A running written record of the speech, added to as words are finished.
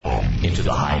into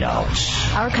the Hideout.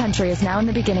 Our country is now in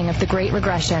the beginning of the Great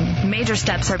Regression. Major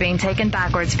steps are being taken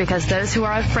backwards because those who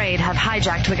are afraid have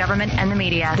hijacked the government and the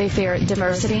media. They fear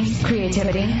diversity,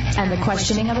 creativity, and the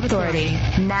questioning of authority.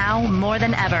 Now, more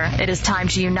than ever, it is time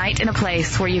to unite in a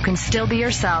place where you can still be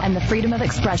yourself and the freedom of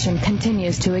expression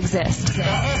continues to exist.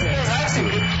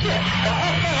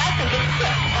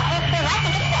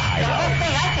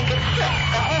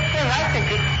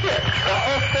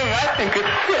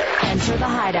 Enter the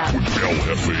Hideout.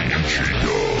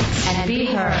 And be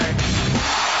heard.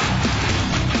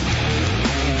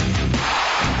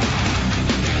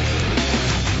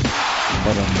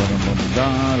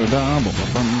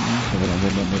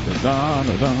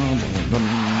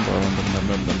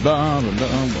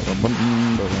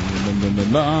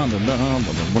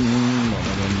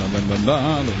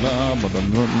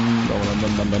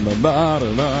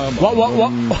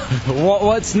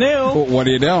 What's new? What are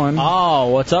you doing? Oh,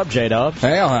 what's up, J-Dubs?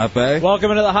 Hey, El Jefe.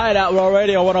 Welcome into the Hideout, Raw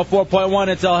Radio 104.1.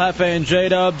 It's El Jefe and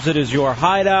J-Dubs. It is your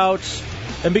Hideout.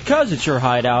 And because it's your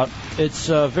Hideout, it's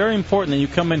very important that you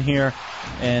come in here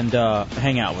and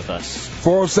hang out with us.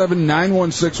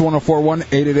 407-916-1041,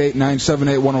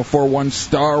 888-978-1041,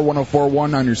 star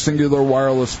 1041 on your singular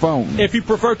wireless phone. If you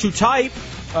prefer to type,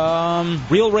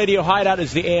 Real Radio Hideout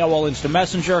is the AOL Instant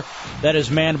Messenger that is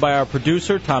manned by our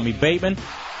producer, Tommy Bateman.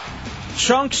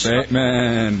 Chunks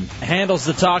Bateman handles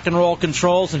the talk and roll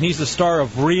controls, and he's the star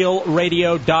of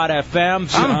RealRadio.fm.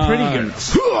 I'm pretty good.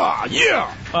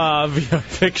 Via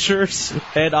pictures,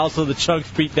 and also the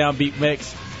Chunks Beat Down Beat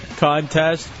Mix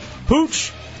contest.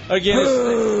 Pooch, again,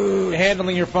 is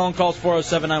handling your phone calls,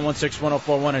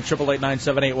 407-916-1041 and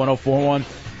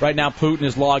 888-978-1041. Right now, Putin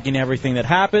is logging everything that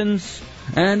happens.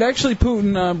 And actually,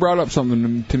 Putin brought up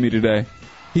something to me today.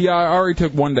 He already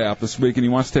took one day off this week, and he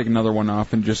wants to take another one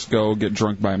off and just go get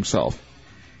drunk by himself.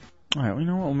 All right, well, you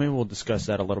know what? Maybe we'll discuss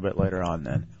that a little bit later on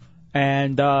then.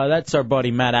 And that's our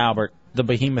buddy Matt Albert, the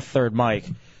behemoth third Mike,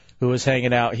 who is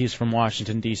hanging out. He's from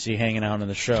Washington, D.C., hanging out on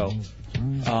the show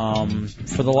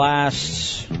for the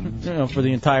last, for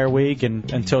the entire week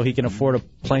and until he can afford a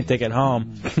plane ticket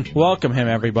home. Welcome him,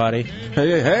 everybody.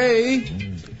 Hey.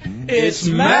 It's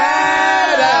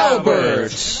Matt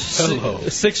Albert. Hello.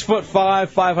 6'5",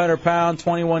 500-pound,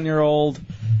 21-year-old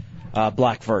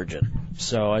black virgin.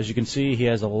 So as you can see, he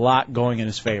has a lot going in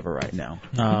his favor right now,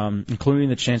 including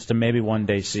the chance to maybe one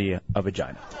day see a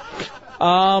vagina.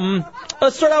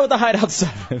 Let's start out with the Hideout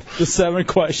 7. The 7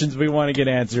 questions we want to get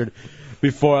answered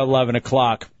before 11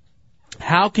 o'clock.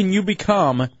 How can you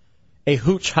become a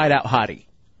Hooch Hideout hottie?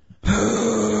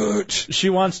 She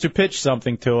wants to pitch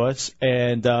something to us,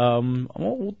 and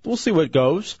we'll see what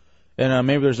goes, and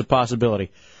maybe there's a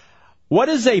possibility. What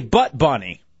is a butt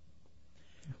bunny?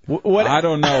 I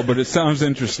don't know, but it sounds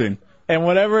interesting. And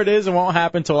whatever it is, it won't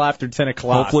happen until after 10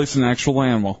 o'clock. Hopefully it's an actual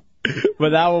animal. But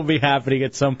that will be happening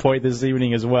at some point this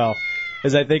evening as well,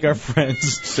 as I think our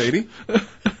friends... Sadie?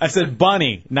 I said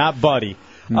bunny, not buddy.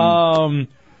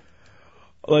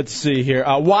 Let's see here.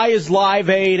 Why is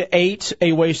Live Aid 8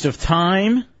 a waste of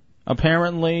time?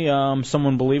 Apparently,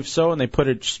 someone believes so, and they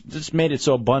just made it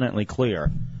so abundantly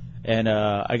clear. And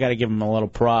I got to give them a little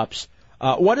props.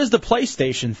 What is the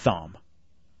PlayStation thumb?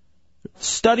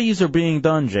 Studies are being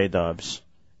done, J-Dubs,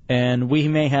 and we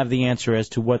may have the answer as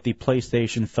to what the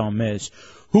PlayStation thumb is.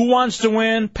 Who wants to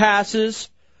win passes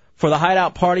for the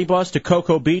Hideout Party Bus to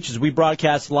Cocoa Beach as we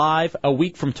broadcast live a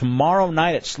week from tomorrow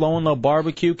night at Slow and Low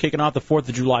Barbecue, kicking off the 4th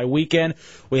of July weekend?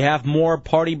 We have more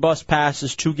Party Bus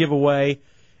passes to give away,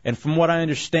 and from what I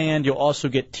understand, you'll also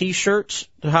get T-shirts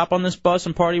to hop on this bus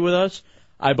and party with us.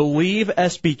 I believe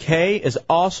SBK is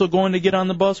also going to get on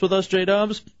the bus with us,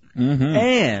 J-Dubs. Mm-hmm.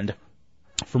 And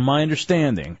from my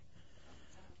understanding,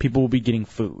 people will be getting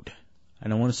food. I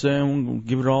don't want to say I'm going to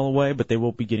give it all away, but they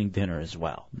will be getting dinner as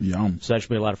well. Yum. So that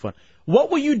should be a lot of fun. What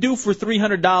will you do for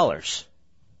 $300?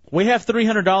 We have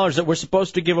 $300 that we're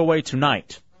supposed to give away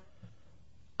tonight.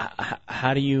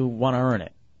 How do you want to earn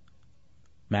it?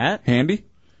 Matt? Handy?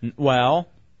 Well,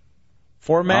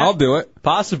 for Matt? I'll do it.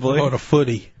 Possibly. Oh, the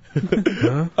footy.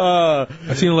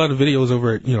 I've seen a lot of videos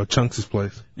over at, Chunks'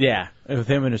 place. Yeah, with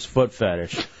him and his foot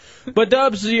fetish. But,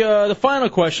 Dubs, the final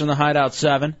question in the Hideout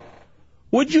 7.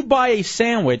 Would you buy a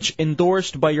sandwich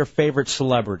endorsed by your favorite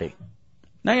celebrity?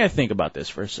 Now you got to think about this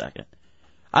for a second.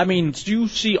 I mean, you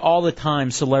see all the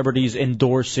time celebrities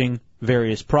endorsing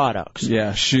various products.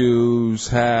 Yeah, shoes,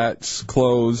 hats,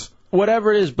 clothes.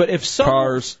 Whatever it is, but if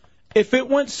cars. If it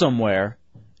went somewhere,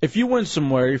 if you went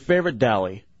somewhere, your favorite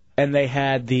deli, and they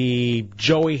had the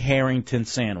Joey Harrington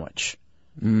sandwich.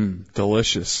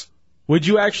 Delicious. Would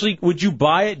you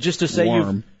buy it just to say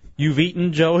you've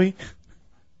eaten Joey?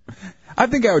 I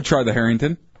think I would try the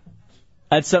Harrington.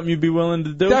 That's something you'd be willing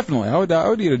to do? Definitely. I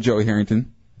would eat a Joey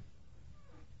Harrington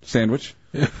sandwich.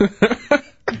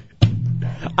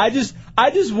 I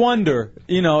just wonder,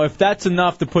 if that's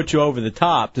enough to put you over the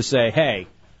top to say, hey,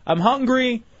 I'm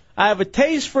hungry. I have a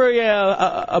taste for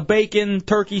a bacon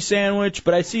turkey sandwich,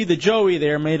 but I see the Joey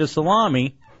there made of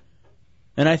salami,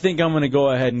 and I think I'm going to go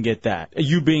ahead and get that.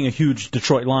 You being a huge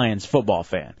Detroit Lions football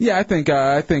fan. Yeah, I think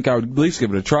I would at least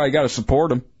give it a try. You got to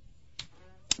support them.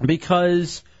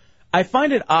 Because I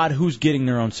find it odd who's getting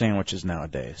their own sandwiches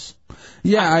nowadays.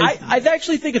 Yeah, I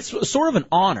actually think it's sort of an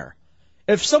honor.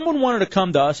 If someone wanted to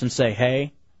come to us and say,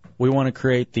 hey, we want to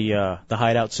create the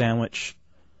Hideout sandwich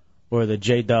or the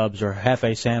J-Dubs or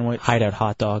Hefe sandwich. Hideout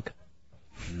hot dog.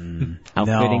 How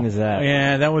fitting is that?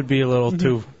 Yeah, that would be a little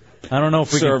too... I don't know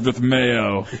if we served with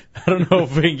mayo. I don't know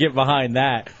if we can get behind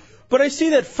that. But I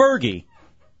see that Fergie,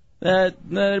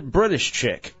 that British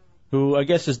chick, who I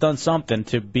guess has done something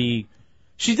to be...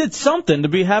 She did something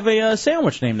to have a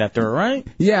sandwich named after her, right?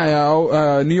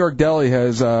 Yeah, New York Deli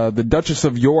has the Duchess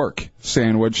of York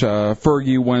sandwich.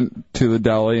 Fergie went to the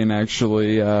deli and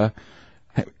actually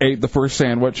ate the first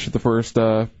sandwich, the first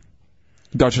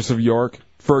Duchess of York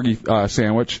Fergie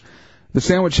sandwich. The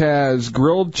sandwich has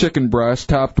grilled chicken breast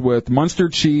topped with Munster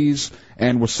cheese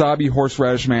and wasabi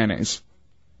horseradish mayonnaise.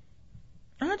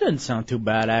 That doesn't sound too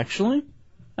bad, actually.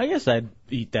 I guess I'd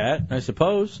eat that, I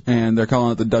suppose. And they're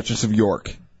calling it the Duchess of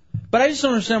York. But I just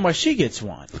don't understand why she gets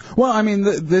one. Well, I mean,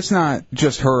 this not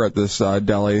just her at this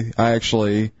deli. I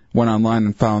actually went online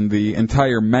and found the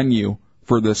entire menu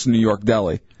for this New York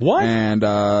deli. What? And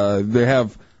they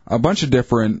have a bunch of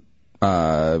different,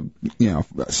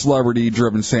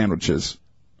 celebrity-driven sandwiches.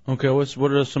 Okay,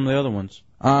 what are some of the other ones?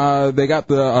 They got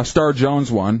the Star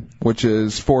Jones one, which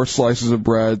is 4 slices of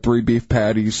bread, 3 beef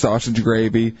patties, sausage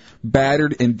gravy,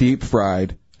 battered and deep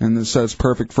fried, and it says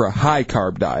perfect for a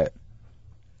high-carb diet.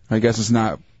 I guess it's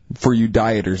not for you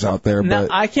dieters out there, now,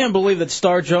 but... I can't believe that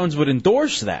Star Jones would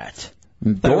endorse that.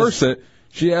 Endorse it?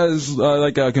 She has,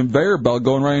 like a conveyor belt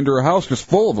going right into her house just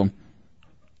full of them.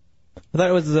 I thought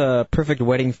it was perfect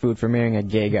wedding food for marrying a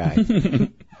gay guy.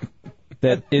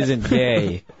 That isn't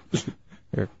gay.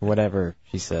 Or whatever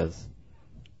she says.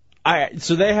 All right,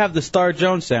 so they have the Star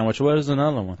Jones sandwich. What is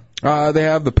another one? They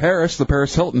have the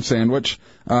Paris Hilton sandwich,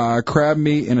 crab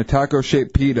meat in a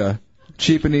taco-shaped pita.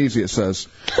 Cheap and easy, it says.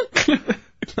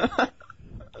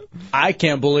 I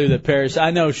can't believe that Paris.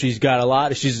 I know she's got a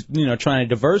lot. She's trying to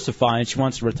diversify and she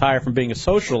wants to retire from being a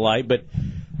socialite, but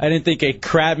I didn't think a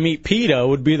crab meat pita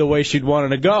would be the way she'd wanted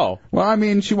to go. Well, I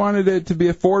mean, she wanted it to be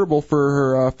affordable for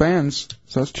her fans,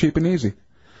 so it's cheap and easy.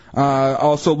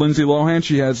 Also, Lindsay Lohan,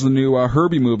 she has the new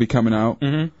Herbie movie coming out.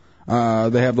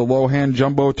 Mm-hmm. They have the Lohan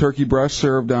jumbo turkey breast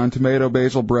served on tomato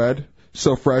basil bread,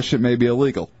 so fresh it may be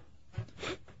illegal.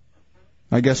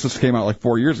 I guess this came out like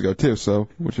 4 years ago, too, so,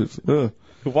 which is, ugh.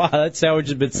 Wow, that sandwich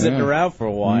has been sitting around for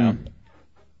a while.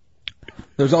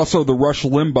 There's also the Rush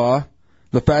Limbaugh,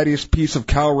 the fattiest piece of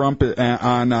cow rump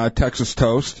on Texas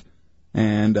toast,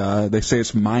 and they say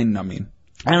it's mind-numbing.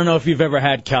 I don't know if you've ever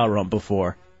had cow rump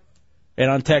before. And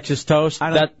on Texas toast,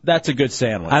 that's a good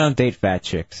sandwich. I don't date fat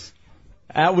chicks.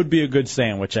 That would be a good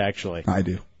sandwich, actually. I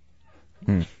do.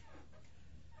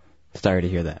 Sorry to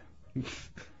hear that.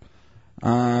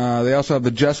 They also have the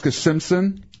Jessica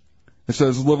Simpson. It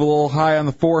says, live a little high on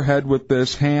the forehead with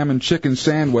this ham and chicken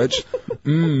sandwich,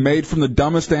 made from the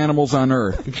dumbest animals on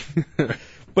earth.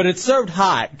 But it's served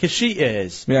hot, because she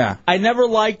is. Yeah. I never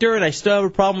liked her, and I still have a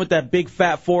problem with that big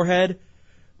fat forehead.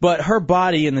 But her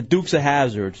body in the Dukes of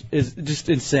Hazzard is just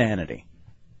insanity.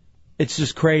 It's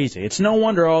just crazy. It's no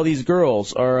wonder all these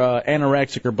girls are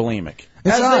anorexic or bulimic.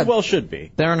 It's as odd. they well should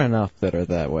be. There aren't enough that are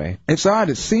that way. It's odd.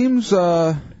 It seems,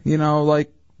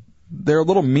 like they're a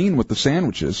little mean with the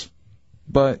sandwiches.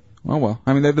 But, oh well.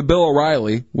 I mean, they have the Bill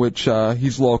O'Reilly, which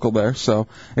he's local there. So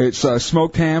it's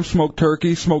smoked ham, smoked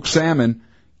turkey, smoked salmon.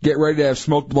 Get ready to have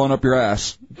smoke blown up your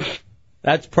ass.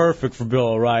 That's perfect for Bill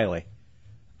O'Reilly.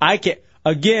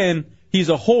 Again, he's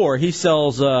a whore. He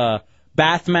sells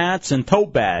bath mats and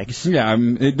tote bags. Yeah,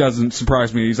 it doesn't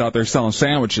surprise me he's out there selling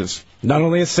sandwiches. Not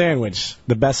only a sandwich,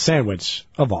 the best sandwich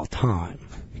of all time.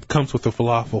 Comes with the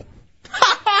falafel.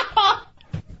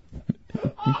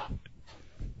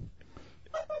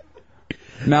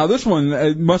 Now, this one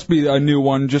it must be a new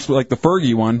one, just like the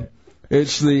Fergie one.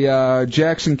 It's the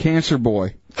Jackson Cancer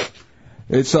Boy.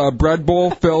 It's a bread bowl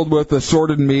filled with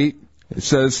assorted meat. It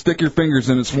says, stick your fingers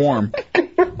in, it's warm.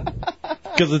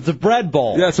 Because it's a bread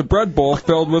bowl. Yeah, it's a bread bowl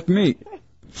filled with meat.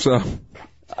 So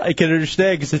I can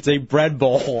understand because it's a bread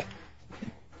bowl.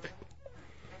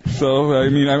 So, I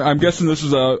mean, I'm guessing this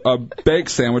is a baked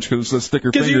sandwich because it says stick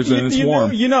your fingers in and it's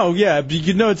warm. You know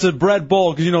it's a bread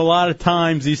bowl because, a lot of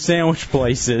times these sandwich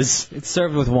places. It's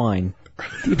served with wine.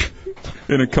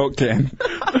 In a Coke can.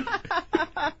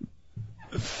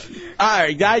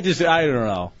 I don't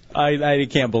know. I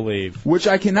can't believe. Which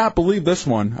I cannot believe this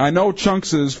one. I know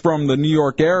Chunks is from the New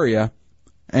York area,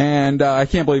 and I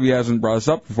can't believe he hasn't brought us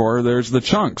up before. There's the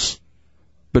Chunks.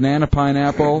 Banana,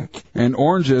 pineapple, and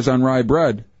oranges on rye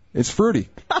bread. It's fruity.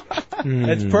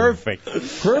 It's perfect.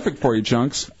 Perfect for you,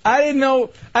 Chunks. I didn't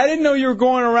know you were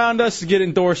going around us to get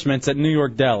endorsements at New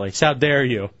York Deli. How dare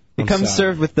you? It comes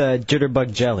served with the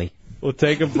jitterbug jelly. We'll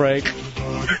take a break.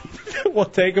 We'll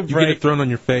take a break. You get it thrown on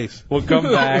your face. We'll come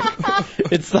back.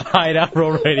 It's the Hideout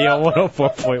Roll Radio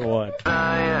 104.1.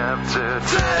 I am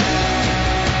today.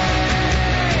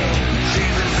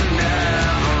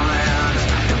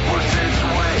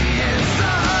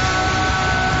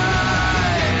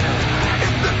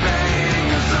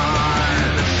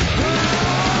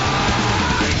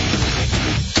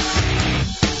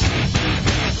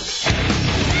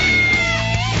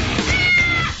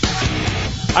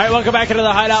 All right, welcome back into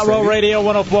the Hideout Roll Radio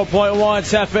 104.1.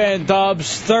 It's FN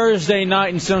Dubs, Thursday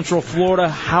night in Central Florida.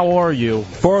 How are you?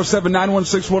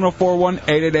 407-916-1041,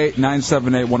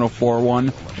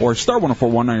 888-978-1041, or star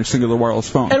 1041 on your singular wireless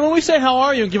phone. And when we say how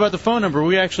are you and give out the phone number,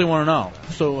 we actually want to know.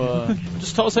 So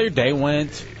just tell us how your day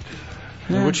went,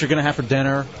 what you're going to have for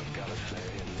dinner,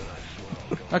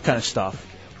 that kind of stuff.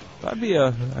 That'd be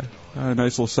a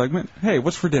nice little segment. Hey,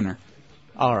 what's for dinner?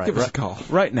 All right. Give us a call.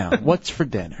 Right now, what's for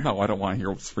dinner? No, I don't want to hear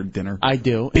what's for dinner. I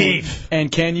do. Beef.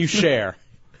 And can you share?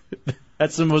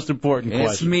 That's the most important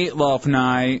question. It's meatloaf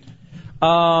night.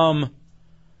 All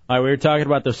right, we were talking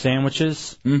about those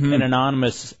sandwiches, Mm-hmm. and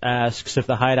Anonymous asks if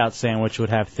the Hideout sandwich would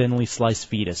have thinly sliced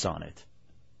fetus on it.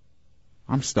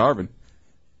 I'm starving.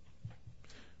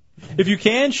 If you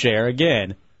can share,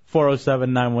 again,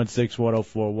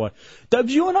 407-916-1041.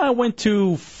 Dubs, you and I went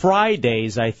to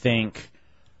Fridays, I think.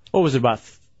 What was it, about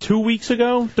 2 weeks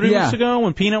ago, 3 weeks ago,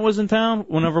 when Peanut was in town,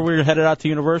 whenever we were headed out to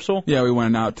Universal? Yeah, we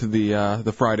went out to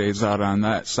the Fridays out on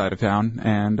that side of town,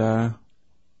 and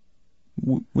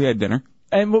we had dinner.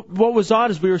 And what was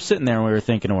odd is we were sitting there and we were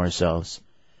thinking to ourselves,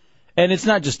 and it's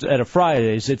not just at a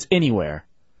Fridays, it's anywhere,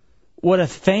 what a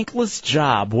thankless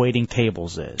job waiting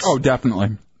tables is. Oh,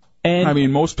 definitely. And I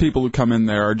mean, most people who come in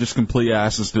there are just complete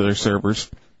asses to their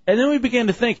servers. And then we began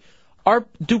to think,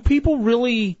 do people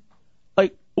really...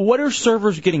 What are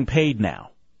servers getting paid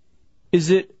now?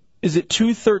 Is it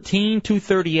 $213,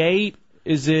 $238?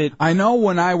 Is it? I know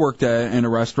when I worked in a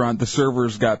restaurant, the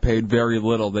servers got paid very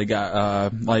little. They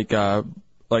got like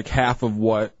half of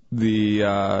what the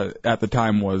at the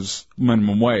time was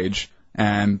minimum wage,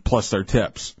 and plus their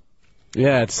tips.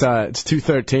 Yeah, it's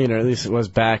 $213, or at least it was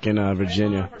back in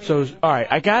Virginia. So all right,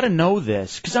 I got to know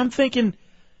this because I'm thinking.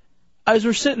 As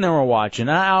we're sitting there, we're watching.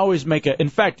 I always make in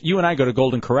fact, you and I go to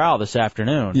Golden Corral this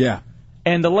afternoon. Yeah.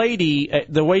 And the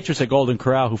waitress at Golden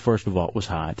Corral, who first of all was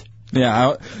hot.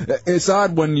 Yeah, it's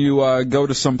odd when you go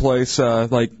to some place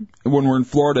like when we're in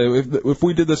Florida. If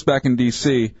we did this back in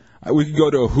D.C., we could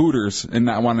go to a Hooters and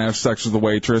not want to have sex with the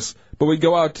waitress, but we'd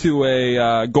go out to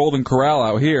a Golden Corral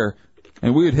out here,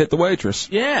 and we would hit the waitress.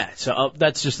 Yeah, so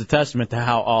that's just a testament to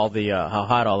how how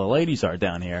hot all the ladies are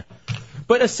down here.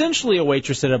 But essentially, a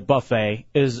waitress at a buffet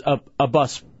is a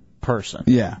bus person.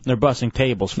 Yeah. They're bussing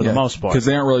tables for the most part. Because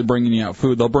they aren't really bringing you out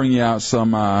food. They'll bring you out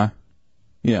some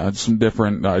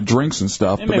different drinks and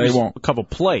stuff, And but maybe they won't. a couple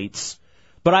plates.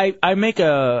 But I make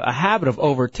a habit of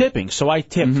over tipping, so I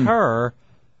tipped her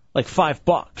like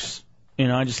 $5.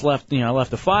 I just left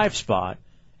a 5 spot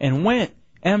and went.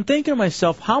 And I'm thinking to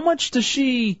myself, how much does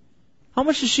she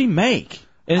make?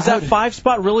 And is that 5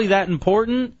 spot really that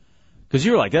important? Because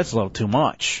you're like, that's a little too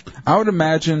much. I would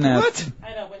imagine that. What?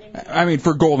 I mean,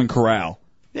 for Golden Corral.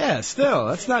 Yeah, still,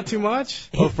 that's not too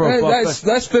much. That's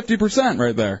 50%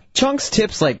 right there. Chunks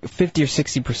tips like 50 or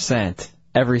 60%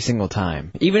 every single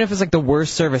time. Even if it's like the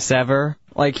worst service ever.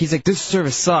 Like, he's like, this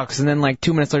service sucks. And then like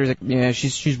 2 minutes later, he's like, yeah,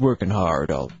 she's working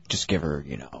hard. I'll just give her,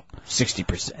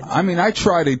 60%. I mean, I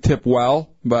try to tip well,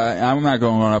 but I'm not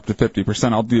going up to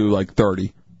 50%. I'll do like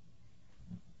 30.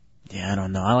 Yeah, I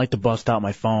don't know. I like to bust out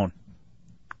my phone.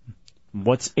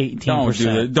 What's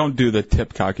 18%? Don't do the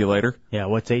tip calculator. Yeah,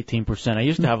 what's 18%? I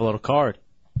used to have a little card.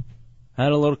 I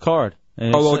had a little card. A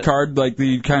little card, like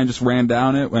you kind of just ran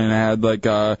down it and it had like,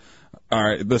 all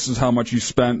right, this is how much you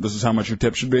spent. This is how much your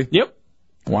tip should be. Yep.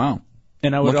 Wow.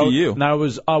 And I would Look at you. And I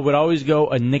would always go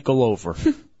a nickel over.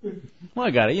 Well,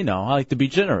 I got it. I like to be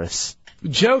generous.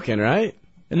 Joking, right?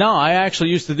 No, I actually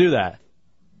used to do that.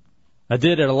 I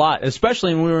did it a lot,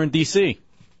 especially when we were in D.C.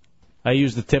 I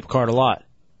use the tip card a lot.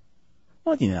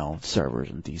 Well, you know, servers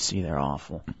in D.C., they're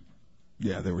awful.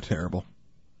 Yeah, they were terrible.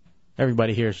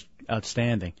 Everybody here's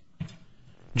outstanding.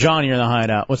 John, you're in the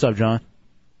Hideout. What's up, John?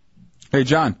 Hey,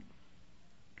 John.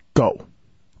 Go.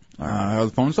 Are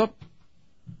the phones up?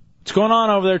 What's going on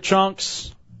over there,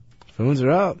 Chunks? Phones are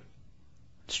up.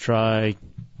 Let's try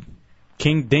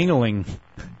King Dingaling.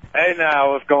 Hey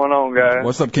now, what's going on, guys?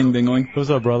 What's up, King Dingling? What's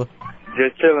up, brother?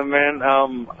 Just chilling, man.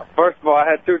 First of all, I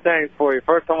had two things for you.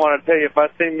 First, I want to tell you, if I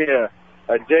see me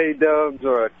a J-Dubs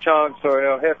or a Chunks or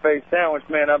El Jefe sandwich,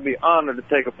 man, I'd be honored to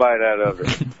take a bite out of it.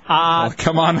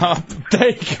 Come on up.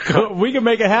 We can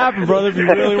make it happen, brother, if you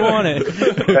really want it.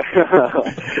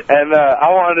 And I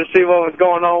wanted to see what was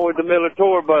going on with the Miller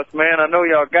Tour bus, man. I know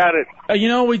y'all got it. You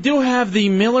know, we do have the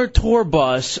Miller Tour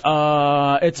bus.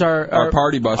 It's our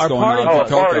party bus our going party out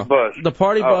to party Cocoa. bus. The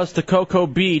party bus to Cocoa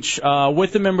Beach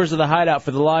with the members of the Hideout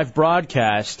for the live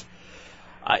broadcast.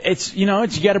 You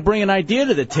got to bring an idea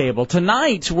to the table.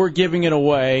 Tonight, we're giving it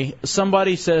away.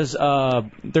 Somebody says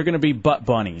they're going to be butt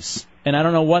bunnies. And I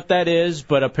don't know what that is,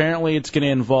 but apparently it's going to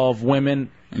involve women.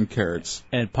 And carrots.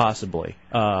 And possibly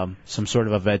some sort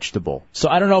of a vegetable. So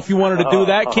I don't know if you wanted to do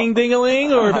that, King Dingaling,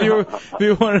 or if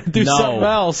you wanted to do something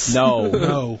else.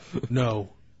 No.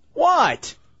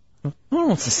 What? Who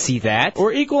wants to see that?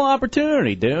 We're equal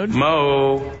opportunity, dude.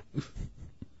 Mo.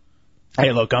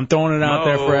 Hey, look, I'm throwing it out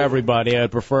there for everybody.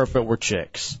 I'd prefer if it were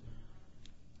chicks.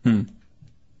 Let's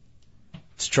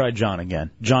try John again.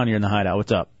 John, you're in the Hideout.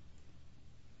 What's up?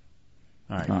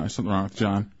 All right. Something wrong with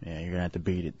John. Yeah, you're going to have to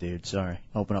beat it, dude. Sorry.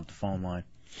 Open up the phone line.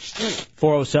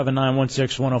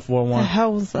 407-916-1041. What the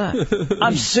hell was that?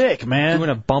 I'm sick, man. You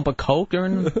want to bump a Coke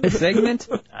during this segment?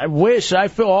 I wish. I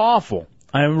feel awful.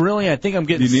 I think I'm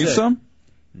getting sick. Do you need some?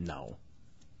 No.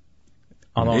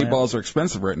 8 balls are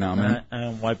expensive right now, man.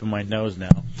 I'm wiping my nose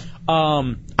now.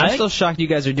 I'm still shocked you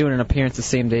guys are doing an appearance the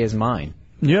same day as mine.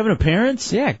 You have an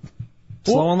appearance? Yeah.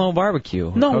 Slow and Low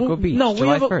Barbecue. No, Cocoa Beach, no,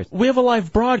 July 1st. We have a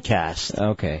live broadcast.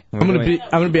 Okay. I'm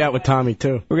gonna be out with Tommy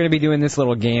too. We're gonna be doing this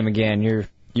little game again.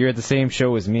 You're at the same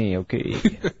show as me,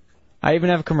 okay? I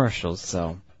even have commercials,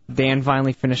 so Dan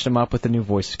finally finished them up with the new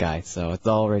voice guy, so it's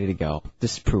all ready to go.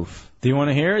 This is proof. Do you want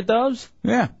to hear it, Dubs?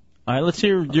 Yeah. All right, let's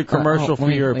hear your commercial for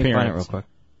your appearance. Let me find it real quick.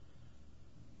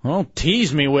 Well, don't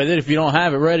tease me with it if you don't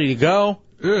have it ready to go.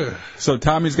 So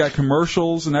Tommy's got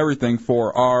commercials and everything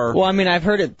for our Well, I mean, I've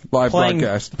heard it live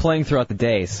broadcast. playing throughout the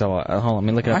day, so hold on, let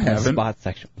me look it up in the spot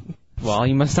section. Well,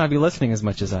 you must not be listening as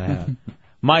much as I have.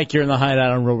 Mike, you're in the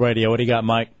Hideout on Real Radio. What do you got,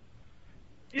 Mike?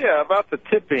 Yeah, about the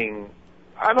tipping.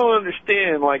 I don't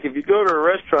understand. Like, if you go to a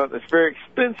restaurant that's very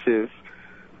expensive,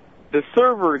 the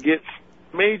server gets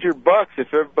major bucks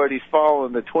if everybody's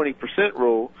following the 20%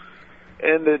 rule.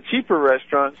 And the cheaper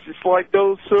restaurants, it's like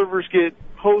those servers get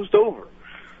hosed over.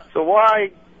 So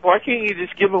why can't you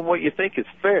just give them what you think is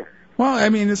fair? Well, I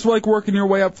mean, it's like working your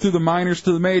way up through the minors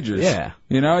to the majors. Yeah.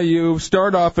 You know, you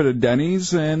start off at a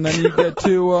Denny's, and then you get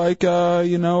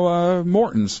to,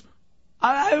 Morton's.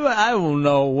 I don't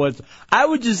know what. I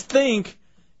would just think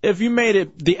if you made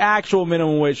it the actual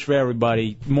minimum wage for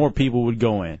everybody, more people would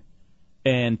go in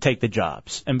and take the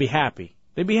jobs and be happy.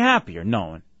 They'd be happier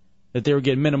knowing that they were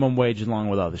getting minimum wage along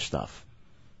with other stuff.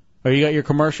 You got your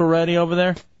commercial ready over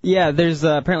there? Yeah, there's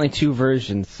apparently 2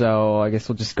 versions, so I guess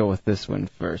we'll just go with this one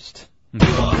first.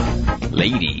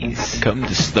 Ladies, come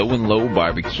to Slow and Low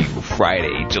Barbecue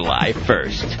Friday, July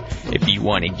 1st. If you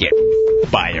want to get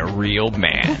by a real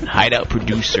man, Hideout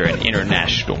producer and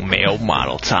international male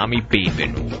model Tommy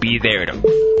Bateman will be there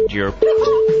to your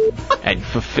and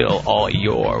fulfill all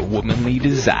your womanly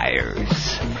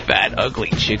desires. Fat, ugly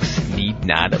chicks need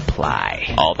not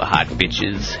apply. All the hot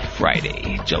bitches,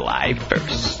 Friday, July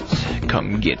 1st.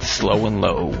 Come get Slow and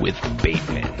Low with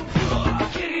Bateman.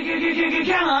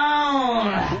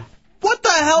 What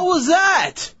the hell was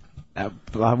that?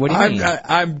 What do you mean?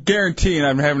 I'm guaranteeing I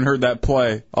haven't heard that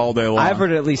play all day long. I've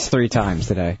heard it at least 3 times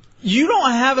today. You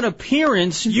don't have an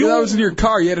appearance. That was in your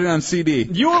car. You had it on CD.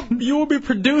 You will be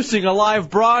producing a live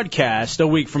broadcast a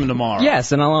week from tomorrow.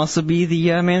 Yes, and I'll also be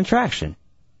the man attraction.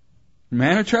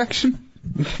 Man attraction?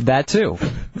 That too.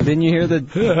 Didn't you hear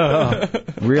the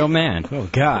real man? Oh,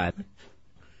 God.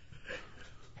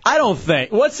 I don't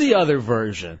think. What's the other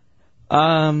version?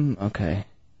 Okay.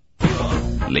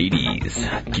 Ladies,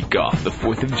 kick off the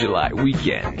 4th of July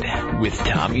weekend with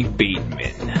Tommy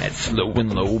Bateman at Slow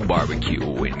and Low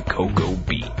Barbecue in Cocoa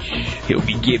Beach. He'll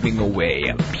be giving away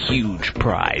a huge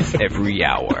prize every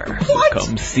hour. What? So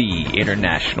come see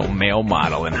international male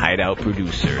model and Hideout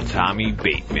producer Tommy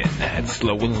Bateman at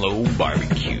Slow and Low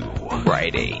Barbecue.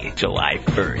 Friday, July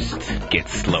 1st. Get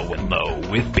Slow and Low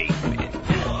with Bateman.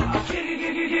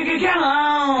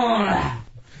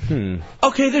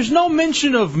 Okay, there's no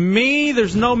mention of me.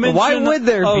 There's no mention. Why would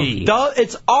there of be?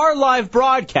 It's our live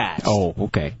broadcast. Oh,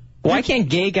 okay. Why can't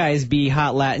gay guys be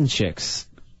hot Latin chicks?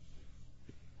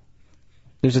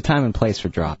 There's a time and place for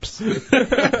drops.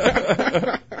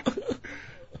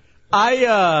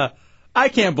 I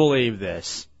can't believe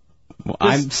this. Well,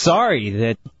 I'm sorry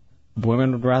that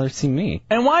women would rather see me.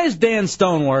 And why is Dan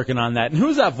Stone working on that? And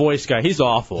who's that voice guy? He's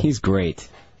awful. He's great.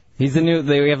 He's the new.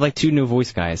 We have like 2 new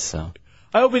voice guys, so.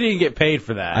 I hope he didn't get paid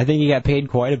for that. I think he got paid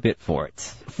quite a bit for it.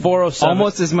 407.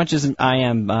 Almost as much as I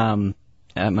am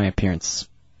at my appearance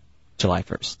July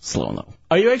 1st, Slow and Low.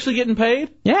 Are you actually getting paid?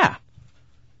 Yeah.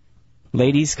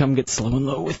 Ladies, come get Slow and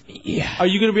Low with me. Are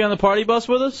you going to be on the party bus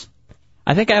with us?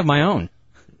 I think I have my own.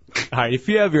 All right, if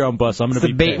you have your own bus, I'm going to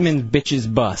be the Bateman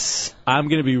Bitches bus. I'm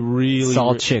going to be really... It's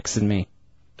all chicks and me.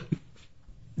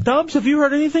 Dubs, have you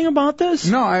heard anything about this?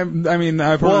 No,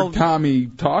 I've heard Tommy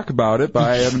talk about it, but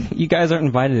I haven't. You guys aren't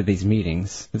invited to these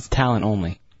meetings. It's talent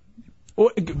only.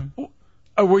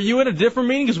 Were you in a different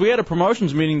meeting? Because we had a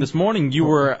promotions meeting this morning. You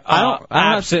were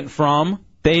absent from.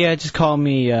 They just call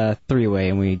me three-way,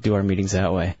 and we do our meetings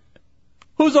that way.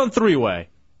 Who's on three-way?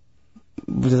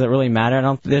 Does it really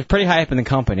matter? They're pretty high up in the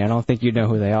company. I don't think you know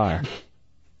who they are.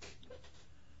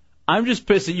 I'm just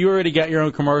pissed that you already got your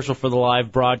own commercial for the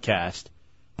live broadcast.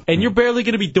 And you're barely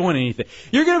going to be doing anything.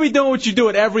 You're going to be doing what you do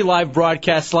at every live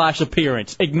broadcast /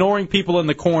 appearance, ignoring people in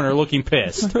the corner looking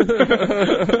pissed.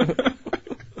 Well,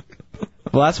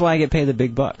 that's why I get paid the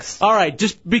big bucks. All right,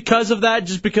 just because of that,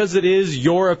 just because it is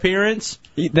your appearance?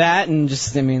 That and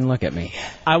just, look at me.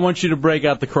 I want you to break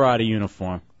out the karate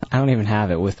uniform. I don't even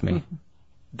have it with me.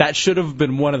 That should have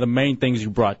been one of the main things you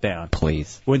brought down.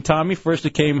 Please. When Tommy first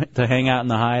came to hang out in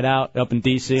the Hideout up in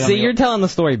D.C. See, you're telling the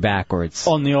story backwards.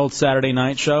 On the old Saturday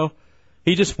night show,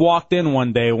 he just walked in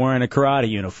one day wearing a karate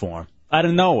uniform out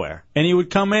of nowhere. And he would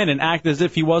come in and act as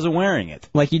if he wasn't wearing it.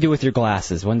 Like you do with your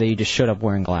glasses. One day you just showed up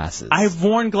wearing glasses. I've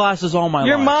worn glasses all my life.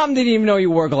 Your mom didn't even know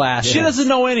you wore glasses. She doesn't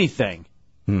know anything.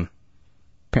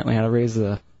 Apparently how to raise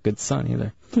a good son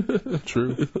either.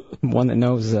 True. One that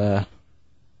knows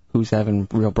who's having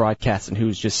real broadcasts and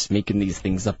who's just making these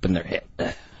things up in their head.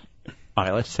 All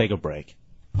right, let's take a break.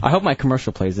 I hope my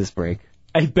commercial plays this break.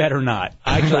 I better not.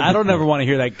 Actually, I don't ever want to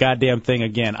hear that goddamn thing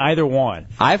again, either one.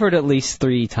 I've heard at least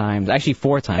 3 times, actually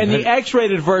 4 times. And the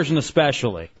X-rated version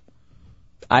especially.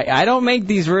 I don't make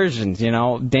these versions,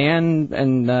 Dan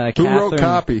and Catherine. Who wrote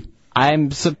copy? I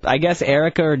guess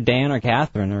Erica or Dan or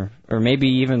Catherine or maybe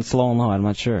even Slow and Low. I'm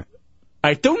not sure.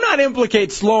 I do not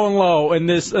implicate Slow and Low in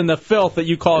the filth that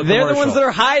you call a commercial. They're the ones that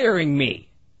are hiring me.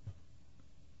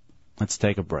 Let's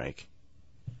take a break.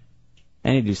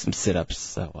 I need to do some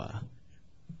sit-ups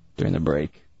during the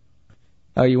break.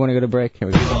 Oh, you want to go to break? Here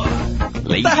we go.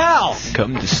 Ladies, the hell?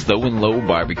 Come to Slow and Low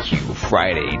Barbecue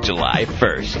Friday, July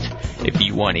 1st. If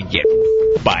you want to get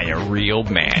by a real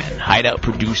man, Hideout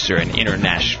producer and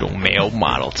international male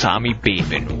model Tommy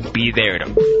Bateman will be there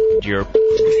to your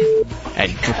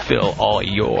and fulfill all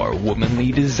your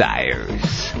womanly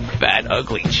desires. Fat,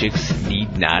 ugly chicks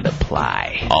need not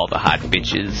apply. All the hot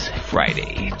bitches,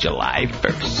 Friday, July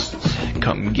 1st.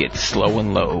 Come get Slow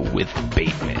and Low with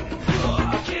Bateman.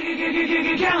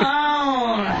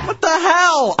 What the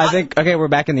hell? I think, okay, we're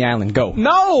back in the island. Go.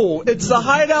 No, it's the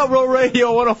Hideout Real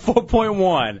Radio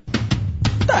 104.1.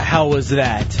 What the hell was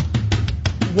that?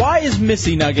 Why is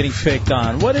Missy not getting picked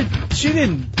on? She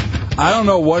didn't... I don't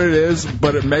know what it is,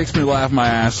 but it makes me laugh my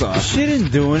ass off. She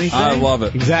didn't do anything. I love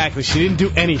it. Exactly. She didn't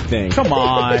do anything. Come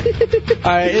on. All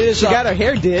right, she got her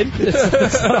hair did.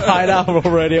 It's Hideout Real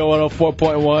Radio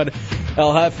 104.1.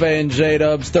 El Jefe and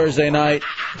J-Dubs Thursday night.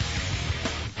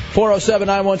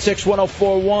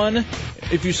 407-916-1041.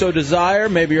 If you so desire,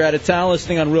 maybe you're out of town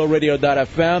listening on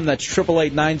RealRadio.fm. That's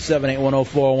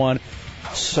 888-978-1041.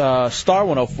 Star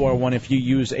 1041 if you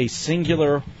use a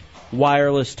singular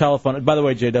wireless telephone. By the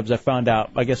way, J-Dubs, I found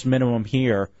out, I guess minimum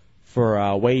here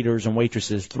for waiters and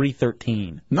waitresses,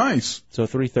 $3.13. Nice. So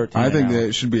 $3.13. I think that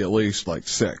it should be at least like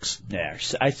 $6. Yeah,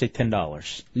 I say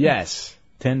 $10. Yes.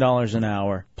 $10 an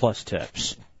hour plus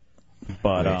tips.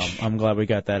 But I'm glad we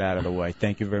got that out of the way.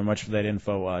 Thank you very much for that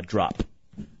info drop.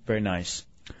 Very nice.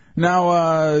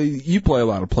 Now, you play a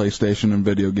lot of PlayStation and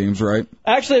video games, right?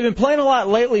 Actually, I've been playing a lot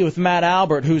lately with Matt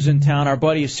Albert, who's in town. Our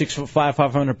buddy is 6'5",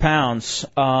 500 pounds.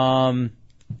 At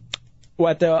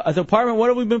the apartment, what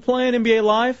have we been playing? NBA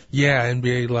Live? Yeah,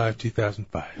 NBA Live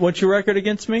 2005. What's your record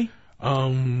against me?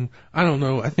 I don't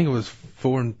know. I think it was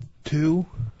 4-2.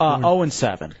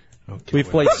 0-7. Okay, We've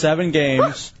played 7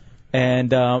 games.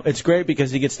 And it's great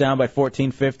because he gets down by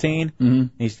 14-15. Mm-hmm.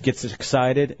 He gets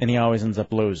excited, and he always ends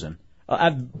up losing.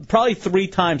 I've probably 3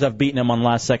 times I've beaten him on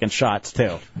last-second shots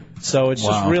too. So it's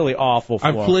just really awful for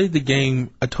him. I've played the game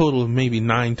a total of maybe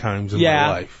 9 times in my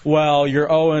life. Well, you're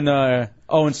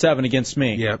 0-7 against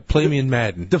me. Yeah, play me in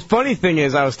Madden. The funny thing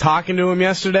is, I was talking to him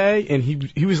yesterday, and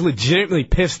he was legitimately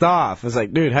pissed off. I was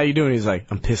like, dude, how you doing? He's like,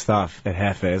 I'm pissed off at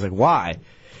Hefe. I was like, why?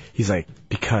 He's like,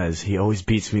 because he always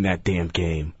beats me in that damn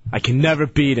game. I can never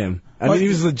beat him. I mean, he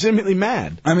was legitimately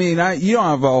mad. I mean, you don't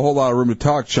have a whole lot of room to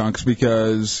talk, Chunks,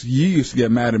 because you used to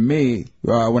get mad at me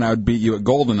when I would beat you at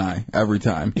GoldenEye every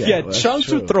time. Yeah, Chunks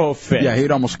would throw a fit. Yeah,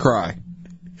 he'd almost cry.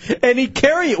 And he'd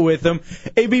carry it with him.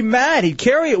 He'd be mad. He'd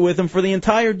carry it with him for the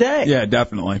entire day. Yeah,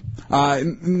 definitely.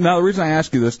 Now, the reason I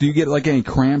ask you this, do you get like any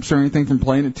cramps or anything from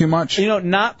playing it too much? You know,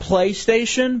 not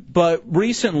PlayStation, but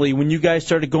recently when you guys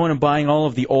started going and buying all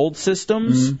of the old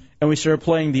systems, and we started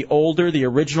playing the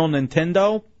original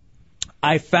Nintendo,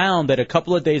 I found that a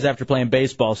couple of days after playing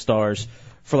Baseball Stars,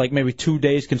 for like maybe 2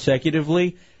 days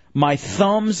consecutively, my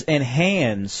thumbs and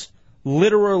hands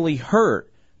literally hurt.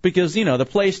 Because, you know, the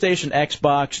PlayStation,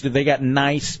 Xbox, they got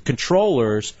nice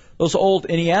controllers. Those old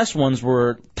NES ones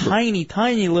were tiny,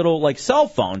 tiny little, like, cell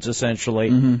phones, essentially.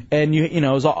 And, you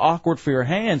know, it was all awkward for your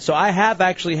hands. So I have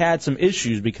actually had some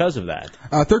issues because of that.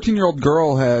 A 13-year-old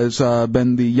girl has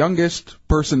been the youngest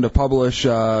person to publish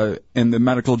in the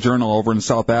medical journal over in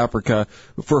South Africa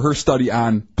for her study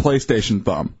on PlayStation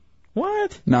Thumb.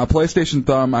 What? Now, PlayStation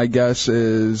Thumb, I guess,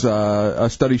 is a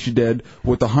study she did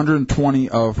with 120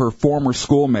 of her former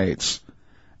schoolmates.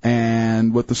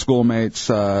 And with the schoolmates,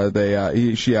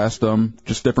 she asked them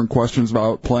just different questions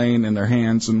about playing in their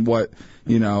hands and what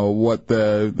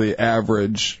the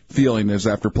average feeling is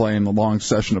after playing a long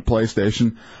session of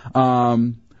PlayStation.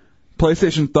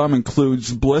 PlayStation Thumb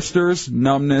includes blisters,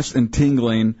 numbness, and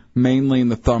tingling, mainly in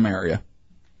the thumb area.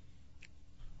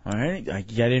 All right. I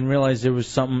didn't realize there was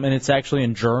something, and it's actually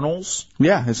in journals?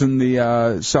 Yeah, it's in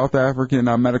the South African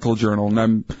Medical Journal, and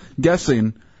I'm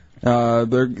guessing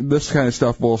this kind of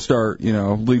stuff will start,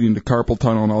 leading to carpal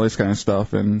tunnel and all this kind of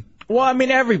stuff. And well, I mean,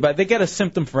 everybody, they get a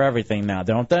symptom for everything now,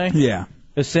 don't they? Yeah.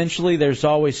 Essentially, there's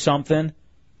always something,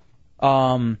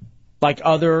 like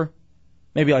other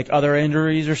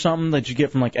injuries or something that you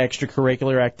get from like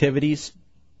extracurricular activities.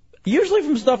 Usually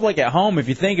from stuff like at home, if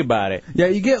you think about it. Yeah,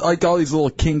 you get like all these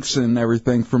little kinks and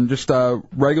everything from just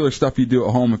regular stuff you do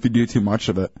at home if you do too much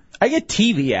of it. I get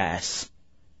TV ass.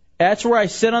 That's where I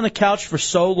sit on the couch for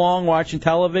so long watching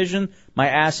television, my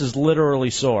ass is literally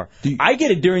sore. I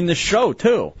get it during the show,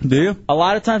 too. Do you? A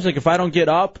lot of times, like if I don't get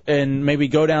up and maybe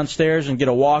go downstairs and get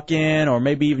a walk-in or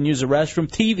maybe even use the restroom,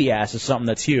 TV ass is something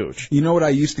that's huge. You know what I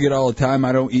used to get all the time?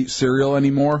 I don't eat cereal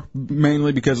anymore,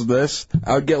 mainly because of this.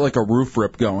 I would get like a roof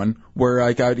rip going where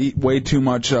like I'd eat way too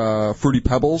much Fruity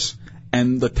Pebbles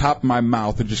and the top of my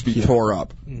mouth would just be tore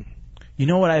up. You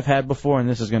know what I've had before, and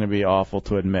this is going to be awful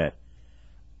to admit.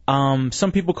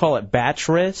 Some people call it batch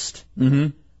wrist.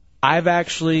 Mm-hmm. I've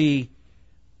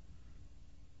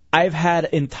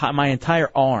had my entire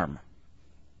arm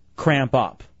cramp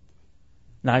up.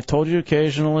 Now, I've told you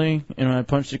occasionally, when I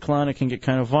punch the clown, it can get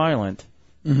kind of violent.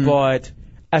 Mm-hmm. But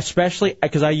especially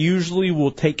because I usually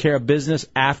will take care of business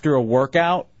after a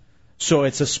workout, so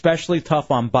it's especially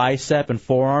tough on bicep and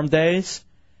forearm days,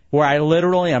 where I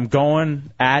literally am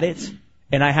going at it,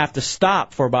 and I have to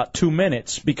stop for about 2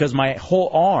 minutes because my whole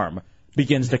arm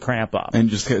begins to cramp up. And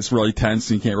just gets really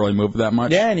tense and you can't really move that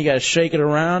much? Yeah, and you got to shake it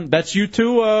around. That's you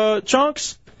too,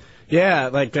 Chunks? Yeah,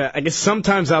 like I guess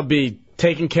sometimes I'll be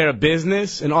taking care of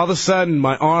business, and all of a sudden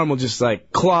my arm will just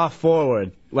like claw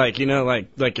forward, like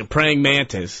like a praying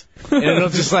mantis, and it'll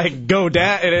just like go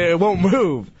down and it won't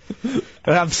move.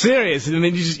 And I'm serious. I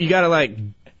mean, you got to like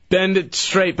bend it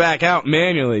straight back out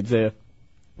manually to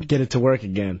get it to work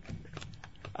again.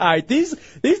 All right, these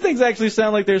things actually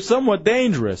sound like they're somewhat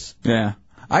dangerous. Yeah.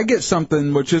 I get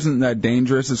something which isn't that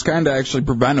dangerous. It's kind of actually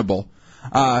preventable.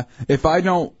 If I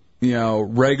don't,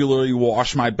 regularly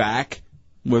wash my back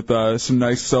with some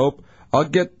nice soap, I'll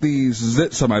get these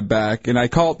zits on my back, and I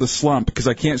call it the slump because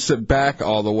I can't sit back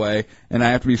all the way, and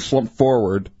I have to be slumped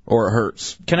forward or it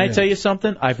hurts. Can I tell you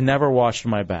something? I've never washed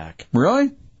my back.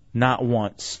 Really? Not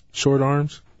once. Short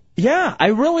arms? Yeah, I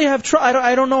really have tried.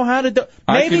 I don't know how to do.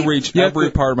 Maybe, I can reach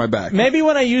every part of my back. Maybe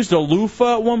when I used a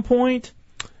loofah at one point,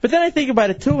 but then I think about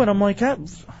it too, and I'm like, how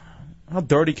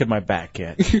dirty could my back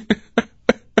get?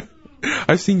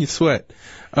 I've seen you sweat.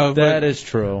 That is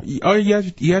true. Oh,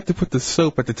 you have to put the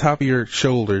soap at the top of your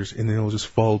shoulders, and then it'll just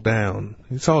fall down.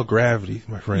 It's all gravity,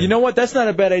 my friend. You know what? That's not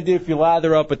a bad idea if you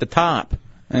lather up at the top.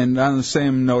 And on the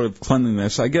same note of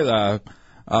cleanliness, I get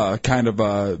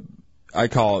I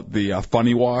call it the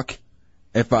funny walk.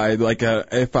 If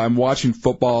I'm watching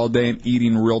football all day and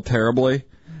eating real terribly,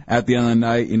 at the end of the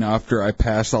night, after I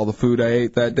pass all the food I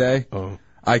ate that day,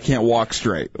 I can't walk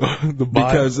straight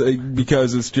because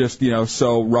it's just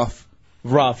so rough.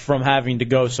 Rough from having to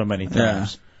go so many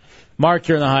times. Yeah. Mark,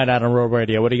 you're in the Hideout on Road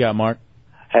Radio. What do you got, Mark?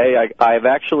 Hey, I've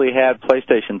actually had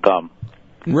PlayStation thumb.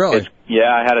 Really?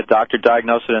 I had a doctor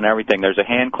diagnose it and everything. There's a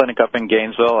hand clinic up in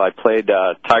Gainesville. I played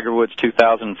Tiger Woods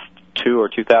 2002 or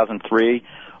 2003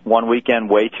 one weekend,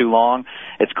 way too long.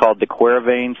 It's called the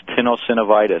Quervains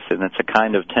tenosynovitis, and it's a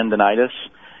kind of tendinitis.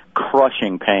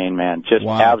 Crushing pain, man. Just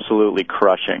absolutely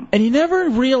crushing. And you never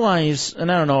realize,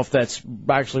 and I don't know if that's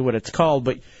actually what it's called,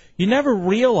 but you never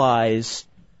realize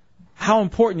how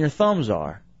important your thumbs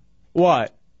are.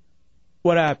 What?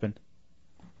 What happened?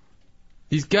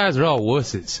 These guys are all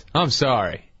wusses. I'm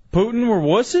sorry. Putin were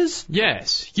wusses?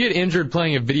 Yes. You get injured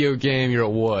playing a video game, you're a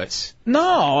wuss.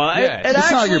 No. Yes.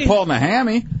 It's not like you're pulling a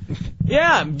hammy.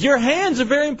 Yeah, your hands are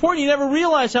very important. You never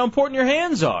realize how important your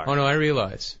hands are. Oh, no, I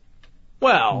realize.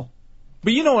 Well,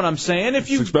 but you know what I'm saying.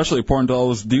 It's especially important to all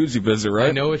those dudes you visit, right?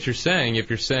 I know what you're saying if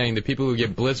you're saying the people who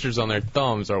get blisters on their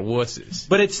thumbs are wusses.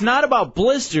 But it's not about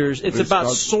blisters. It's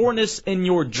about soreness in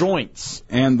your joints.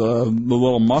 And the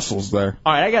little muscles there.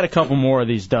 All right, I got a couple more of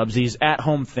these, Dubs, these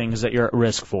at-home things that you're at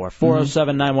risk for.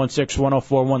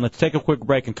 407-916-1041. Let's take a quick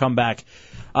break and come back.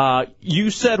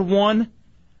 You said one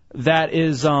that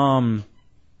is...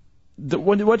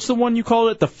 what's the one you called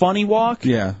it? The funny walk?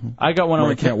 Yeah. I got one.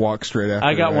 I can't walk straight after.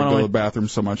 I got one. I go to the bathroom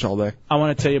so much all day. I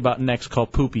want to tell you about next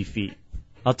called Poopy Feet.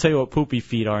 I'll tell you what Poopy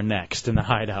Feet are next in the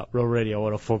Hideout. Real Radio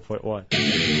 104.1.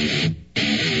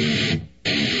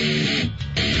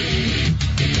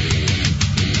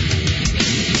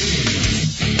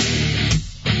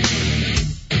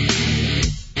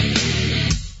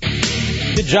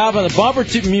 Good job on the bumper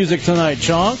music tonight,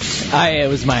 Chunks. It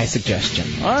was my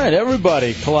suggestion. All right,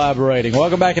 everybody collaborating.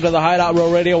 Welcome back into the Hideout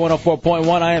Row Radio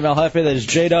 104.1. I am El Jefe. That is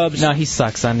J-Dubs. No, he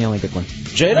sucks. I'm the only good one.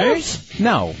 J-Dubs?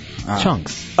 No.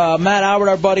 Chunks. Matt Albert,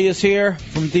 our buddy, is here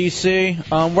from D.C.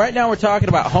 Right now we're talking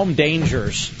about home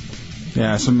dangers.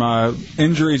 Yeah, some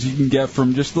injuries you can get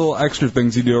from just little extra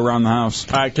things you do around the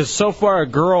house. All right, because so far a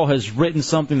girl has written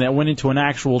something that went into an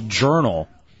actual journal.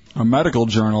 A medical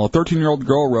journal. A 13-year-old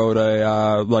girl wrote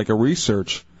a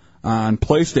research on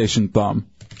PlayStation thumb.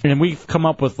 And we've come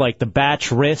up with like the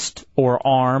batch wrist or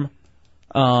arm,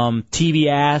 TV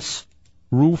ass,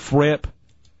 roof rip,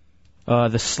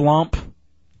 the slump,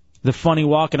 the funny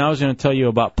walk, and I was going to tell you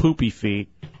about poopy feet.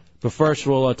 But first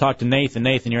we'll talk to Nathan.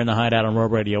 Nathan, you're in the Hideout on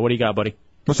Road Radio. What do you got, buddy?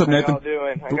 What's up, Nathan? How y'all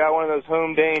doing? I got one of those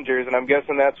home dangers, and I'm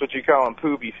guessing that's what you call them,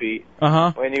 poopy feet.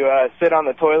 Uh-huh. When you sit on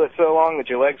the toilet so long that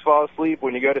your legs fall asleep,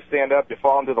 when you go to stand up, you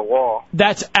fall into the wall.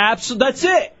 That's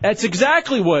it. That's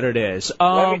exactly what it is.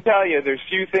 Let me tell you,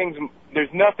 there's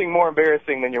nothing more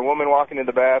embarrassing than your woman walking in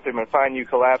the bathroom and find you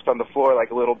collapsed on the floor like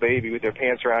a little baby with your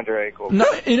pants around your ankles. No,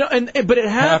 but it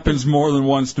happens more than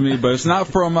once to me, but it's not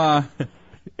from going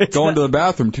to the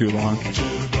bathroom too long.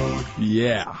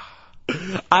 Yeah.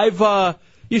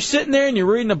 You're sitting there and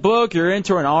you're reading a book, you're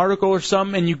into an article or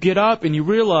something, and you get up and you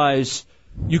realize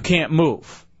you can't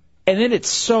move. And then it's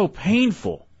so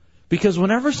painful. Because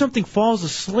whenever something falls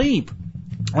asleep,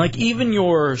 like even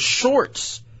your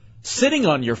shorts sitting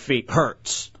on your feet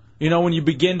hurts. You know, when you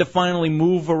begin to finally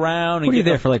move around. What are you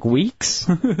there for, like weeks?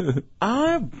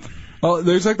 Well,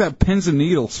 there's like that pins and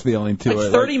needles feeling to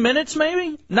it. 30 minutes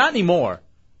maybe? Not anymore.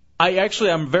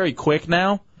 I'm very quick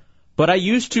now. But there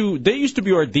used to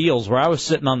be ordeals where I was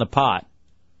sitting on the pot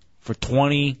for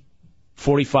 20,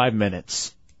 45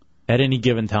 minutes at any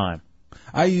given time.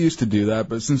 I used to do that,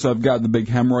 but since I've got the big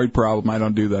hemorrhoid problem, I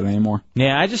don't do that anymore.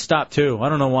 Yeah, I just stopped too. I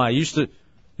don't know why.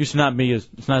 It's not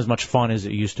as much fun as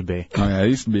it used to be. Oh yeah, it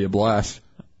used to be a blast.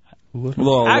 A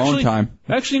long time.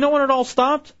 Actually, you know when it all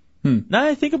stopped? Now that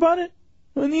I think about it,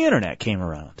 when the internet came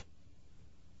around.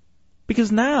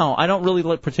 Because now I don't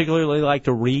really particularly like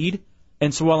to read.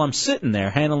 And so while I'm sitting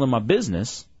there handling my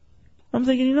business, I'm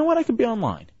thinking, you know what? I could be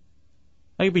online.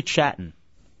 I could be chatting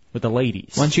with the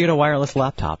ladies. Why don't you get a wireless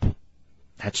laptop?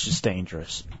 That's just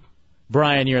dangerous.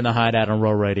 Brian, you're in the Hideout on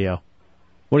Row Radio.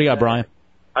 What do you got, Brian?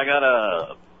 I got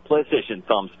a PlayStation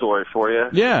thumb story for you.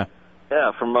 Yeah. Yeah,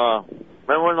 from,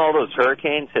 remember when all those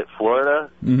hurricanes hit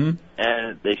Florida? Mm-hmm.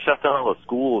 And they shut down all the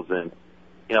schools, and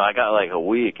you know, I got like a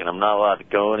week, and I'm not allowed to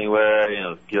go anywhere, you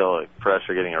know, feel like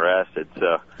pressure getting arrested.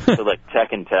 So it was like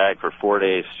tech and tag for 4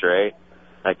 days straight.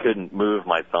 I couldn't move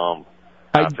my thumb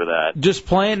after that. Just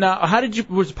playing now.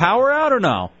 Was power out or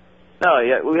no? No,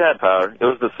 yeah, we had power. It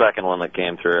was the second one that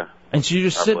came through. And so you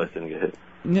just Our place didn't get hit.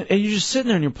 And you're just sitting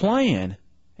there and you're playing,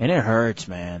 and it hurts,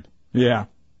 man. Yeah.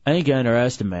 I think you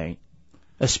underestimate.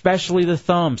 especially the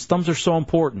thumbs. Thumbs are so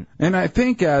important. And I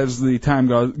think as the time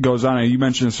goes on, and you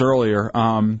mentioned this earlier,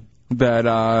 that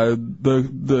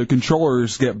the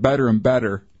controllers get better and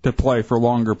better to play for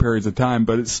longer periods of time,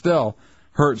 but it still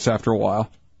hurts after a while.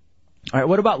 All right,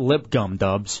 what about lip gum,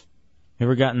 Dubs? You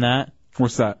ever gotten that?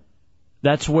 What's that?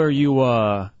 That's where you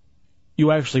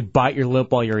actually bite your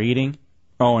lip while you're eating.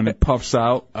 Oh, and it puffs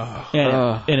out.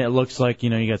 And it looks like,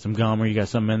 you got some gum or you got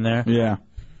something in there. Yeah.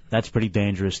 That's pretty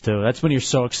dangerous, too. That's when you're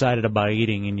so excited about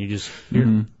eating and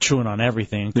you're chewing on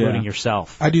everything, including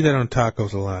yourself. I do that on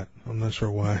tacos a lot. I'm not sure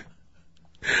why.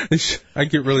 I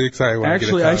get really excited when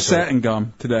Actually, I get a I taco. sat in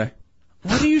gum today.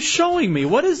 What are you showing me?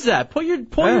 What is that? Pull your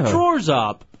drawers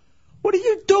up. What are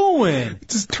you doing?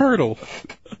 It's a turtle.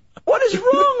 What is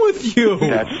wrong with you?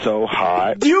 That's so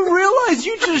hot. Do you realize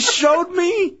you just showed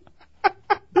me?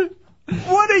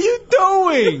 What are you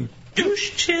doing?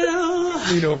 Just chill.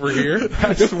 Lean over here.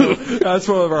 That's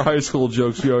one of our high school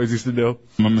jokes we always used to do.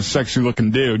 I'm a sexy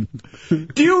looking dude.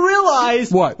 Do you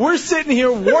realize what? We're sitting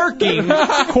here working,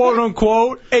 quote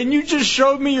unquote, and you just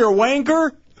showed me your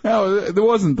wanker? No, it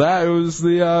wasn't that. It was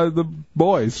the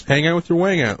boys. Hang out with your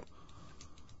wang out.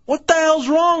 What the hell's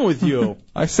wrong with you?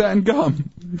 I sat in gum.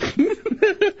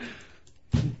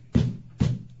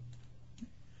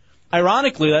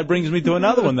 Ironically, that brings me to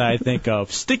another one that I think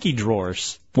of. Sticky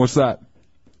drawers. What's that?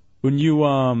 When you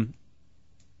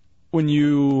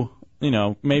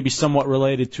maybe somewhat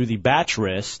related to the batch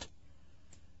wrist,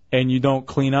 and you don't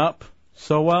clean up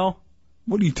so well.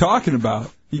 What are you talking about?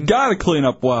 You gotta clean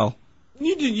up well.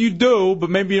 You do, but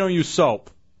maybe you don't use soap.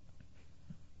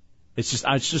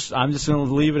 I'm just gonna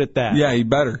leave it at that. Yeah, you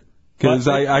better. Because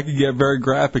I could get very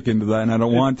graphic into that, and I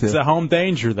don't want to. It's a home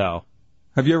danger, though.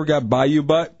 Have you ever got Bayou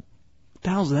butt? What the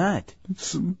hell's that?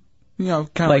 It's, kind of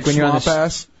like when you're on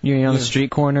ass. You're on the street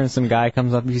corner and some guy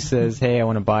comes up and he says, "Hey, I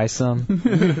want to buy some,"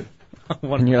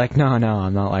 and you're like, "No,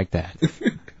 I'm not like that."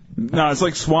 No, it's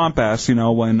like swamp ass,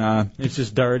 when it's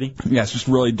just dirty. Yeah, it's just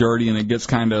really dirty and it gets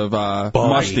kind of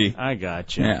musty. I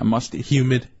got you. Yeah, musty,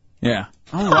 humid. Yeah.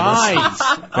 All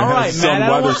right, all right, some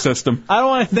man. weather system. I don't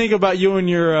want to think about you and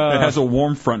your. It has a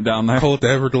warm front down there. Call it the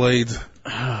Everglades.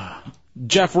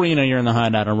 Jeff Reno, you're in the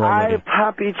Hideout on Roll Radio.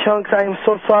 Hi, Papi Chunks. I am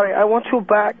so sorry. I want you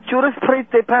back. Judas Priest,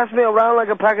 they passed me around like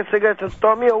a pack of cigarettes and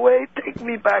stole me away. Take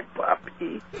me back,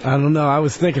 Papi. I don't know. I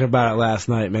was thinking about it last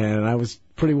night, man, and I was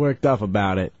pretty worked up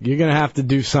about it. You're going to have to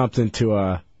do something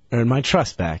to earn my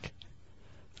trust back.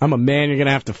 I'm a man you're going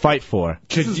to have to fight for.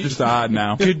 This is just odd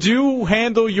now. Could you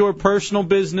handle your personal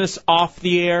business off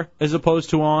the air as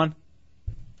opposed to on?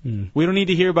 We don't need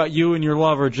to hear about you and your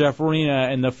lover, Jeff Arena,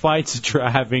 and the fights that you're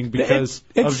having because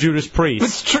of Judas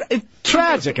Priest. It's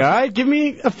tragic, all right? Give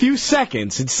me a few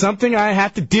seconds. It's something I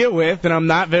have to deal with, and I'm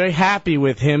not very happy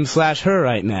with him/her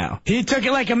right now. He took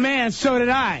it like a man, so did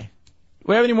I.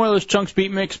 We have any more of those Chunks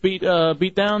beat mix beat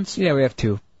downs? Yeah, we have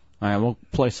 2. All right, we'll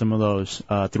play some of those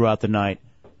throughout the night.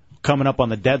 Coming up on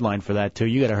the deadline for that, too.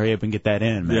 You got to hurry up and get that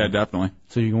in, man. Yeah, definitely.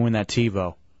 So you can win that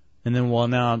TiVo. And then we'll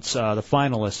announce the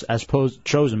finalists as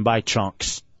chosen by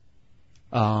Chunks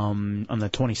on the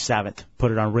 27th.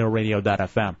 Put it on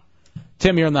RealRadio.fm.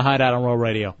 Tim, you're in the Hideout on Real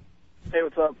Radio. Hey,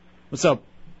 what's up? What's up?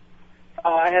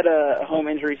 I had a home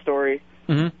injury story.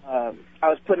 Mm-hmm. I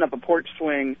was putting up a porch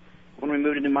swing when we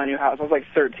moved into my new house. I was like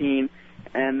 13,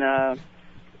 and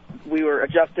we were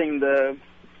adjusting the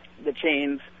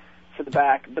chains for the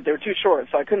back, but they were too short,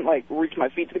 so I couldn't reach my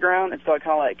feet to the ground, and so I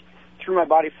kind of threw my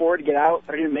body forward to get out,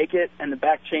 but I didn't make it, and the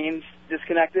back chains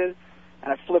disconnected,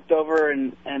 and I flipped over,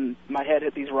 and my head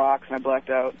hit these rocks, and I blacked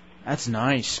out. That's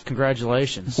nice.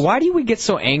 Congratulations. Why do we get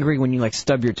so angry when you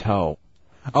stub your toe?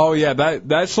 Oh yeah,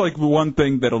 that's the one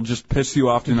thing that'll just piss you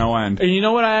off to no end. And you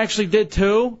know what I actually did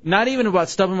too? Not even about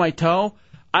stubbing my toe.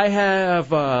 I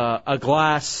have a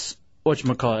glass,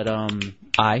 whatchamacallit,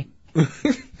 eye?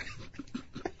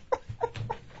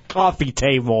 Coffee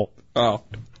table. Oh.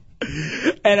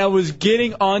 And I was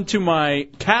getting onto my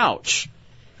couch,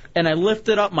 and I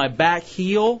lifted up my back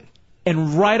heel,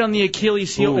 and right on the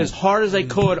Achilles heel, as hard as I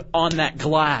could on that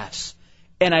glass.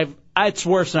 And it's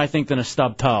worse than I think than a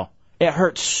stubbed toe. It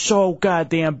hurt so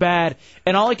goddamn bad,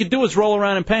 and all I could do was roll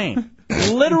around in pain.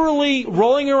 Literally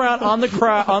rolling around on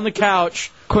the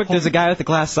couch. Quick, there's a guy with a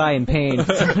glass eye in pain.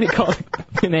 Somebody call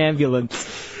an ambulance.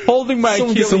 Holding my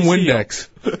Achilles get some heel. Windex.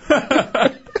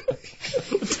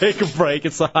 Take a break.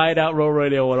 It's the Hideout Roll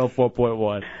Radio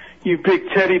 104.1. You big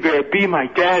teddy bear, be my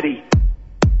daddy.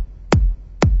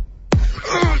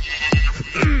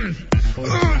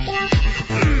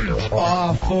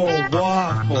 Awful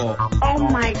waffle. Oh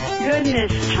my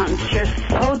goodness, Chunks, you're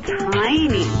so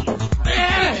tiny.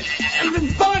 Even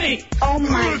funny. funny. Oh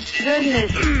my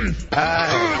goodness.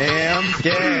 I am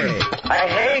gay. I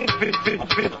hate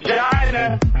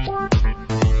vagina.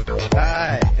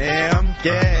 I am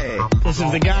gay. Listen,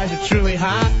 if the guys are truly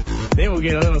hot, they will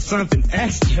get a little something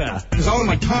extra. It's all on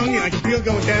my tongue, and I can feel it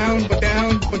going down, go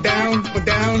down, go down, go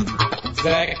down. Is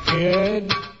that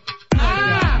good?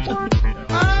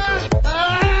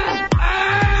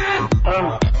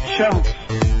 Chumps,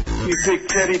 you big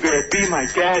teddy bear, be my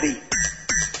daddy.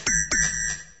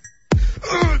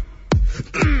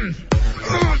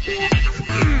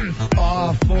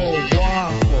 Awful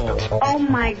waffle. Oh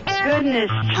my goodness,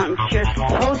 Chunks, you're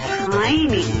so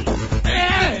tiny.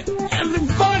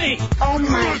 Funny. Oh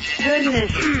my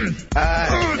goodness.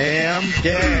 I am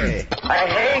gay. I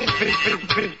hate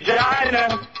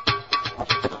vagina.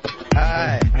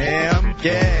 I am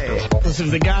gay. Listen,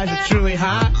 if the guys are truly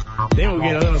hot, they will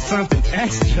get a little something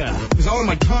extra. It's all on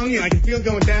my tongue, and I can feel it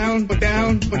going down, go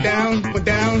down, go down, go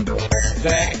down. Is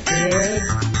that good?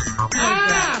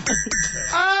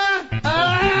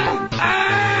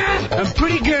 I'm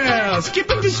pretty girl,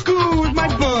 skipping to school with my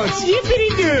books.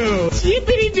 Yippity-doo,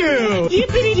 yippity-doo,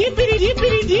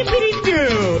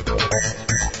 yippity-yippity-yippity-yippity-doo.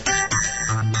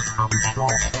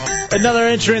 Another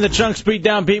entry in the Chunks Beat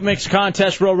Down Beat Mix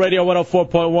contest. Real Radio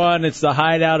 104.1. It's the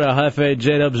Hideout. Hefe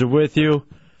J-Dubs are with you.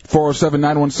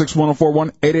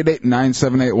 407-916-1041,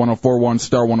 888-978-1041,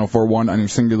 star 1041 on your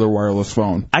singular wireless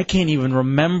phone. I can't even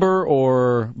remember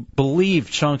or believe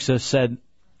Chunks has said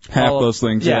half those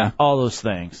things. Yeah, all those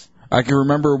things. I can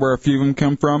remember where a few of them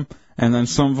come from, and then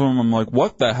some of them I'm like,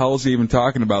 what the hell is he even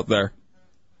talking about there?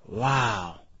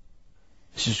 Wow.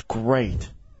 This is great.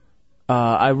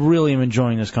 I really am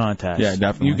enjoying this contest. Yeah,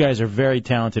 definitely. You guys are very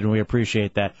talented, and we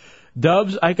appreciate that.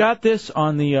 Dubs, I got this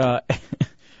on the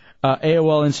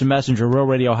AOL Instant Messenger, Real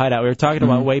Radio Hideout. We were talking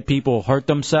about the way people hurt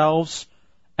themselves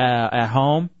at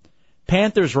home.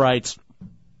 Panthers writes,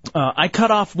 I cut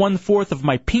off 1/4 of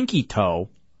my pinky toe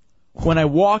when I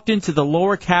walked into the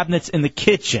lower cabinets in the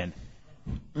kitchen.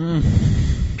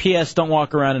 P.S. Don't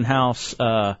walk around in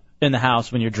the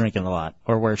house when you're drinking a lot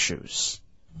or wear shoes.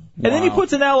 And then he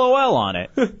puts an LOL on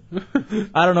it.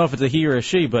 I don't know if it's a he or a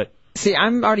she, but... See,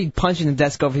 I'm already punching the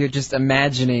desk over here just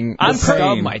imagining the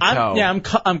stub my toe.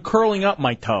 I'm curling up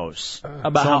my toes.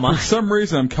 For some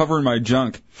reason, I'm covering my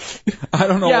junk. I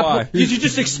don't know why. Because you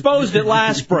just exposed it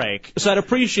last break, so I'd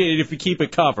appreciate it if you keep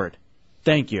it covered.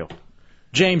 Thank you.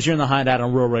 James, you're in the Hideout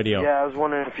on Rural Radio. Yeah, I was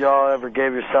wondering if y'all ever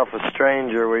gave yourself a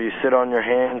stranger where you sit on your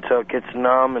hand until it gets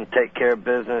numb and take care of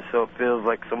business so it feels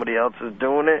like somebody else is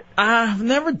doing it. I've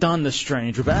never done the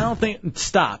stranger, but I don't think...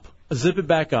 Stop. Zip it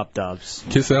back up, Dubs.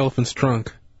 Kiss the elephant's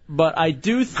trunk. But I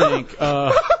do think...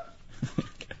 I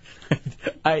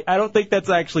don't think that's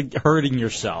actually hurting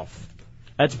yourself.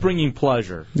 That's bringing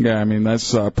pleasure. Yeah, I mean,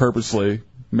 that's purposely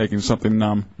making something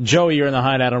numb. Joey, you're in the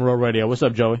Hideout on Rural Radio. What's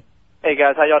up, Joey? Hey,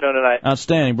 guys. How y'all doing tonight?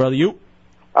 Outstanding, brother. You?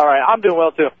 All right. I'm doing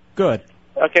well, too. Good.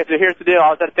 Okay, so here's the deal. I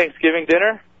was at Thanksgiving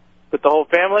dinner with the whole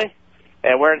family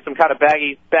and wearing some kind of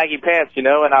baggy pants, you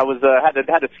know, and I was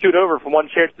had to scoot over from one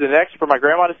chair to the next for my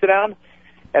grandma to sit down.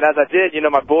 And as I did, you know,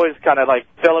 my boys kind of, like,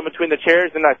 fell in between the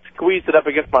chairs, and I squeezed it up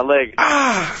against my leg.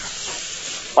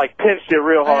 Like, pinched it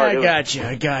real hard.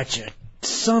 I got you.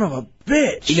 Son of a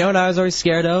bitch. You know what I was always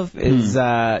scared of? Is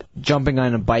jumping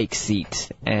on a bike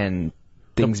seat and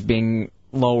things being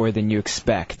lower than you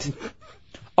expect.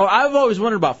 Oh, I've always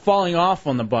wondered about falling off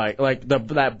on the bike. Like,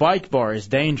 that bike bar is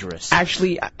dangerous.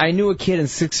 Actually, I knew a kid in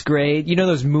 6th grade. You know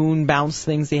those moon bounce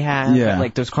things they have? Yeah.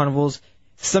 Like those carnivals?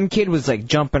 Some kid was, like,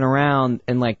 jumping around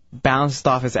and, like, bounced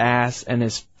off his ass, and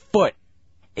his foot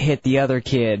hit the other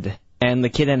kid, and the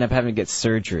kid ended up having to get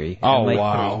surgery. Oh, and, like,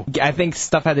 wow. I think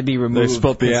stuff had to be removed. They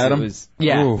spilt the atom?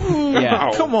 Yeah.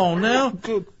 Yeah. Come on now.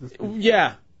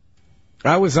 Yeah.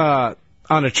 I was on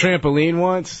a trampoline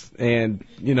once, and,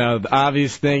 you know, the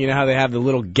obvious thing, you know how they have the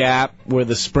little gap where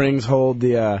the springs hold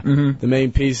the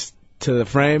main piece to the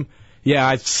frame? Yeah,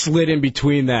 I slid in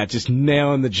between that, just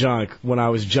nailing the junk when I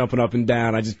was jumping up and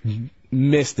down. I just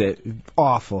missed it.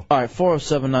 Awful. All right,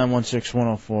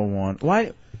 407-916-1041.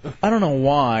 Why? I don't know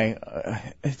why.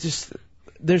 It's just...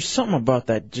 There's something about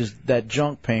that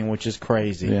junk pain which is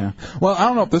crazy. Yeah. Well, I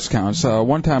don't know if this counts.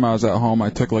 One time I was at home,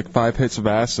 I took like 5 hits of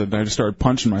acid, and I just started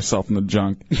punching myself in the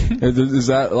junk. Is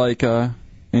that like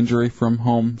injury from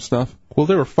home stuff? Well,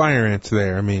 there were fire ants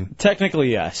there. I mean,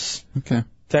 technically yes. Okay.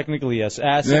 Technically yes.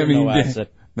 Acid or no acid.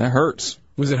 That hurts.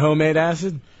 Was it homemade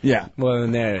acid? Yeah. Well,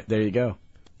 then there you go.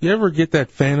 You ever get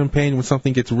that phantom pain when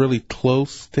something gets really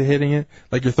close to hitting it?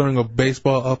 Like you're throwing a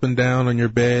baseball up and down on your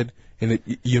bed, and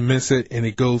you miss it, and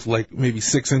it goes like maybe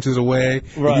 6 inches away.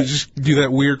 Right. And you just do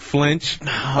that weird flinch.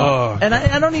 Oh. And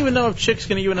I don't even know if chicks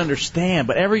can even understand,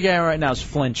 but every guy right now is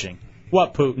flinching.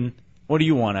 What, Putin? What do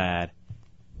you want to add?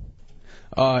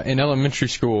 In elementary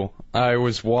school, I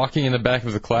was walking in the back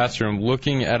of the classroom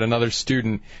looking at another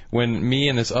student when me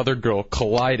and this other girl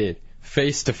collided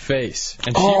face to face,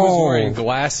 and she was wearing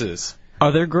glasses.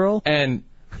 Other girl? And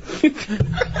he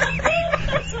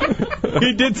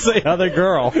did say other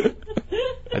girl.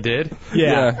 I did?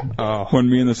 Yeah. Oh. When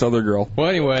me and this other girl. Well,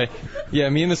 anyway, yeah,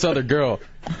 me and this other girl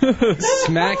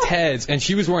smacked heads, and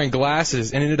she was wearing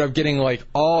glasses and ended up getting like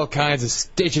all kinds of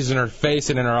stitches in her face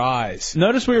and in her eyes.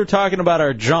 Notice we were talking about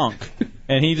our junk,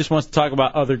 and he just wants to talk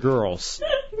about other girls.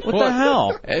 What the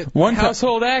hell? One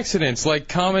household accidents, like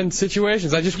common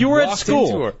situations. I just You were at walked school.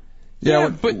 into her. Yeah,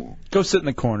 but go sit in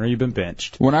the corner. You've been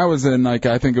benched. When I was in, like,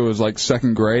 I think it was like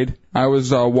second grade, I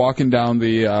was walking down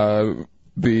the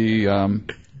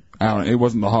I don't know, it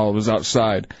wasn't the hall, it was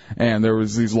outside, and there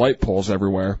was these light poles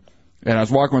everywhere. And I was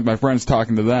walking with my friends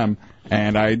talking to them,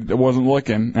 and I wasn't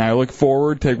looking, and I look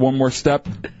forward, take one more step,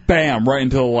 bam, right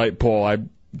into the light pole. I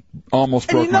almost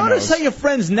broke my nose. And you notice how your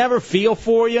friends never feel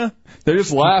for you? They're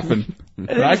just laughing.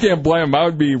 And I can't blame them, I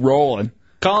would be rolling.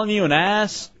 Calling you an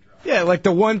ass? Yeah, like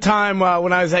the one time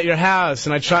when I was at your house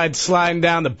and I tried sliding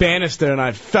down the banister and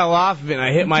I fell off of it and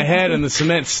I hit my head on the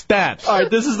cement steps. All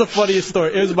right, this is the funniest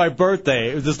story. It was my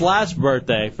birthday. It was this last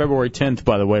birthday, February 10th,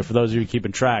 by the way, for those of you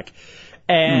keeping track.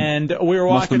 And we were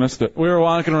Must have walking. missed it. We were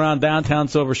walking around downtown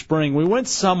Silver Spring. We went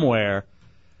somewhere,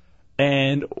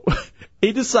 and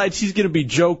he decides he's going to be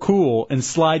Joe Cool and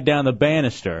slide down the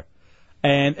banister.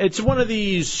 And it's one of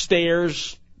these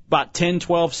stairs, about 10,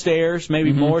 12 stairs,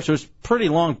 maybe more, so it's a pretty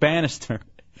long banister.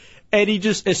 And he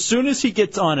just, as soon as he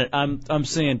gets on it, I'm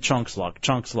saying chunks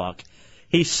luck.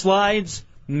 He slides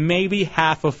maybe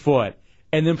half a foot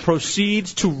and then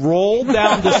proceeds to roll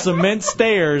down the cement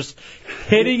stairs,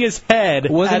 hitting his head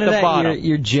Wasn't at the it bottom. at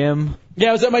your gym? Yeah,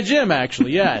 it was at my gym,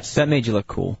 actually, yes. That made you look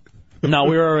cool. No,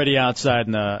 we were already outside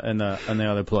in the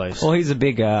other place. Well, he's a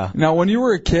big, Now, when you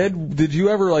were a kid, did you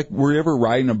ever, like, were you ever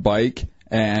riding a bike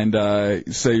and,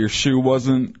 say your shoe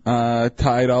wasn't,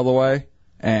 tied all the way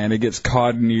and it gets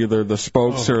caught in either the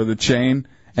spokes or the chain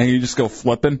and you just go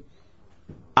flipping?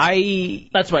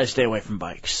 That's why I stay away from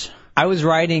bikes. I was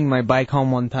riding my bike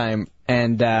home one time,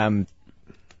 and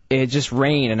it just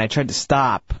rained, and I tried to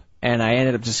stop, and I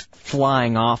ended up just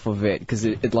flying off of it because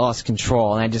it lost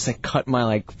control, and I just like cut my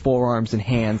like forearms and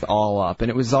hands all up, and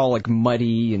it was all like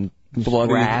muddy and bloody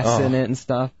grass in it and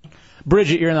stuff.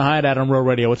 Bridget, you're in the Hideout on Real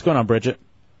Radio. What's going on, Bridget?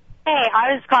 Hey,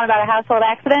 I was calling about a household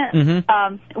accident.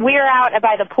 Mm-hmm. We were out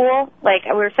by the pool, like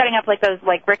we were setting up like those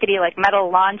like rickety like metal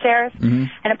lawn chairs,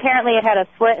 and apparently it had a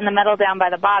slit in the metal down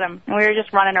by the bottom. And we were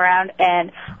just running around,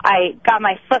 and I got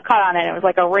my foot caught on it. It was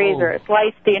like a razor. It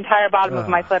sliced the entire bottom of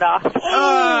my foot off.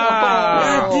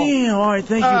 God damn! All right,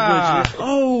 thank you, Bridget.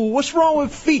 Oh, what's wrong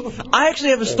with feet? I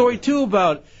actually have a story too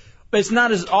about. It's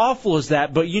not as awful as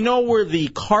that, but you know where the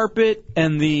carpet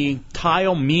and the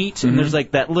tile meet, and there's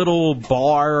like that little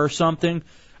bar or something?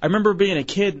 I remember being a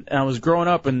kid, and I was growing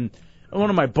up, and one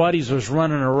of my buddies was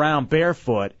running around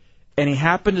barefoot, and he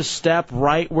happened to step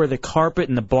right where the carpet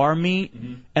and the bar meet,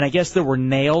 and I guess there were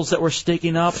nails that were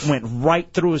sticking up, went right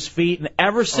through his feet, and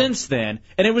ever since then,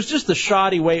 and it was just the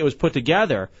shoddy way it was put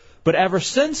together, but ever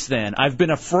since then, I've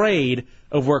been afraid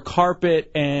of where carpet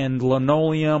and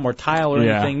linoleum or tile or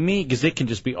anything meet because it can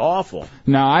just be awful.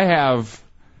 Now, I have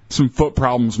some foot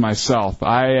problems myself.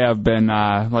 I have been,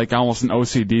 like almost an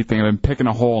OCD thing. I've been picking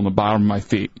a hole in the bottom of my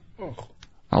feet.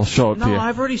 I'll show it to you. No,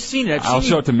 I've already seen it. I'll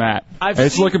show it to Matt.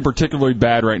 It's looking particularly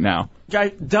bad right now. Guy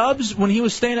Dubs, when he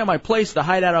was staying at my place, the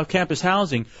Hideout on campus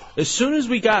housing, as soon as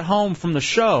we got home from the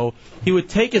show, he would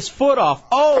take his foot off.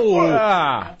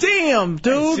 Oh, damn,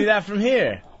 dude. I can see that from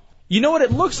here. You know what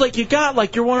it looks like? You got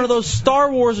like you're one of those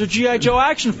Star Wars or G.I. Joe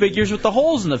action figures with the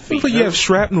holes in the feet. Looks like you have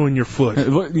shrapnel in your foot.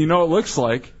 You know what it looks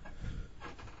like?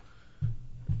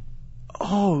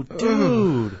 Oh,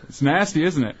 dude. It's nasty,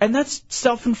 isn't it? And that's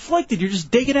self-inflicted. You're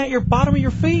just digging at your bottom of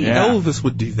your feet. Yeah. Elvis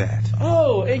would do that.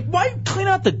 Oh, hey, why clean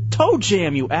out the toe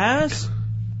jam, you ass?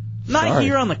 Not Sorry.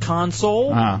 here on the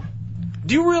console.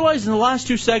 Do you realize in the last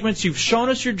two segments you've shown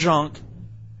us your junk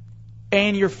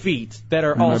and your feet that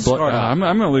are all scarred up? I'm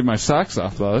going to leave my socks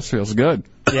off, though. This feels good.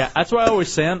 Yeah, that's why I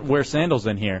always wear sandals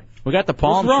in here. We got the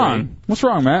palm What's wrong? tree. What's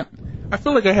wrong, Matt? I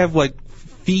feel like I have like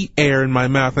feet air in my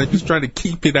mouth. I just try to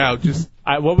keep it out. Just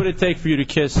What would it take for you to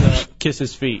kiss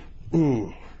his feet?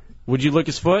 Ooh. Would you lick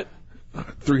his foot?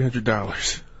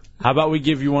 $300. How about we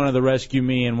give you one of the Rescue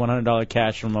Me and $100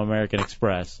 cash from American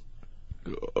Express?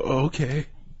 Okay.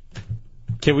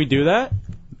 Can we do that?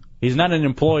 He's not an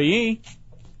employee.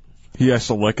 He has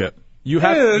to lick it. You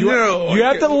have you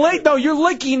have to lick. No, you're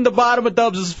licking the bottom of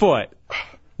Dubs' foot.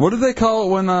 What do they call it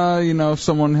when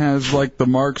someone has like the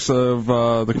marks of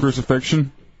the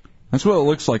crucifixion? That's what it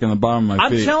looks like on the bottom of my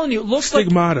feet. I'm telling you, it looks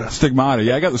Stigmata. Stigmata.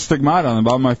 Yeah, I got the stigmata on the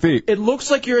bottom of my feet. It looks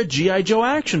like you're a G.I. Joe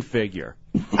action figure.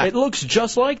 It looks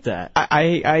just like that.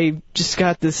 I just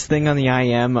got this thing on the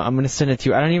IM. I'm going to send it to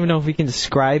you. I don't even know if we can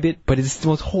describe it, but it's the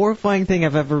most horrifying thing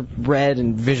I've ever read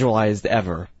and visualized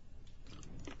ever.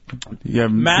 You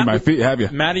haven't seen my feet, have you?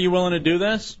 Matt, are you willing to do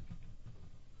this?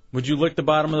 Would you lick the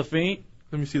bottom of the feet?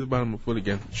 Let me see the bottom of the foot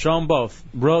again. Show them both.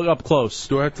 Real up close.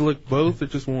 Do I have to lick both or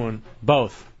just one?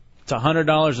 Both. It's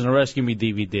 $100 and a Rescue Me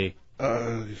DVD.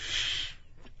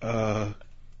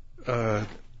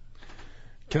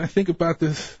 Can I think about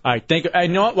this? All right, I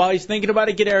know what. While he's thinking about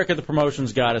it, get Eric at the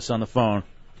promotions goddess on the phone.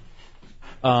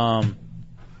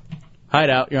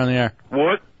 Hideout, you're on the air.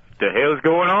 What the hell's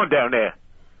going on down there?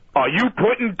 Are you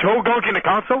putting toe gunk in the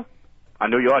console? I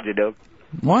know you are, J-Dub.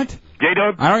 What?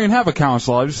 J-Dub? I don't even have a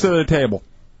console. I just sit at a table.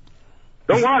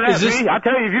 Don't lie to me. I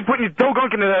tell you, if you're putting your toe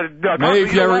gunk in the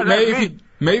console,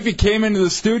 Maybe if you came into the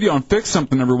studio and fixed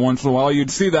something every once in a while, you'd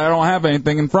see that I don't have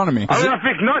anything in front of me. I don't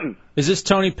fix nothing. Is this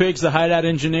Tony Piggs, the Hideout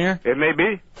engineer? It may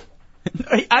be.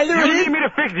 Either you don't need me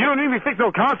to fix. You don't need me to fix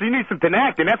no console. You need some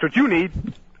tenactin. That's what you need.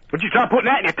 But you try putting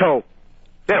that in your toe.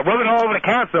 Yeah, rubbing all over the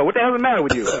console. What the hell's the matter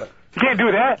with you? You can't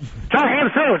do that. Try hand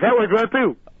sandwich. That works right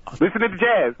through. Listen to the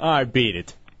jazz. All right, beat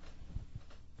it.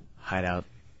 Hideout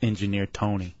engineer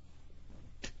Tony.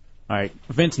 All right,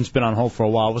 Vincent's been on hold for a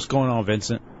while. What's going on,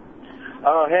 Vincent?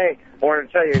 Oh, hey, I wanted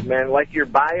to tell you, man, like your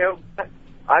bio,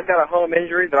 I've got a home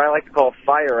injury that I like to call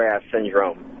fire ass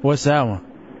syndrome. What's that one?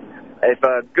 If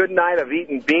a good night of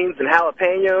eating beans and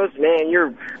jalapenos, man,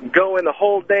 you're going the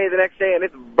whole day the next day and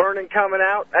it's burning coming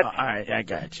out. That's... All right, I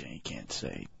got you. You can't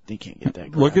say. You can't get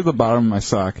that. Look at the bottom of my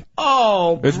sock.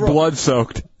 Oh, it's blood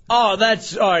soaked. Oh,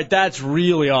 that's all right. That's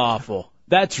really awful.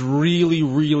 That's really,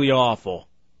 really awful.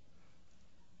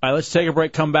 All right, let's take a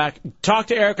break, come back, talk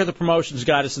to Eric at the promotions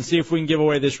goddess, and see if we can give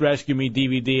away this Rescue Me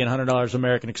DVD and $100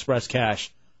 American Express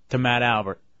cash to Matt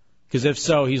Albert. Because if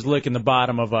so, he's licking the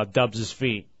bottom of Dubs'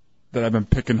 feet. That I've been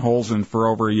picking holes in for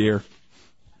over a year.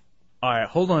 All right,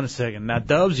 hold on a second. Now,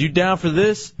 Dubs, you down for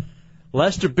this?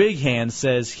 Lester Big Hand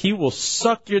says he will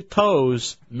suck your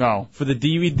toes. No. For the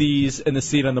DVDs and the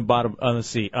seat on the bottom on the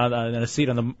seat and a seat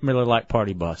on the Miller Lite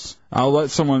party bus. I'm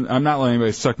not letting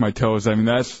anybody suck my toes. I mean,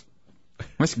 that's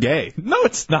gay. No,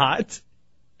 it's not.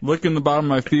 Licking the bottom of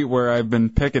my feet where I've been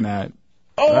picking at.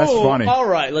 Oh, that's funny. All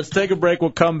right, let's take a break.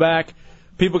 We'll come back.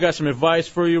 People got some advice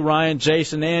for you. Ryan,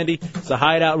 Jason, Andy. It's the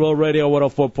Hideout Roll Radio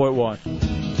 104.1.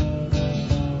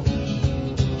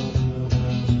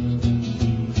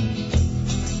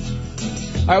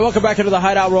 All right, welcome back into the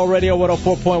Hideout Roll Radio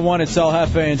 104.1. It's El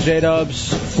Jefe and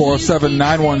J-Dubs.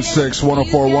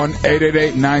 407-916-1041,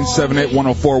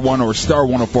 888-978-1041, or star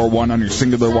 1041 on your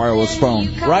singular wireless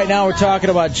phone. Right now we're talking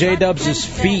about J-Dubs'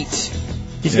 feet.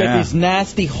 He's got these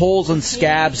nasty holes and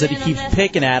scabs that he keeps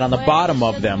picking at on the bottom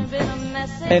of them.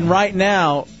 And right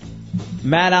now,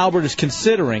 Matt Albert is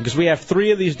considering, because we have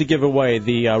 3 of these to give away,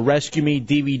 the Rescue Me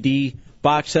DVD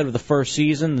box set of the first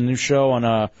season, the new show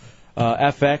on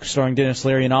FX starring Dennis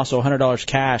Leary, and also $100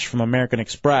 cash from American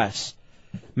Express.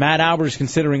 Matt Albert is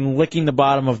considering licking the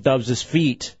bottom of Dubs'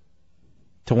 feet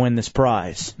to win this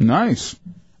prize. Nice.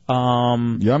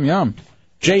 Yum, yum.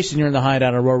 Jason, you're in the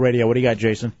Hideout on Roll Radio. What do you got,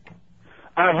 Jason?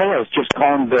 Hey, I was just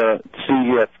calling to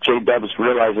see if J-Dubs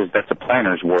realizes that's a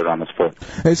plantar's wart on his foot.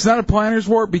 It's not a plantar's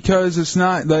wart because it's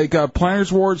not like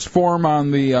plantar's warts form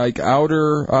on the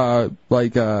outer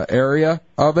area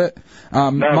of it.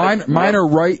 Mine are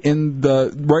right in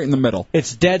the middle.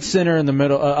 It's dead center in the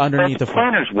middle, underneath the foot.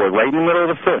 Plantar's wart, right in the middle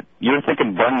of the foot. You're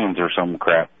thinking bunions or some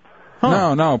crap.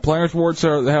 Huh. No, plantar's warts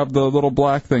have the little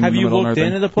black thing. Have in the you middle looked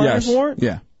and into the plantar's wart?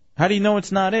 Yeah. How do you know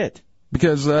it's not it?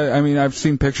 Because, I've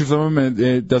seen pictures of them, and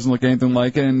it doesn't look anything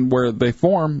like it, and where they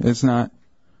form, it's not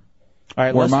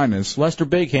where mine is. Lester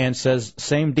Big Hand says,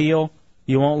 same deal,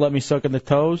 you won't let me suck in the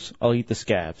toes, I'll eat the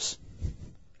scabs.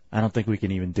 I don't think we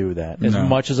can even do that. As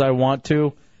much as I want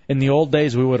to, in the old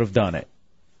days we would have done it.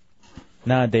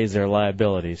 Nowadays there are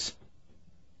liabilities.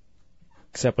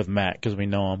 Except with Matt, because we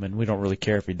know him, and we don't really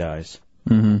care if he dies.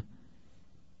 Mm-hmm.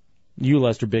 You,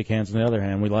 Lester Big Hands, on the other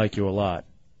hand, we like you a lot.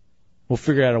 We'll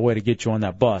figure out a way to get you on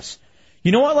that bus.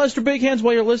 You know what, Lester Big Hands,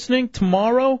 while you're listening,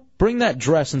 tomorrow, bring that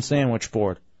dress and sandwich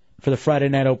board for the Friday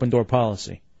night open door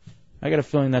policy. I got a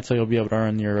feeling that's how you'll be able to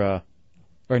earn your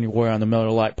or anywhere on the Miller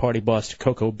Lite Party Bus to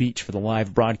Cocoa Beach for the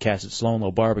live broadcast at Slow and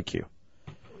Low Barbecue.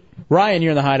 Ryan,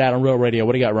 you're in the Hideout on Real Radio.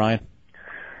 What do you got, Ryan?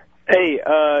 Hey,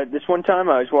 this one time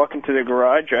I was walking to the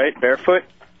garage, right, barefoot,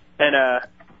 and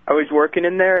I was working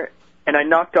in there, and I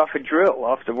knocked off a drill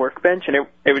off the workbench, and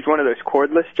it was one of those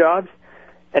cordless jobs,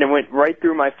 and it went right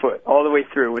through my foot, all the way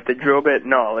through, with the drill bit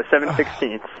and all, a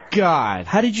 7/16. God,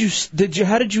 how did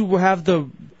you have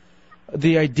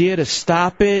the idea to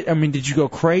stop it? I mean, did you go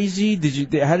crazy?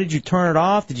 How did you turn it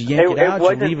off? Did you yank it out?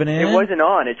 Did you leave it in? It wasn't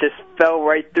on. It just fell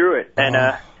right through it,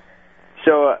 and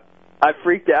so I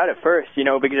freaked out at first,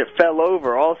 because it fell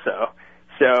over also.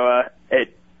 So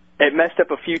it messed up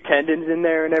a few tendons in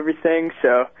there and everything.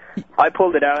 So I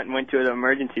pulled it out and went to the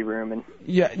emergency room. And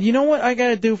yeah, you know what I got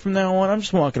to do from now on? I'm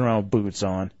just walking around with boots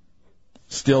on.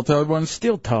 Steel-toed ones?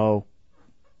 Steel toe.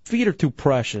 Feet are too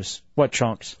precious. What,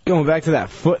 Chunks? Going back to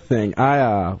that foot thing,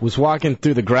 I was walking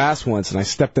through the grass once and I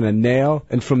stepped in a nail,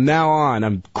 and from now on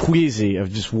I'm queasy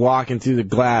of just walking through the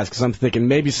glass because I'm thinking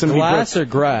maybe somebody Glass or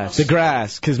grass? The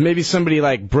grass, because maybe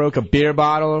somebody broke a beer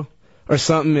bottle or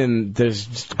something and there's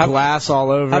just glass all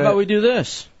over How it. about we do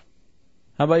this?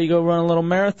 How about you go run a little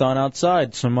marathon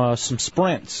outside, some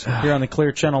sprints here on the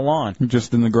Clear Channel lawn?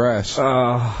 Just in the grass.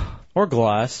 Or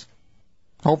glass.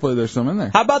 Hopefully there's some in there.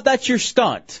 How about that's your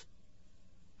stunt?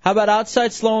 How about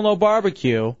outside Slow and Low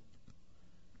Barbecue,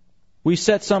 we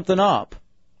set something up,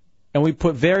 and we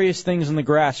put various things in the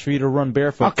grass for you to run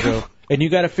barefoot through, and we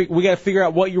got to figure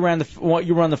out what you run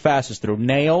the fastest through: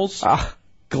 nails,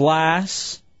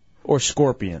 glass, or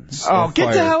scorpions. Oh,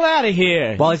 get the hell out of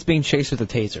here! While he's being chased with a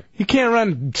taser. You can't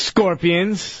run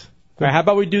scorpions. All right, how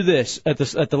about we do this at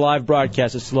the live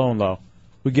broadcast at Slow and Low?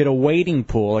 We get a wading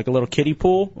pool, like a little kiddie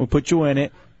pool. We put you in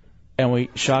it, and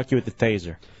we shock you with the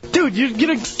taser. Dude, you're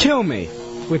going to kill me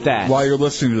with that. While you're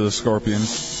listening to the Scorpions.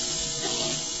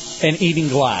 And eating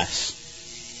glass.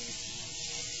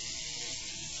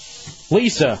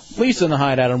 Lisa in the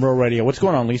Hideout on Real Radio. What's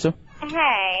going on, Lisa?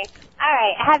 Hey. All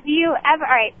right. Have you ever...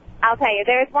 All right. I'll tell you.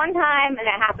 There's one time, and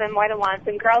it happened more than once,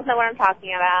 and girls know what I'm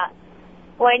talking about,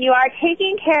 when you are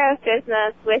taking care of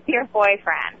business with your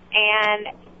boyfriend, and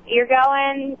you're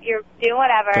doing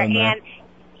whatever, and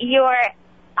your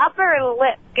upper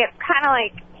lip gets kind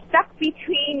of stuck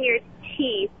between your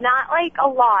teeth. Not a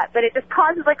lot, but it just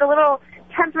causes a little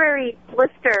temporary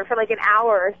blister for an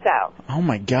hour or so. Oh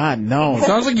my God, no!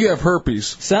 Sounds like you have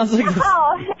herpes. Sounds like No.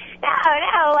 I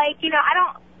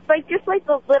don't just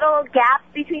the little gaps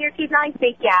between your teeth, not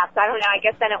big gaps. I don't know. I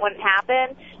guess then it wouldn't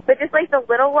happen, but just the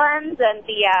little ones and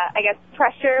the I guess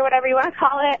pressure, whatever you want to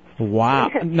call it. Wow,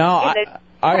 no.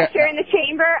 Pressure in the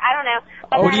chamber. I don't know.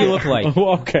 But What do you look like?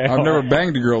 Okay. I've never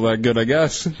banged a girl that good, I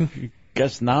guess.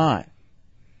 Guess not.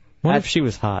 What if she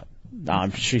was hot?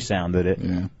 She sounded it.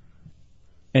 Yeah.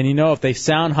 And if they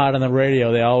sound hot on the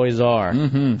radio, they always are.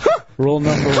 Mm-hmm. Rule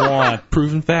number 1.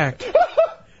 Proven fact.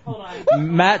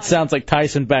 Matt sounds like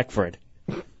Tyson Beckford.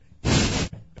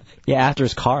 Yeah, after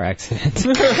his car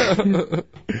accident.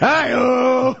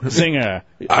 Hi-oh! Singer.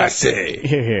 I say.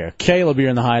 Here. Caleb, you're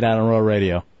in the Hideout on Real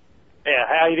Radio. Yeah,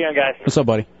 how you doing, guys? What's up,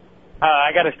 buddy?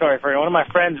 I got a story for you. One of my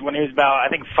friends, when he was about, I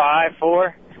think,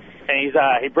 4, and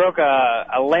he broke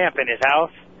a lamp in his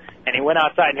house, and he went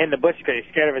outside and hid in the bushes because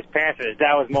he's scared of his parents, and his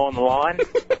dad was mowing the lawn.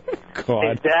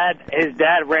 God. His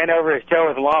dad ran over his toe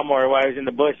with a lawnmower while he was in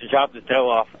the bush and chopped his toe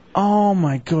off. Oh,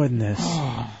 my goodness.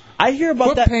 I hear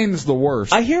about that. Foot pain is the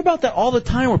worst. I hear about that all the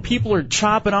time where people are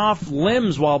chopping off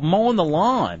limbs while mowing the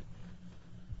lawn.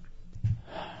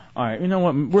 All right, you know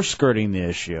what? We're skirting the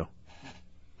issue.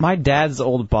 My dad's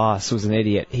old boss was an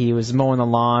idiot. He was mowing the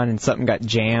lawn and something got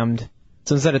jammed.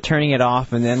 So instead of turning it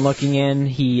off and then looking in,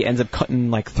 he ends up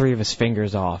cutting 3 of his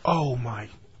fingers off. Oh, my.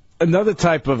 Another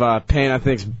type of pain I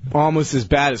think is almost as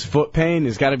bad as foot pain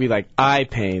has got to be eye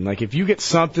pain. If you get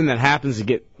something that happens to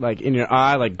get in your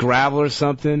eye, like gravel or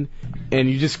something, and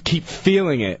you just keep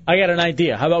feeling it. I got an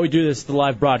idea. How about we do this at the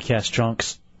live broadcast,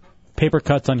 Chunks? Paper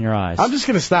cuts on your eyes. I'm just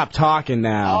going to stop talking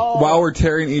now. While we're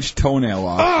tearing each toenail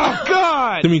off. Oh,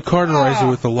 God! Let me cauterize it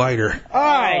with a lighter. All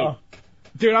right.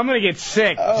 Dude, I'm going to get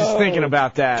sick just thinking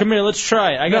about that. Come here, let's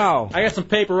try it. I got some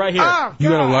paper right here. Oh, you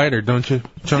got a lighter, don't you,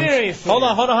 Chunks? Seriously. Hold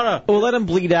on. We'll let him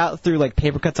bleed out through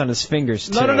paper cuts on his fingers,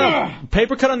 too. No.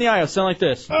 Paper cut on the eye. It'll sound like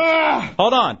this.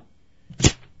 Hold on.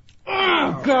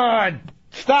 Oh, God.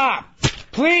 Stop.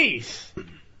 Please.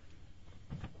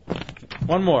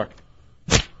 One more.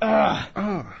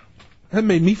 That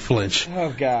made me flinch.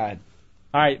 Oh, God.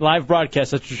 All right, live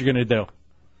broadcast. That's what you're going to do.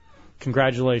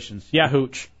 Congratulations. Yeah,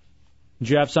 Hooch. Did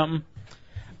you have something?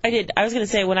 I did. I was going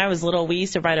to say, when I was little, we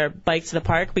used to ride our bike to the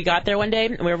park. We got there one day,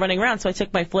 and we were running around, so I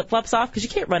took my flip-flops off, because you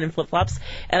can't run in flip-flops,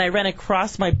 and I ran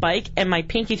across my bike, and my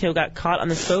pinky toe got caught on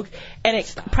the spoke, and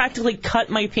it practically cut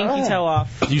my pinky toe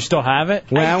off. Do you still have it?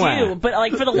 I do, but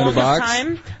like for the In a longest box?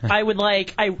 time, I would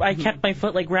like, I kept my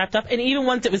foot like wrapped up, and even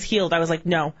once it was healed, I was like,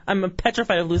 no, I'm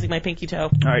petrified of losing my pinky toe.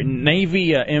 All right, Navy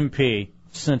MP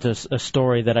sent us a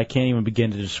story that I can't even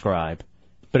begin to describe,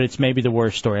 but it's maybe the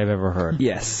worst story I've ever heard.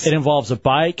 Yes. It involves a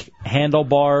bike,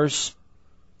 handlebars,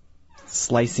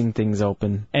 slicing things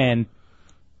open, and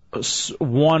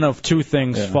one of two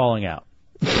things falling out.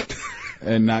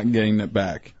 And not getting it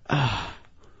back.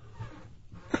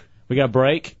 We got a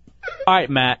break? All right,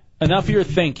 Matt, enough of your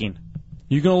thinking.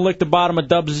 You going to lick the bottom of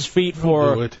Dubs' feet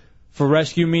for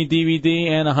Rescue Me DVD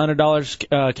and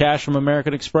 $100 cash from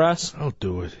American Express? I'll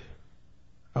do it.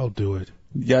 I'll do it.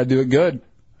 You gotta do it good.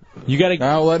 You gotta.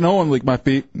 I don't let no one lick my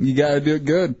feet. You gotta do it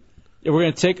good. Yeah, we're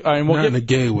gonna take. All right, Not in a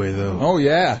gay way, though. Oh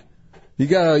yeah. You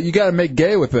gotta make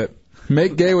gay with it.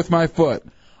 Make gay with my foot.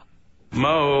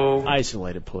 Mo.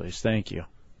 Isolated, please. Thank you.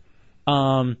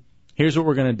 Here's what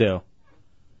we're gonna do.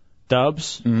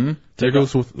 Dubs. Mm-hmm.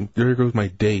 There goes my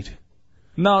date.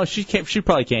 No, she can't. She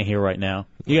probably can't hear right now.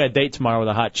 You got a date tomorrow with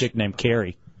a hot chick named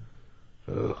Carrie.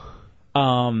 Ugh.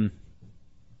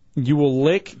 You will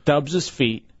lick Dubs'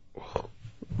 feet.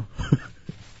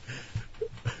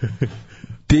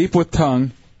 Deep with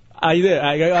tongue. Like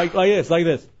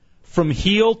this. From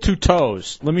heel to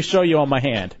toes. Let me show you on my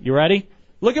hand. You ready?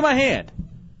 Look at my hand.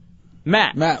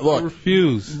 Matt, look. I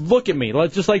refuse. Look at me.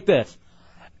 Just like this.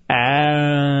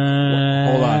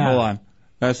 Hold on.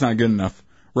 That's not good enough.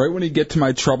 Right when you get to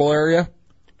my trouble area,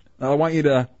 I want you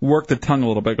to work the tongue a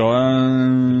little bit.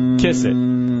 Go, kiss it.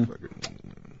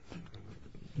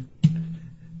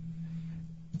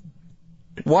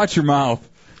 Watch your mouth.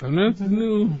 I'm not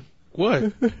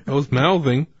what? I was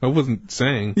mouthing. I wasn't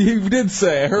saying. You did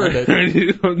say. I heard it.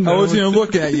 I wasn't even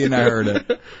looking at you, and I heard it.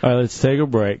 All right, let's take a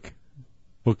break.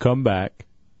 We'll come back.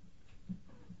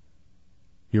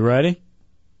 You ready?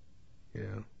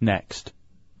 Yeah. Next.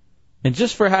 And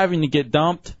just for having to get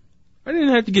dumped. I didn't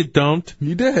have to get dumped.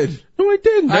 You did. No, I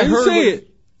didn't. I didn't heard say it.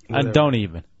 I don't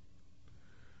even.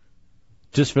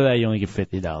 Just for that, you only get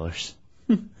 $50.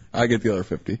 I get the other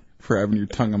 50 for having your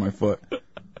tongue on my foot.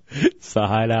 It's the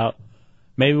Hideout.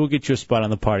 Maybe we'll get you a spot on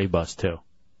the party bus, too.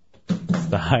 It's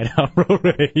the Hideout Road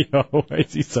Radio. Why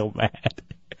is he so mad?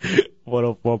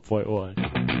 104.1.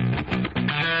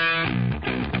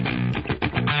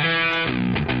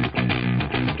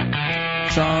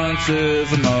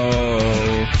 Chances of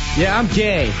Mo. Yeah, I'm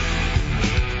gay.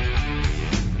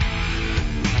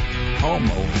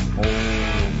 Homo.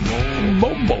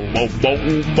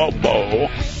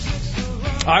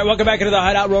 All right, welcome back into the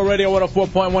Hideout Road Radio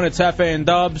 104.1. It's Hefe and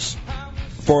Dubs.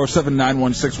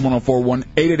 407-916-1041,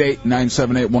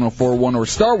 888-978-1041, or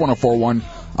star 1041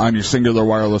 on your singular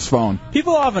wireless phone.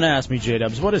 People often ask me,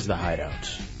 J-Dubs, what is the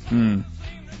Hideout?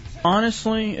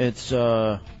 Honestly, it's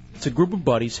a group of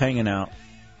buddies hanging out,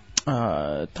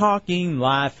 talking,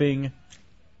 laughing,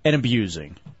 and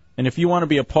abusing. And if you want to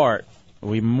be a part,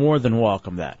 we more than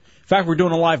welcome that. In fact, we're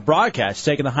doing a live broadcast,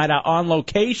 taking the Hideout on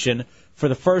location for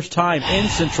the first time in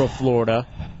Central Florida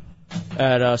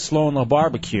at Slow and Low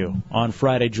Barbecue on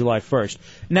Friday, July 1st.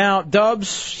 Now,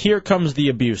 Dubs, here comes the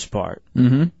abuse part.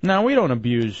 Mm-hmm. Now, we don't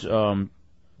abuse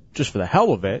just for the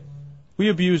hell of it. We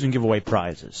abuse and give away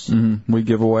prizes. Mm-hmm. We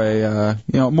give away,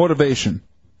 motivation.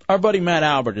 Our buddy Matt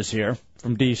Albert is here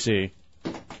from D.C.,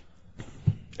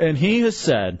 and he has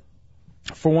said,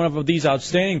 for one of these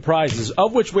outstanding prizes,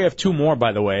 of which we have two more,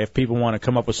 by the way, if people want to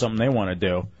come up with something they want to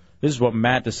do. This is what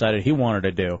Matt decided he wanted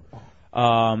to do.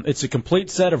 It's a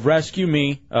complete set of Rescue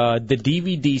Me, the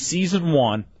DVD Season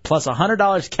 1, plus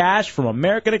 $100 cash from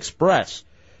American Express.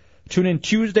 Tune in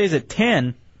Tuesdays at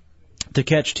 10 to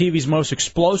catch TV's most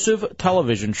explosive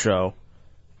television show,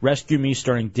 Rescue Me,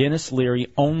 starring Dennis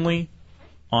Leary, only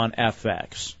on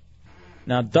FX.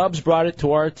 Now, Dubs brought it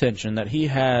to our attention that he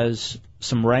has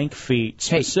some rank feet,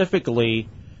 specifically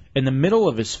in the middle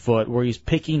of his foot where he's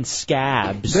picking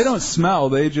scabs. They don't smell.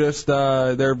 They just,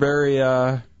 they're very,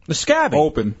 the scabbing.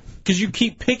 Open. Because you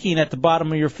keep picking at the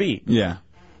bottom of your feet. Yeah.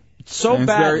 It's so and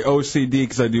bad. It's very OCD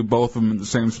because I do both of them in the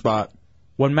same spot.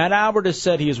 What Matt Albert has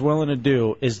said he is willing to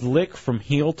do is lick from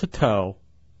heel to toe,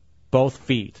 both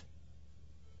feet,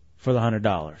 for the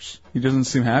 $100. He doesn't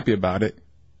seem happy about it.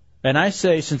 And I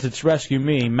say, since it's Rescue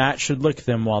Me, Matt should lick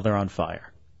them while they're on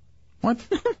fire. What?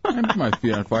 I put my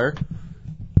feet on fire.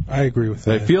 I agree with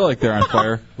that. They feel like they're on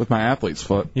fire with my athlete's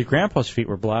foot. Your grandpa's feet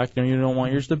were black. You don't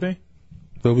want yours to be?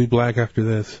 They'll be black after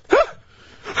this.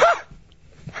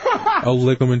 I'll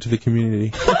lick them into the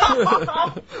community.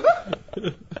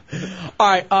 All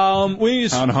right, we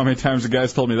need I don't know how many times the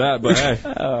guys told me that, but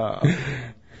hey.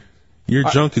 Your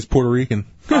junk is Puerto Rican.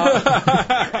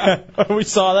 We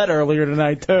saw that earlier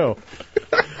tonight, too.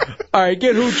 All right,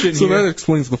 get Hooch in So here. that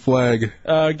explains the flag.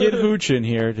 Get Hooch in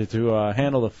here to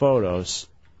handle the photos.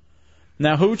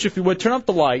 Now, Hooch, if you would turn up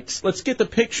the lights, let's get the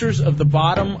pictures of the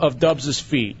bottom of Dubs'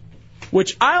 feet,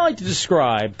 which I like to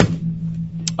describe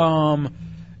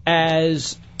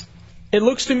as, it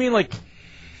looks to me like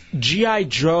G.I.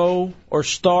 Joe or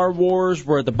Star Wars,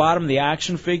 where at the bottom of the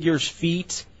action figure's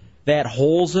feet, they had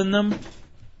holes in them.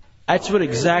 That's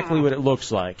exactly what it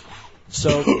looks like.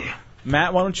 So,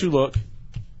 Matt, why don't you look?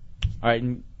 All right,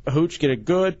 and Hooch, get a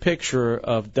good picture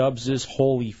of Dubs'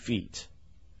 holy feet.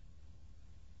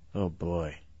 Oh,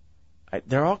 boy.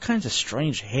 There are all kinds of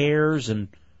strange hairs and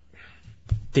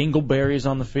dingleberries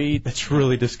on the feet. That's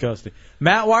really disgusting.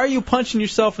 Matt, why are you punching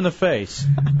yourself in the face?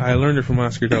 I learned it from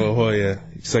Oscar De La Hoya.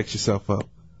 You psych yourself up.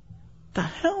 The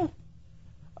hell?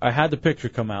 I had the picture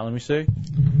come out. Let me see.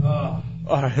 All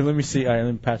right, let me see. All right,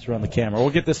 let me pass around the camera. We'll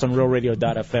get this on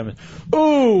RealRadio.fm.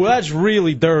 Ooh, that's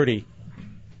really dirty.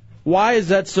 Why is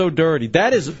that so dirty?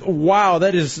 That is, wow,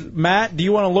 that is, Matt, do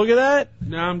you want to look at that?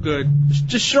 No, I'm good.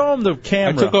 Just show him the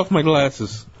camera. I took off my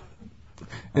glasses.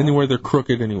 Anywhere they're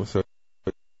crooked anyway, so.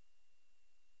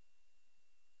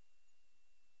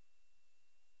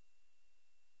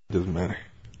 Doesn't matter.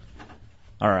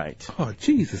 All right. Oh,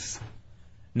 Jesus.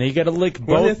 Now you got to lick both.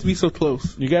 Why do they have to be so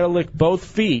close? You got to lick both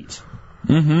feet.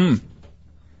 Mm-hmm.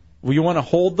 Well, you want to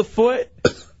hold the foot?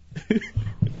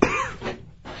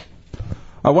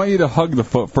 I want you to hug the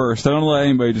foot first. I don't let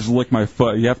anybody just lick my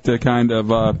foot. You have to kind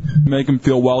of make them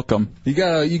feel welcome. You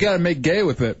gotta make gay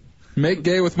with it. Make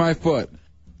gay with my foot.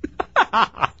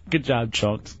 Good job,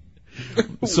 Chunks.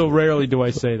 So rarely do I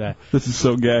say that. This is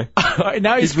so gay.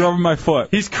 Now he's rubbing my foot.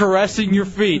 He's caressing your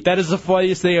feet. That is the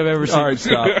funniest thing I've ever seen. All right,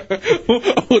 stop.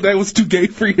 Oh, that was too gay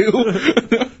for you.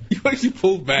 You actually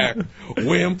pulled back.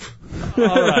 Wimp. All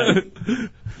right.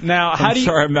 Now, I'm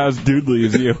sorry I'm not as doodly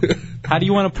as you. How do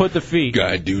you want to put the feet?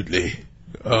 Guy doodly.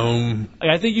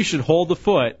 I think you should hold the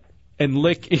foot and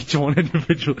lick each one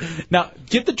individually. Now,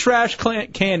 get the trash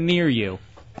can near you.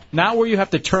 Not where you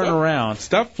have to turn around.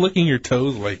 Stop flicking your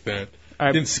toes like that.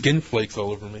 Getting skin flakes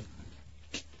all over me.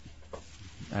 All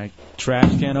right,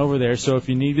 trash can over there. So if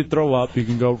you need to throw up, you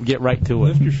can go get right to it.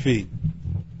 Lift your feet.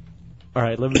 All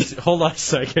right, let me see. Hold on a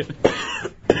second.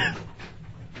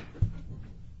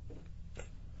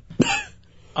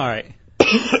 All right.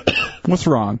 What's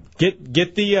wrong? Get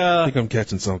the. I think I'm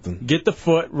catching something. Get the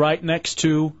foot right next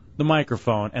to the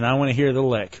microphone, and I want to hear the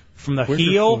lick from the Where's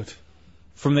heel. your foot?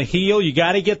 From the heel, you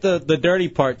got to get the dirty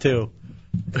part too.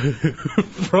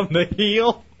 From the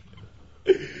heel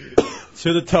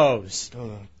to the toes.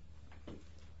 Hold on.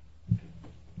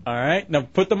 All right, now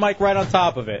put the mic right on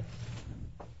top of it.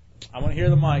 I want to hear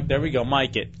the mic. There we go.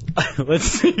 Mic it. Let's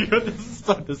see. This is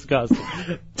so disgusting.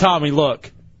 Tommy,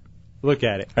 look. Look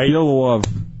at it. Feel the love.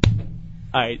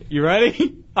 All right, you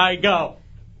ready? All right, go.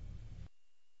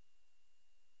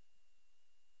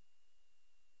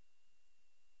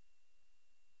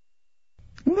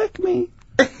 Lick me.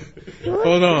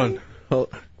 Hold on.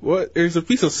 What? There's a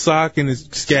piece of sock in his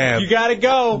scab. You gotta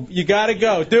go. You gotta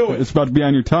go. Do it. It's about to be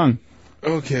on your tongue.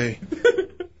 Okay.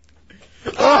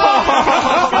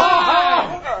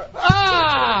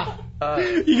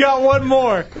 You got one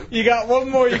more. You got one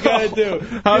more you gotta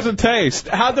do. How's it taste?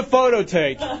 How'd the photo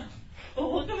take?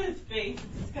 Look at his face.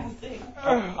 It's disgusting.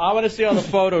 I want to see how the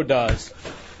photo does.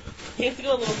 He has to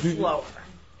go a little slower.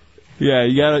 Yeah,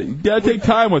 you gotta take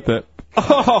time with it.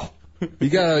 Oh. You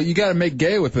gotta make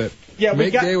gay with it. Yeah,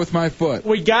 make gay with my foot.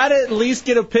 We gotta at least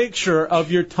get a picture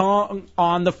of your tongue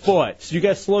on the foot. So you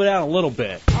gotta slow down a little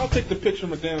bit. I'll take the picture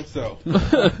of my damn self.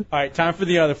 All right, time for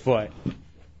the other foot.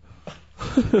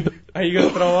 Are you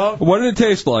gonna throw up? What did it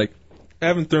taste like? I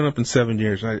haven't thrown up in 7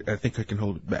 years. I think I can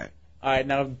hold it back. All right,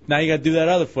 now you gotta do that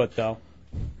other foot though.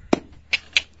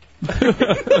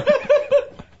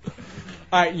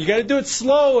 All right, you gotta do it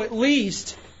slow at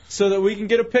least, so that we can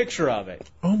get a picture of it.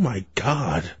 Oh my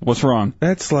God. What's wrong?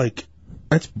 That's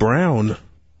brown.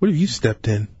 What have you stepped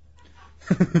in?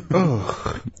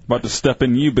 Oh. About to step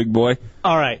in you, big boy.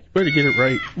 All right. Better get it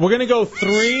right. We're gonna go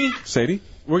 3. Sadie?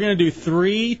 We're gonna do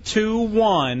 3, 2,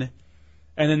 1,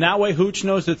 and then that way Hooch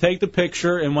knows to take the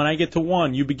picture. And when I get to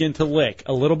 1, you begin to lick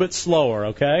a little bit slower.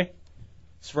 Okay?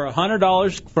 It's for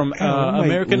 $100 from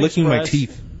American licking Express. my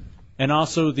teeth. And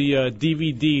also the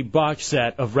DVD box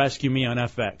set of Rescue Me on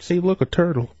FX. Hey, look, a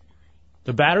turtle.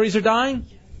 The batteries are dying?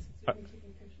 All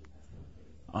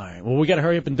right. Well, we got to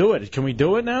hurry up and do it. Can we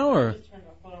do it now, or?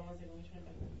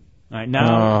 All right,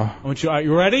 now, I want you. Are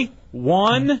you ready?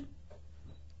 1,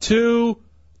 2,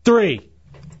 3.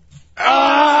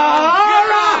 Ah,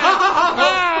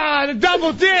 the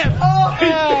double dip.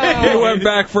 He went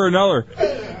back for another.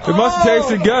 It must have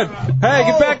tasted good. Hey,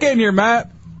 get back in here, Matt.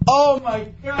 Oh my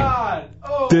God!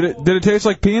 Oh. Did it taste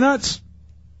like peanuts?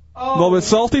 A little bit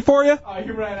salty for you? Oh,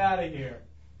 you ran out of here.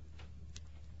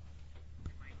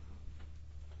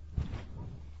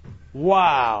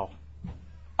 Wow.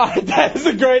 That is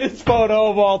the greatest photo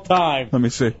of all time. Let me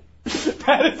see.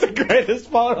 That is the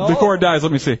greatest photo. Before it dies,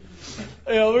 let me see.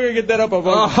 Yeah, we're gonna get that up.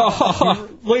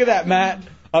 Look at that, Matt.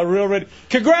 A real ready.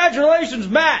 Congratulations,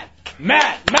 Matt.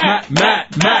 Matt.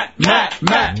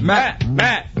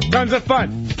 Tons of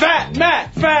fun. Fat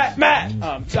Matt.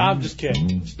 I'm just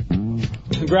kidding.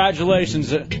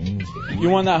 Congratulations.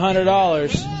 You won that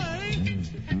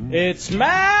 $100. It's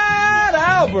Matt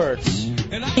Alberts.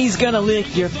 He's gonna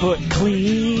lick your foot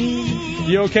clean.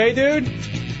 You okay, dude? All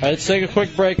right, let's take a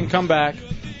quick break and come back.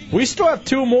 We still have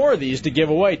 2 more of these to give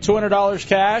away. $200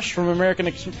 cash from American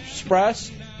Express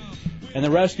and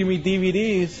the Rescue Me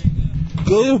DVDs.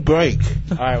 Go to a break.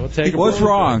 All right, we'll take a break. What's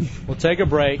wrong? We'll take a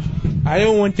break. I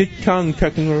don't want the tongue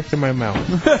tucking into my mouth.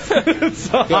 It's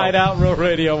the Hideout Real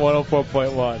Radio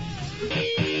 104.1.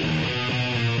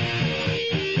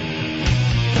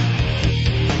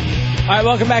 All right,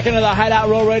 welcome back into the Hideout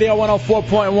Real Radio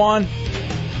 104.1.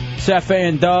 It's F.A.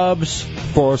 and Dubs.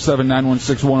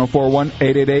 407-916-1041,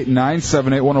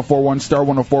 888-978-1041, star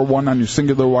 1041 on your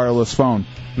singular wireless phone.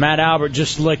 Matt Albert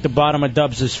just licked the bottom of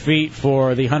Dubs' feet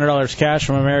for the $100 cash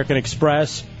from American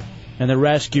Express and the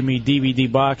Rescue Me DVD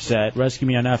box set, Rescue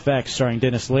Me on FX, starring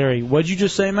Dennis Leary. What'd you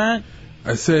just say, Matt?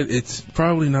 I said it's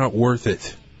probably not worth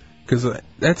it. Because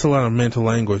that's a lot of mental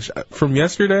anguish. From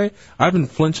yesterday, I've been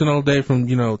flinching all day from,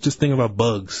 just thinking about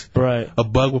bugs. Right. A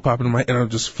bug will pop into my head and I'll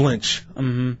just flinch.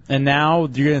 Mm-hmm. And now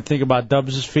you're going to think about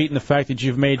Dubs' feet and the fact that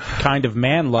you've made kind of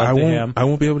man love to him. I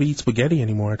won't be able to eat spaghetti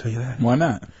anymore, I tell you that. Why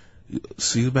not?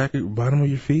 See the bottom of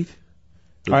your feet?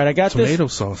 All right, I got tomato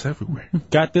sauce everywhere.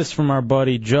 Got this from our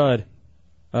buddy Judd.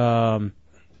 He goes,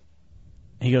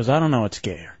 I don't know what's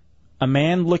gayer. A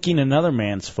man licking another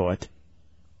man's foot,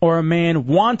 or a man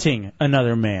wanting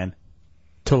another man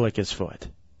to lick his foot?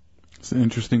 It's an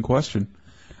interesting question.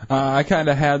 I kind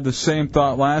of had the same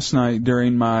thought last night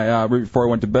during my right before I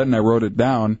went to bed, and I wrote it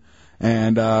down.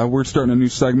 And we're starting a new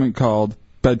segment called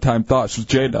Bedtime Thoughts with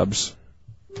J-Dubs.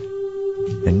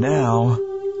 And now,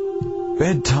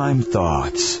 Bedtime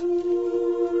Thoughts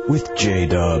with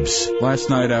J-Dubs.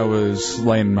 Last night I was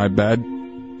laying in my bed,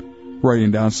 writing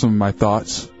down some of my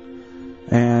thoughts,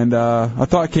 and a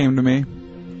thought came to me.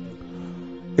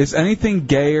 Is anything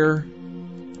gayer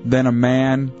than a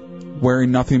man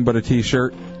wearing nothing but a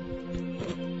T-shirt?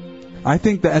 I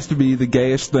think that has to be the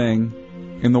gayest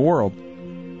thing in the world.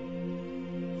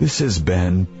 This has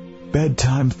been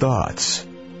Bedtime Thoughts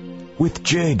with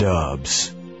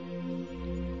J-Dubs.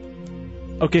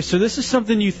 Okay, so this is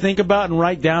something you think about and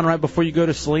write down right before you go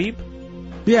to sleep?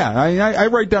 Yeah, I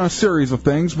write down a series of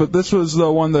things, but this was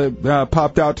the one that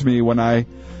popped out to me when I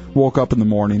woke up in the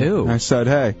morning. Ew. I said,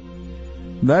 hey,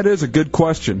 that is a good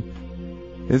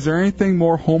question. Is there anything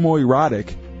more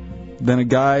homoerotic than a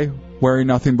guy wearing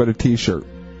nothing but a T-shirt? All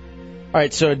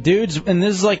right, so a dude's, and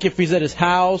this is like if he's at his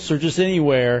house or just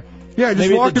anywhere. Yeah, just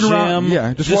maybe walking at the gym, around.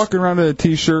 Yeah, just walking around in a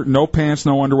T-shirt, no pants,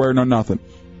 no underwear, no nothing.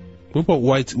 What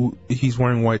about he's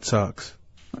wearing white socks?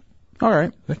 All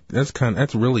right,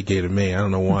 that's really gay to me. I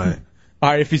don't know why. All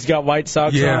right, if he's got white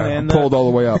socks on and pulled all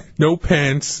the way up. No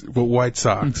pants, but white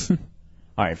socks.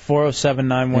 All right,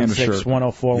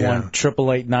 407-916-1041,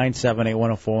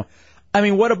 888-978-1041. I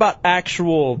mean, what about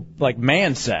actual, like,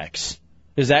 man sex?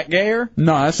 Is that gayer?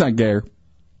 No, that's not gayer.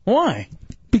 Why?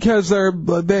 Because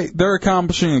they're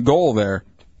accomplishing a goal there.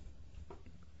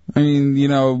 I mean, you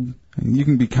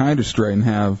can be kind of straight and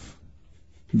have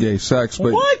gay sex,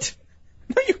 but what?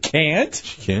 No, you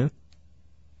can't. You can.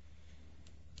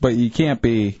 But you can't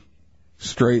be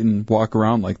straight and walk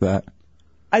around like that.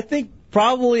 I think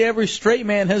probably every straight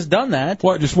man has done that.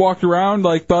 What? Just walked around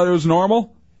like thought it was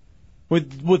normal?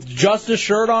 With just a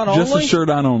shirt on only? Just a shirt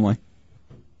on only.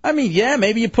 I mean, yeah,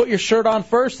 maybe you put your shirt on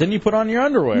first, then you put on your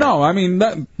underwear. No, I mean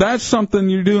that's something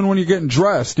you're doing when you're getting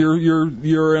dressed.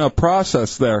 You're in a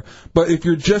process there. But if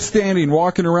you're just standing,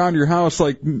 walking around your house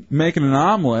like making an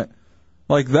omelet,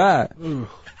 like that,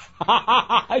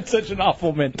 it's such an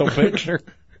awful mental picture.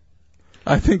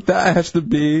 I think that has to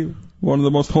be one of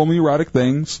the most homoerotic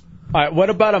things. All right, what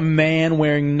about a man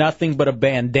wearing nothing but a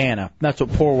bandana? That's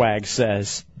what Poor Wag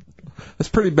says. That's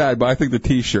pretty bad, but I think the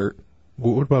T-shirt.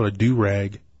 What about a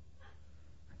do-rag?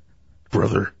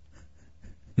 Brother.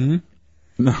 No,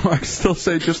 No, I still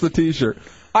say just the T-shirt.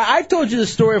 I've told you the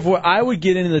story of where I would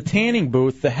get into the tanning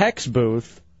booth, the Hex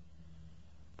booth,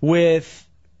 with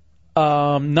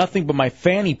nothing but my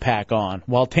fanny pack on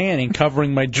while tanning,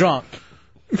 covering my junk.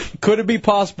 Could it be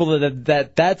possible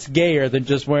that's gayer than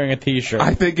just wearing a T-shirt?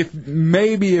 I think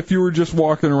maybe if you were just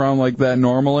walking around like that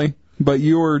normally, but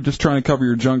you were just trying to cover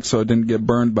your junk so it didn't get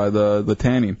burned by the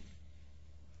tanning.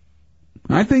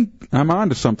 I think I'm on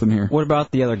to something here. What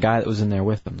about the other guy that was in there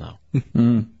with him,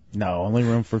 though? No, only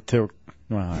room for two.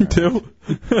 Well, two?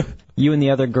 You and the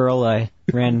other girl I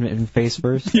ran in face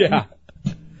first? Yeah.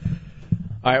 All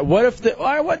right, what if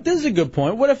this is a good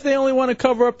point. What if they only want to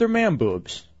cover up their man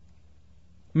boobs?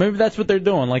 Maybe that's what they're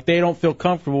doing. Like, they don't feel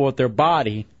comfortable with their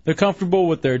body. They're comfortable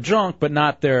with their junk, but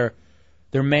not their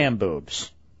man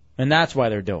boobs. And that's why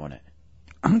they're doing it.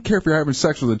 I don't care if you're having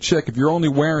sex with a chick. If you're only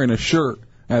wearing a shirt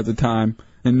at the time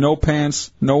and no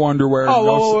pants, no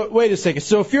underwear. Wait a second.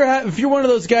 So if you're one of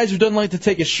those guys who doesn't like to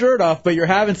take his shirt off, but you're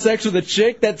having sex with a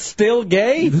chick, that's still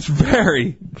gay? It's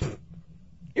very.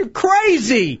 You're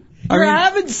crazy. You're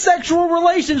having sexual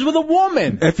relations with a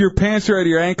woman. If your pants are at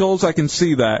your ankles, I can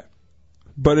see that.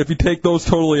 But if you take those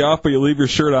totally off but you leave your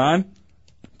shirt on,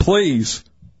 please.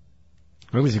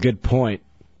 That was a good point.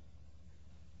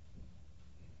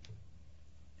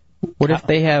 What if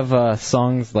they have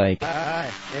songs like...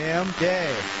 I am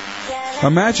gay.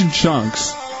 Imagine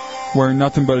Chunks wearing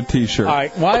nothing but a T-shirt. All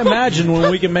right, why imagine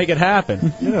when we can make it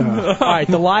happen? All right,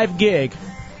 the live gig,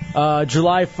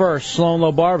 July 1st, Slow and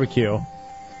Low Barbecue.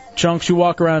 Chunks, you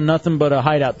walk around nothing but a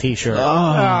Hideout T-shirt.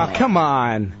 Oh, come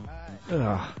on.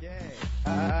 Ugh.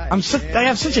 I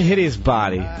have such a hideous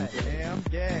body. God,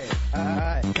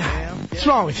 what's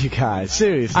wrong with you guys?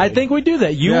 Seriously. I think we do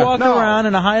that. You walk around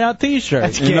in a Hideout T-shirt.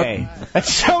 That's gay.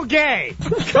 That's so gay.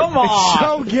 Come on. It's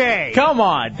so gay. Come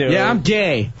on, dude. Yeah, I'm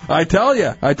gay. I told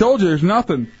you. There's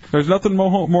nothing. There's nothing more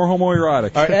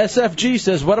homoerotic. All right, SFG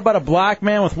says, what about a black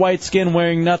man with white skin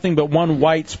wearing nothing but one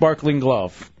white sparkling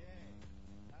glove?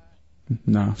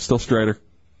 No, still straighter.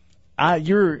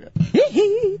 You're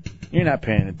not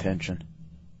paying attention.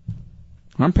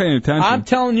 I'm paying attention. I'm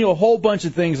telling you a whole bunch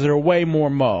of things that are way more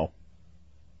mo.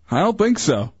 I don't think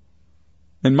so.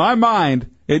 In my mind,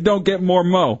 it don't get more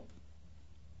mo.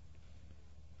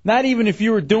 Not even if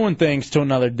you were doing things to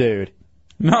another dude.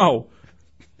 No.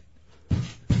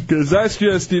 Because that's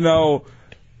just, hey,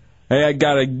 I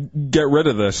got to get rid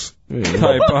of this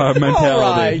type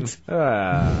mentality. All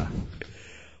right.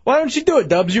 Why don't you do it,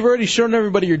 Dubs? You've already shown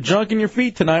everybody your junk in your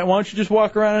feet tonight. Why don't you just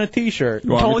walk around in a T-shirt?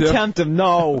 Don't tempt him.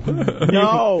 No.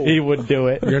 No. He wouldn't do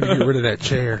it. You got to get rid of that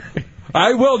chair.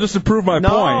 I will, just to prove my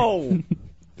point.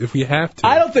 If we have to.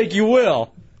 I don't think you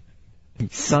will.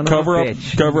 Son of a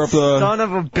bitch. Cover up the... Son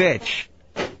of a bitch.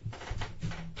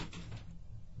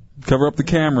 Cover up the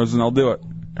cameras and I'll do it.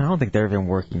 I don't think they're even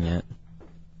working yet.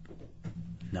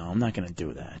 No, I'm not going to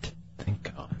do that. Thank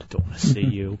God. I don't want to see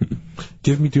you.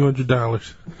 Give me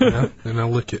 $200 and I'll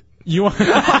lick it. You want?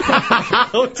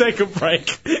 I'll take a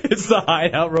break. It's the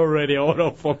Hideout Row Radio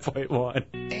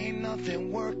 104.1. Ain't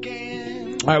nothing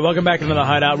working. All right, welcome back into the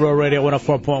Hideout Row Radio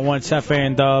 104.1. It's Hefe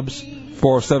and Dubs.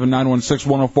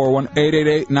 407-916-1041,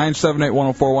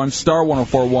 888-978-1041, star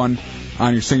 1041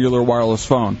 on your singular wireless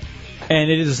phone. And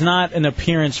it is not an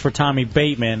appearance for Tommy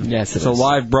Bateman. Yes, it's a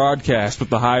live broadcast with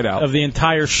the Hideout. Of the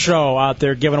entire show out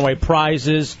there giving away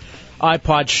prizes,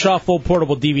 iPod Shuffle,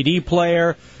 portable DVD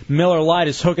player. Miller Lite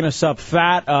is hooking us up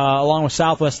fat, along with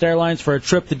Southwest Airlines, for a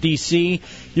trip to D.C.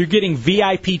 You're getting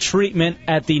VIP treatment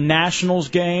at the Nationals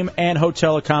game and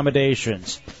hotel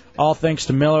accommodations. All thanks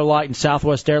to Miller Lite and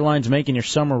Southwest Airlines, making your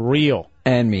summer real.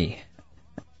 And me.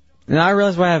 Now I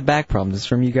realize why I have back problems. It's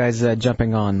from you guys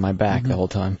jumping on my back the whole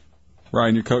time.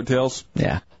 Riding your coattails?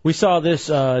 Yeah. We saw this,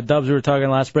 Dubs, we were talking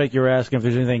last break. You were asking if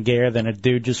there's anything gayer than a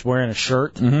dude just wearing a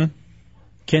shirt. Mm-hmm.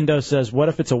 Kendo says, what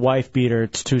if it's a wife beater,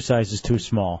 it's 2 sizes too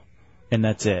small, and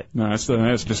that's it? No,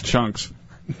 that's just chunks.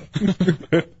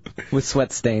 With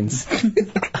sweat stains.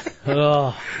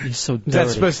 Oh, you're so dirty. Is that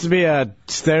supposed to be a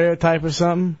stereotype or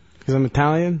something? Because I'm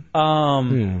Italian?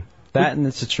 That and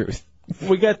it's the truth.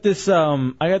 We got this,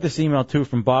 I got this email, too,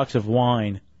 from Box of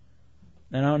Wine.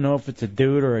 And I don't know if it's a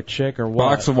dude or a chick or what.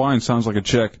 Box of Wine sounds like a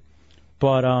chick.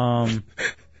 But, I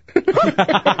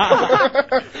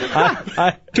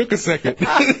took a second.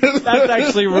 That's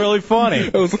actually really funny.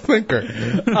 It was a thinker.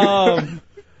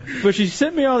 But she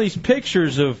sent me all these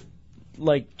pictures of,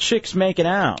 like, chicks making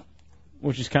out,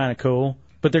 which is kind of cool.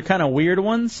 But they're kind of weird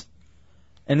ones.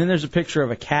 And then there's a picture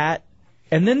of a cat.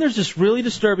 And then there's this really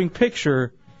disturbing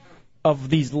picture of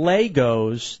these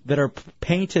Legos that are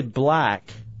painted black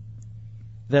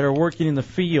that are working in the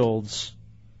fields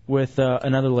with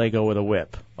another Lego with a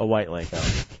whip, a white Lego.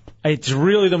 It's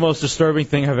really the most disturbing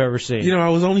thing I've ever seen. You know, I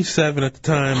was only 7 at the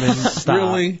time, and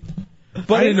really,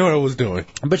 But I didn't know what I was doing.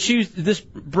 But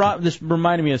this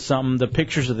reminded me of something. The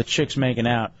pictures of the chicks making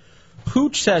out.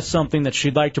 Hooch says something that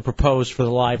she'd like to propose for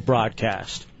the live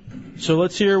broadcast. So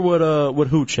let's hear what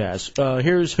Hooch has.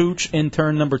 Here's Hooch,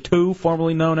 intern number 2,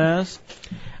 formerly known as.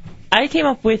 I came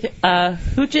up with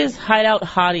Hooch's Hideout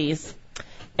Hotties,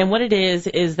 and what it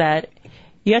is that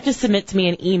you have to submit to me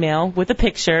an email with a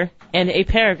picture and a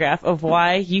paragraph of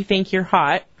why you think you're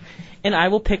hot, and I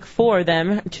will pick 4 of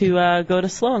them to go to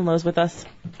Slow and Lows with us.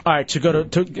 All right, to go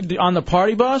to on the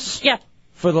party bus? Yeah.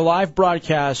 For the live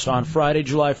broadcast on Friday,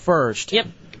 July 1st. Yep.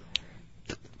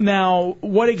 Now,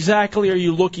 what exactly are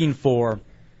you looking for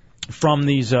from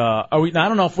these? I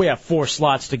don't know if we have 4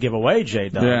 slots to give away,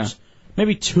 J-Dubs. Yeah.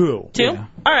 Maybe 2. 2? Yeah.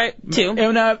 All right, 2.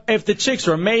 And if the chicks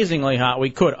are amazingly hot,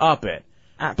 we could up it.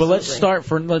 Absolutely. But let's start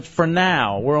for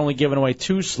now. We're only giving away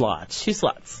 2 slots. 2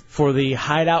 slots. For the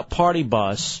Hideout Party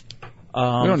Bus. We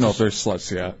don't know if there's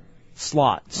sluts yet.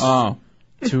 Slots. Oh.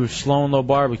 To Slow and Low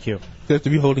Barbecue. They have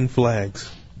to be holding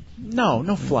flags.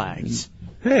 No flags.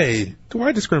 Hey,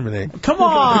 why discriminate? Come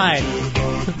on!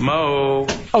 Mo.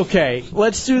 Okay,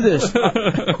 let's do this.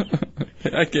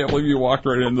 I can't believe you walked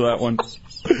right into that one.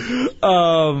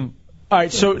 All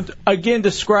right, so again,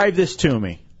 describe this to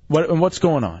me. What's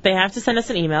going on? They have to send us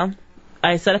an email.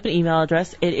 I set up an email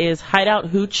address. It is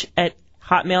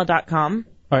hideouthooch@hotmail.com.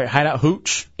 All right, Hideout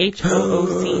Hooch. Hooch.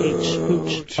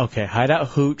 Hooch. Okay,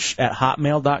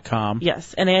 hideouthooch@hotmail.com.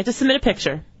 Yes, and they have to submit a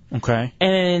picture. Okay.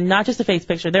 And not just a face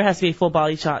picture. There has to be a full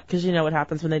body shot, because you know what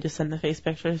happens when they just send the face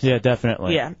pictures. Yeah,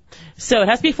 definitely. Yeah. So it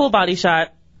has to be a full body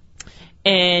shot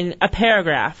and a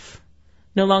paragraph.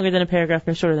 No longer than a paragraph,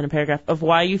 no shorter than a paragraph, of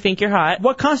why you think you're hot.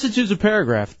 What constitutes a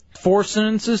paragraph? 4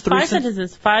 sentences? 3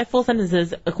 sentences? 5 full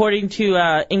sentences, according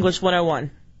to English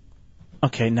 101.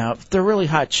 Okay, now, if they're really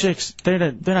hot chicks, they're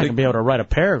not going to be able to write a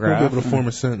paragraph. They'll be able to form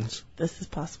a sentence. This is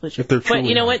possibly true. If they're But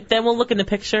you know truly what? Then we'll look in the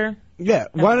picture. Yeah,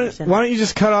 why don't you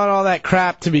just cut out all that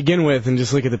crap to begin with and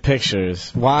just look at the pictures?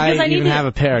 Why Because I need even to- have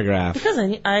a paragraph? Because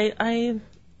they have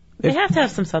to have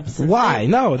some substance. Why?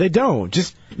 No, they don't.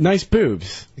 Just nice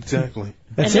boobs. Exactly.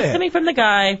 That's and it's it. coming from the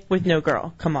guy with no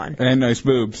girl. Come on. And nice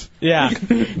boobs. Yeah,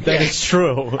 that is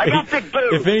true. I got big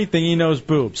boobs. If anything, he knows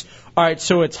boobs. All right,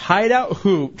 so it's Hideout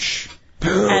Hooch. At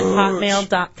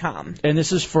hotmail.com. And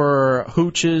this is for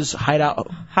Hooch's Hideout.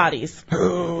 Hotties.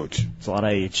 Hooch. It's a lot of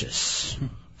H's.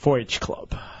 4-H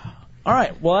Club. All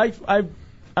right, well,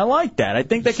 I like that. I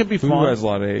think that could be fun. Who has a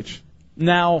lot of H?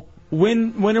 Now,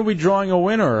 when are we drawing a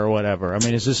winner or whatever? I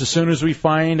mean, is this as soon as we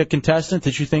find a contestant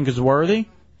that you think is worthy?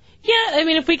 Yeah, I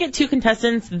mean, if we get 2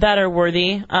 contestants that are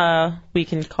worthy, we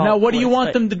can call. Now, what do you quits, want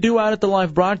but- them to do out at the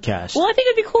live broadcast? Well, I think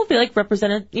it'd be cool if they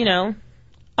represented,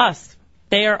 us.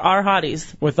 They are our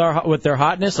hotties. With their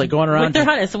hotness, like going around. With their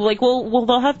hotness, so well,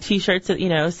 they'll have T-shirts that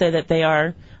say that they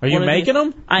are. Are you making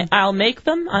them? I'll make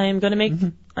them. I'm gonna make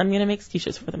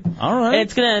T-shirts for them. All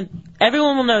right. And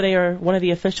everyone will know they are one of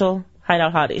the official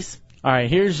Hideout hotties. All right,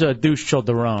 here's Douche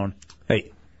Childerone.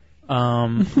 Hey.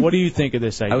 What do you think of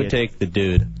this idea? I would take the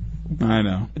dude. I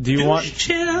know. Do you want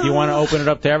to open it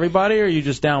up to everybody, or are you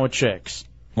just down with chicks?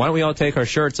 Why don't we all take our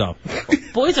shirts off?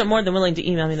 Boys are more than willing to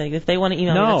email me. Like, if they want to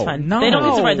email me, that's fine. no. They don't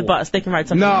need to ride the bus. They can ride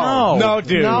something. No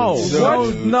dudes.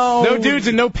 No. No dudes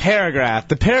and no paragraph.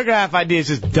 The paragraph idea is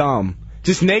just dumb.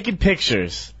 Just naked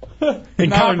pictures. In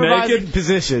compromising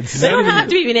positions. They don't have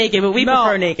to be naked, but we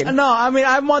prefer naked. No, I mean,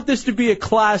 I want this to be a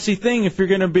classy thing if you're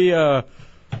going to be a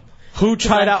Hooch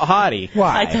Hideout hottie.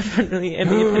 I definitely am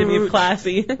the epitome of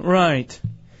classy. Right.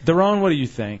 Daron, what do you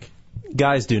think?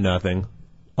 Guys do nothing.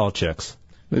 All chicks.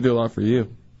 They do a lot for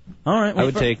you. All right. I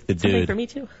would take the Something dude. for me,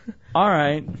 too. All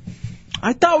right.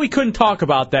 I thought we couldn't talk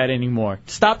about that anymore.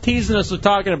 Stop teasing us with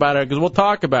talking about it, because we'll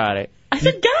talk about it. I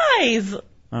said guys. All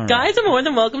right. Guys are more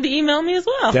than welcome to email me as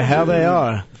well. The hell they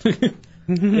are.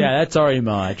 Yeah, that's our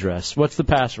email address. What's the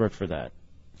password for that?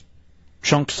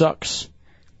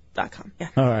 Chunksucks.com. Yeah.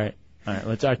 All right.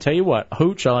 I tell you what,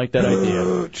 Hooch, I like that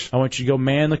idea. I want you to go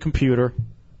man the computer,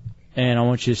 and I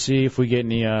want you to see if we get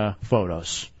any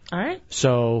photos. All right.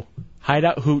 So,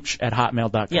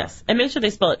 hideouthooch@hotmail.com. Yes. And make sure they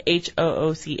spell it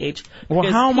H-O-O-C-H.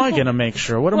 Well, how am I going to make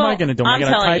sure? What am I going to do? Am I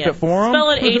going to type it for them?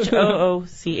 Spell it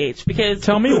H-O-O-C-H. Because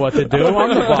Tell me what to do.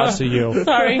 I'm the boss of you.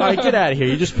 Sorry. All right, get out of here.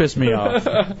 You just pissed me off.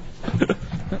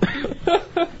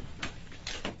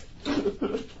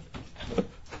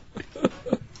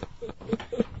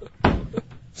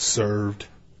 Served.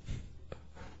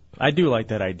 I do like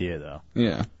that idea, though.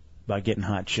 Yeah. About getting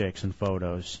hot chicks and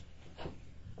photos.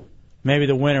 Maybe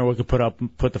the winner we could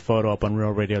put the photo up on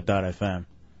RealRadio.fm.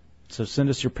 So send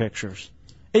us your pictures.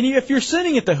 And if you're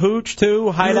sending it to Hooch, too,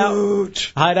 Hideout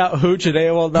Hooch at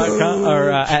AOL.com or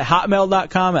at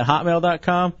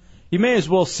hotmail.com, you may as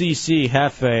well CC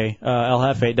Hefe,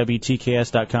 El Jefe at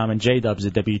WTKS.com and JDubs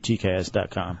at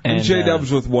WTKS.com. And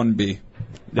JDubs with 1B.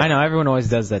 I know, everyone always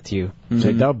does that to you.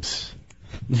 JDubs.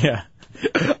 Yeah.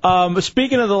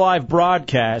 Speaking of the live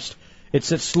broadcast,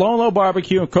 it's at Slow and Low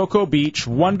Barbecue in Cocoa Beach.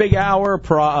 One big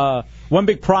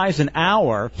prize an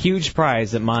hour. Huge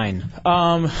prize at mine.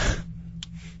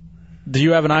 Do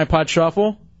you have an iPod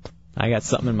Shuffle? I got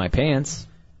something in my pants.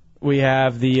 We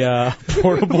have the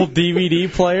portable DVD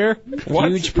player.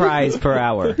 Huge prize per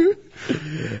hour.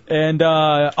 And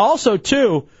also,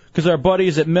 too, because our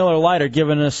buddies at Miller Lite are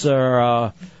giving us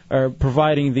are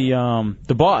providing the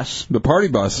bus. The party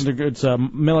bus. It's a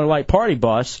Miller Lite party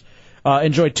bus.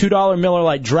 Enjoy $2 Miller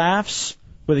Lite drafts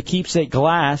with a keepsake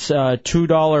glass,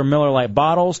 $2 Miller Lite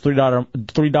bottles, $3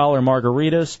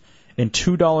 margaritas, and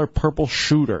 $2 purple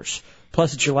shooters.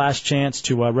 Plus, it's your last chance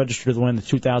to register to win the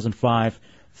 2005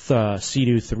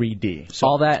 Sea-Doo 3D. So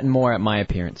all that and more at my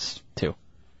appearance, too.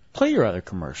 Play your other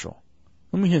commercial.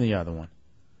 Let me hear the other one.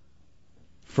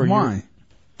 Why?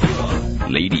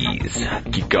 Ladies,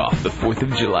 kick off the 4th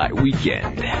of July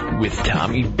weekend with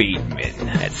Tommy Bateman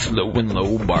at Slow and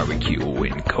Low Barbecue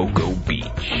in Cocoa Beach.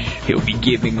 He'll be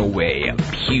giving away a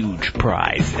huge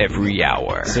prize every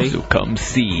hour. So come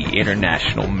see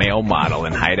international male model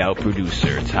and Hideout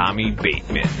producer Tommy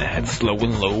Bateman at Slow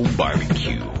and Low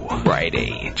Barbecue.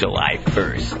 Friday, July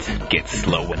 1st. Get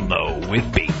slow and low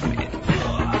with Bateman.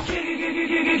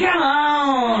 Come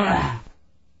on!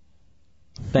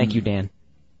 Thank you, Dan.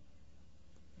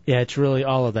 Yeah, it's really,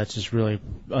 all of that's just really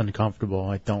uncomfortable.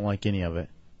 I don't like any of it.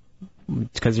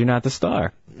 It's because you're not the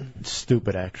star. It's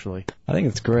stupid, actually. I think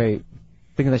it's great.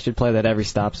 I think they should play that every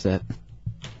stop set.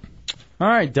 All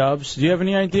right, Dubs, do you have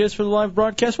any ideas for the live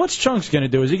broadcast? What's Chunks going to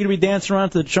do? Is he going to be dancing around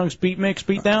to the Chunks beat mix,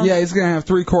 beat down? Yeah, he's going to have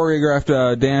 3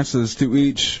 choreographed dances to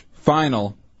each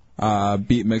final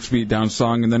beat mix, beat down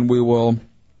song, and then we will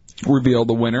reveal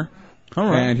the winner. All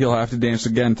right. And he'll have to dance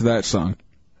again to that song.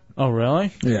 Oh,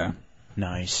 really? Yeah.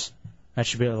 Nice. That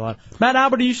should be a lot. Matt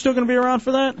Albert, are you still going to be around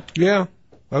for that? Yeah.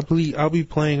 I'll be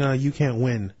playing You Can't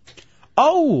Win.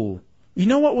 Oh, you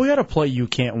know what? We got to play You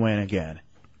Can't Win again.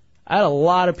 I had a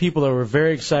lot of people that were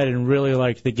very excited and really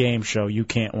liked the game show You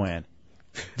Can't Win.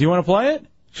 Do you want to play it?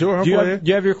 Sure, I'll play it. Do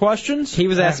you have your questions? He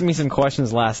was asking me some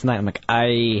questions last night. I'm like,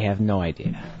 I have no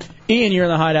idea. Ian, you're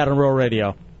in the Hideout on Rural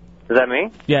Radio. Is that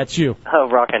me? Yeah, it's you. Oh,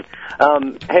 rockin'.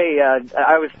 Hey,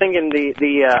 I was thinking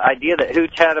the idea that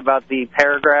Hooch had about the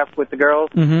paragraph with the girls.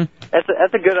 Mm-hmm.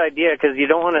 That's a good idea because you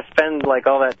don't want to spend like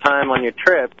all that time on your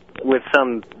trip with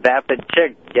some vapid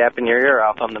chick yapping your ear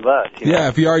off on the bus. You know? Yeah,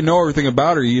 if you already know everything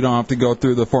about her, you don't have to go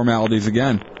through the formalities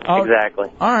again. Exactly.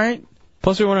 All right.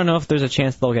 Plus, we want to know if there's a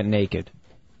chance they'll get naked.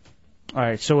 All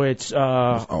right, so it's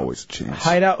There's always a chance.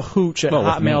 hideouthooch at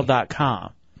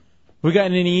hotmail.com. We got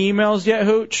any emails yet,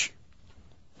 Hooch?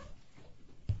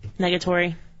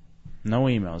 Negatory. No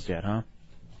emails yet, huh?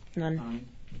 None.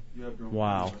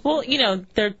 Wow. Well, you know,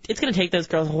 it's going to take those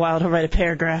girls a while to write a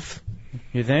paragraph.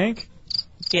 You think?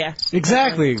 Yeah.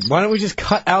 Exactly. Why don't we just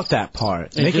cut out that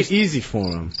part? And Make just- it easy for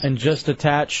them. And just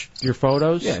attach your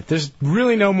photos? Yeah, there's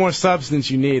really no more substance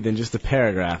you need than just a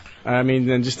paragraph. I mean,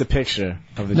 than just a picture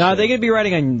of the No, chick. they could be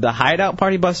writing on the Hideout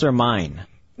party bus or mine.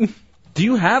 Do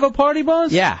you have a party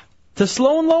bus? Yeah. To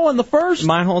Slow and Low on the first?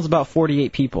 Mine holds about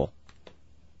 48 people.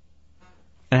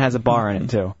 And it has a bar in it,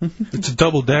 too. It's a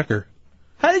double-decker.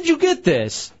 How did you get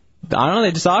this? I don't know,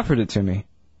 they just offered it to me.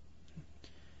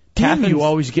 Damn, you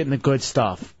always getting the good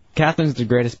stuff. Catherine's the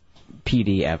greatest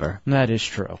PD ever. That is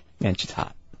true. And she's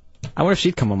hot. I wonder if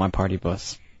she'd come on my party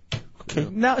bus. Okay,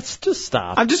 now it's just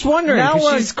stop. I'm just wondering, Now 'cause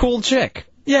what- she's a cool chick.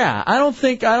 Yeah, I don't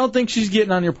think she's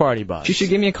getting on your party bus. She should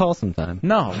give me a call sometime.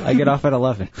 No. I get off at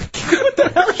 11.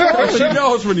 She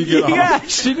knows when you get off. Yeah,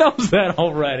 she knows that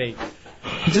already.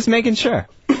 Just making sure.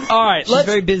 All right, She's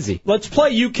very busy. Let's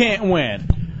play You Can't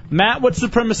Win. Matt, what's the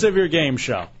premise of your game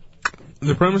show?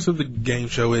 The premise of the game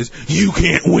show is You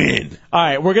Can't Win. All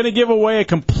right, we're going to give away a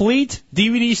complete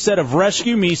DVD set of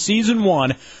Rescue Me Season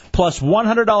 1 plus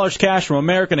 $100 cash from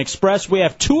American Express. We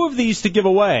have 2 of these to give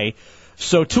away.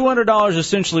 So $200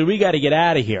 essentially, we got to get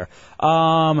out of here.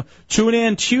 Tune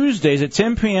in Tuesdays at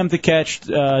 10 p.m. to catch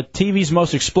TV's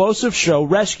most explosive show,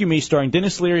 Rescue Me, starring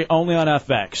Dennis Leary, only on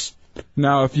FX.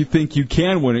 Now, if you think you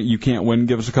can win it, you can't win.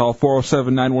 Give us a call,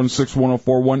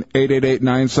 407-916-1041,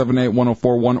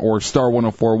 888-978-1041, or star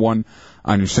 1041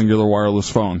 on your singular wireless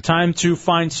phone. Time to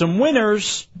find some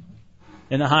winners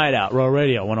in the Hideout, Row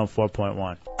Radio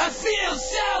 104.1. I feel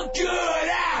so good,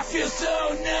 I feel so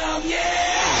numb,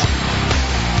 yeah.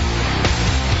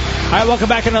 right, welcome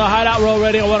back into the Hideout Roll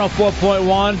Radio 104.1.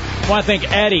 I want to thank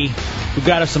Eddie, who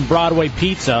got us some Broadway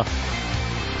pizza.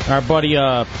 Our buddy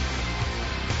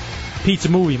Pizza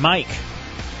Movie Mike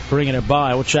bringing it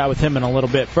by. We'll chat with him in a little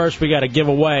bit. First, we got a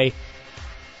giveaway.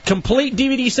 Complete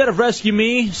DVD set of Rescue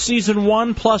Me, Season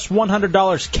 1, plus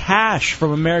 $100 cash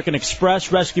from American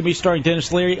Express. Rescue Me starring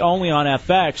Dennis Leary, only on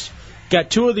FX. Got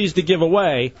 2 of these to give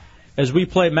away as we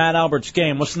play Matt Albert's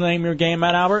game. What's the name of your game,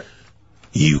 Matt Albert?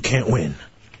 You Can't Win.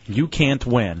 You Can't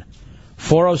Win.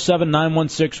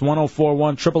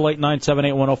 407-916-1041,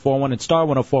 888-978-1041, and star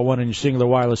 1041 on your singular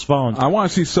wireless phone. I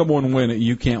want to see someone win at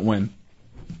You Can't Win.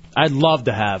 I'd love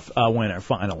to have a winner,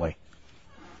 finally.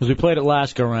 Because we played it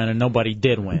last go-around and nobody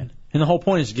did win. And the whole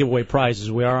point is to give away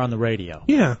prizes. We are on the radio.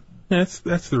 Yeah, that's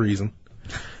the reason.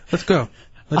 Let's go.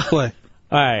 Let's play.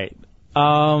 All right.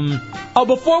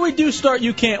 Before we do start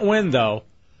You Can't Win, though.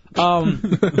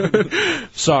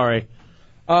 Sorry.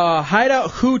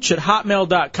 Hideout Hooch at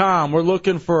hotmail.com. We're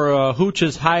looking for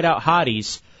Hooch's Hideout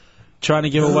Hotties. Trying to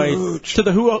give away to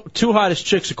the 2 hottest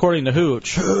chicks according to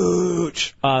Hooch.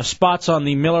 Spots on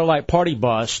the Miller Lite Party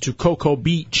Bus to Cocoa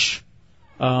Beach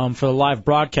for the live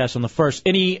broadcast on the 1st.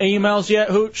 Any emails yet,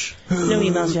 Hooch? No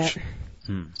emails yet.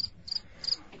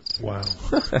 Wow.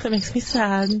 That makes me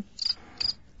sad.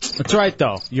 That's right,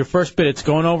 though. Your first bid, it's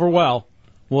going over well.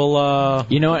 Well,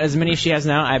 you know what? As many as she has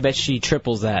now, I bet she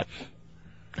triples that.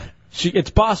 It's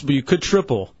possible you could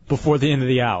triple before the end of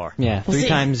the hour. Yeah, 3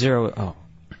 times 0.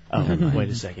 Oh, wait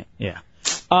a second. Yeah.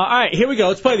 All right, here we go.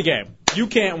 Let's play the game. You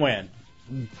Can't Win.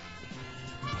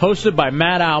 Hosted by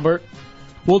Matt Albert.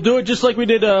 We'll do it just like we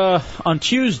did on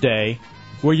Tuesday,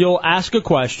 where you'll ask a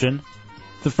question.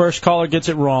 The first caller gets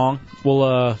it wrong.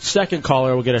 Second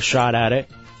caller will get a shot at it.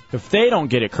 If they don't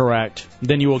get it correct,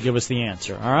 then you will give us the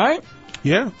answer. All right?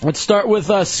 Yeah. Let's start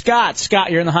with Scott. Scott,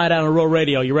 you're in the Hideout on Rural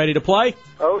Radio. You ready to play?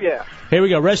 Oh, yeah. Here we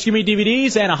go. Rescue Me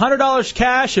DVDs and $100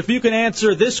 cash if you can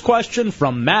answer this question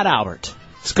from Matt Albert.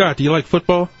 Scott, do you like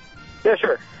football? Yeah,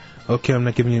 sure. Okay, I'm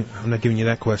not giving you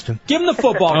that question. Give him the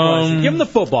football question. Give him the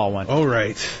football one. All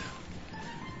right.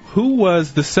 Who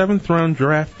was the 7th round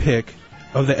draft pick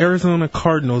of the Arizona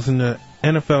Cardinals in the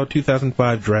NFL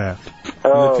 2005 draft?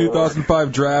 In the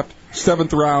 2005 draft,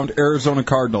 7th round, Arizona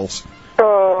Cardinals.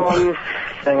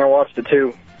 Dang, I watched it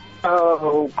too.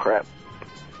 Oh, crap.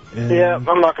 Yeah,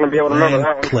 I'm not going to be able to remember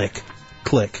that one.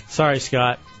 Click. Sorry,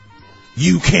 Scott.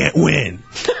 You can't win.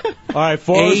 All right,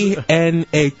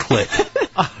 A-N-A click.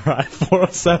 All right,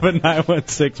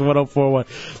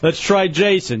 407-916-1041. Let's try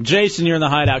Jason. Jason, you're in the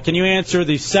Hideout. Can you answer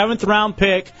the 7th round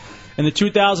pick in the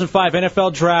 2005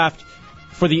 NFL draft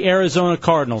for the Arizona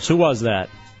Cardinals? Who was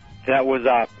that? That was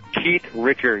Keith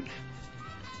Richards.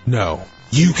 No.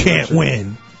 You can't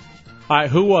win. All right,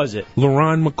 who was it?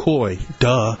 LaRon McCoy.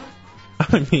 Duh.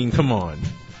 I mean, come on.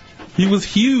 He was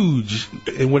huge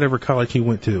in whatever college he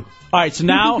went to. All right, so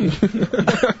now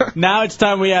it's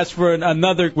time we ask for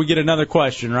we get another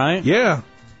question, right? Yeah.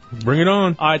 Bring it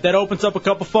on. All right, that opens up a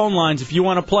couple phone lines. If you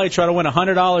want to play, try to win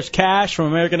 $100 cash from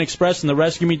American Express and the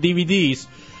Rescue Me DVDs.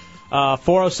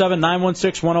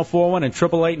 407-916-1041 and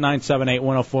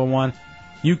 888-978-1041.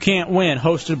 You Can't Win,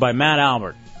 hosted by Matt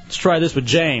Albert. Let's try this with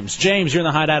James. James, you're in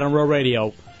the Hideout on Rural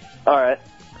Radio. All right.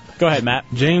 Go ahead, Matt.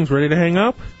 James, ready to hang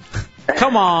up?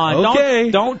 Come on.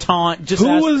 Okay. Don't taunt. Just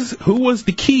who was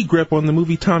the key grip on the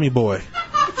movie Tommy Boy?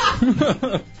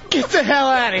 Get the hell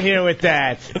out of here with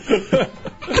that.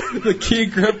 The key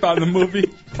grip on the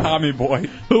movie Tommy Boy.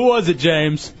 Who was it,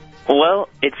 James? Well,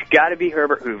 it's got to be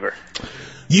Herbert Hoover.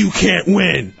 You can't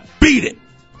win. Beat it.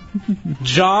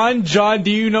 John,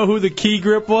 do you know who the key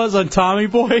grip was on Tommy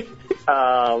Boy?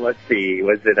 Let's see.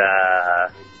 Was it,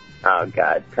 oh,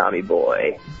 God, Tommy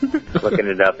Boy. Looking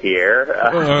it up here.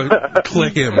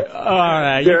 Click him. All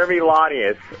right. Jeremy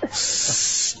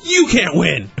Lanius. You can't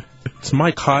win. It's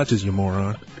Mike Hodges, you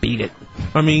moron. Beat it.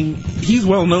 I mean, he's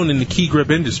well known in the key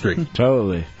grip industry.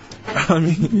 Totally. I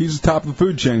mean, he's top of the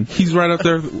food chain. He's right up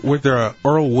there with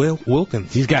Earl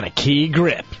Wilkins. He's got a key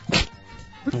grip.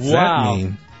 What does that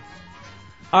mean?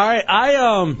 All right,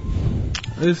 I'll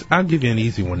give you an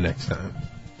easy one next time.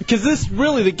 Because this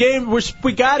really, the game,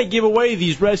 we got to give away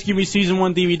these Rescue Me Season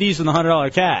 1 DVDs and the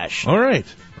 $100 cash. All right.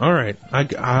 I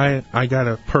got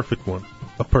a perfect one.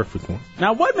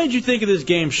 Now, what made you think of this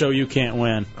game show You Can't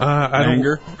Win?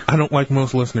 Anger. I don't like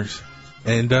most listeners.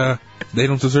 And they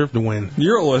don't deserve to win.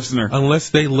 You're a listener.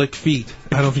 Unless they lick feet.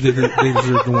 I don't think they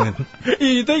deserve to win.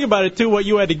 You think about it, too, what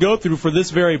you had to go through for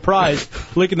this very prize,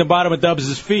 licking the bottom of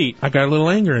Dubs' feet. I got a little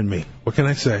anger in me. What can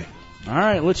I say? All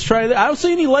right, let's try that. I don't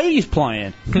see any ladies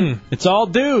playing. It's all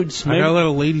dudes. Maybe. I got a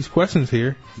little ladies' questions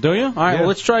here. Do you? All right, well,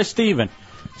 let's try Steven.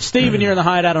 Steven, you're in the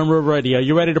Hideout on Rural Radio.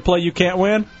 You ready to play You Can't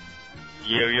Win?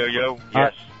 Yo, yo, yo.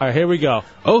 Yes. All right, here we go.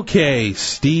 Okay,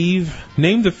 Steve.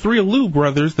 Name the 3 Alou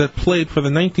brothers that played for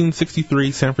the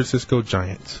 1963 San Francisco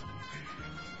Giants.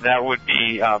 That would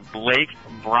be Blake,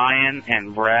 Brian,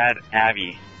 and Brad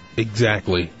Abbey.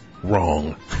 Exactly.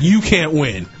 Wrong. You can't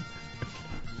win.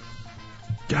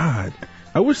 God.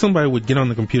 I wish somebody would get on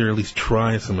the computer and at least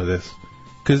try some of this.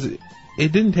 Because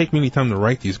it didn't take me any time to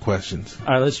write these questions.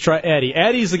 All right, let's try Eddie.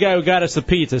 Eddie's the guy who got us the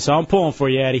pizza, so I'm pulling for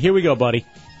you, Eddie. Here we go, buddy.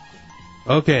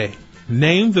 Okay.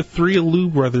 Name the 3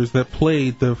 Alou brothers that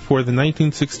played for the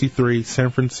 1963 San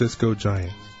Francisco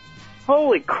Giants.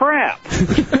 Holy crap.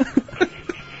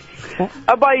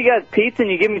 I buy you guys pizza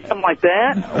and you give me something like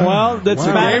that? Well, that's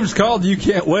The game's called You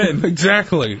Can't Win.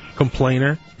 Exactly.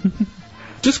 Complainer.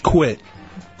 Just quit.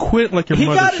 Quit like your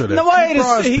mother should have. No,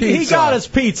 wait, he got us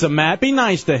pizza, Matt. Be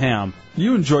nice to him.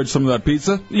 You enjoyed some of that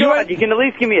pizza. God, you can at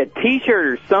least give me a T-shirt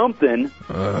or something.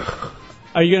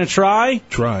 Are you going to try?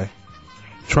 Try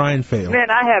and fail. Man,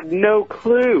 I have no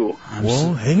clue.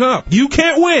 Well, hang up. You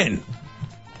can't win.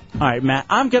 All right, Matt.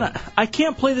 I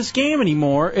can't play this game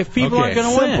anymore if people aren't going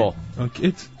to win.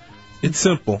 Okay, it's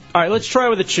simple. All right, let's try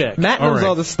with a chick. Matt knows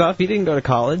all this stuff. He didn't go to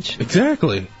college.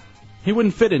 Exactly. He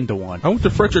wouldn't fit into one. I went to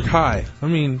Frederick High. I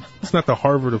mean, it's not the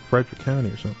Harvard of Frederick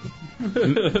County or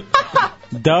something.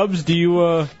 Dubs, do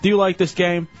you like this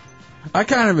game? I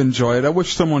kind of enjoy it. I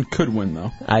wish someone could win,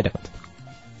 though. I don't.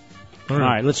 All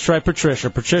right, let's try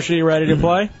Patricia. Patricia, you ready to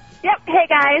play? Yep. Hey,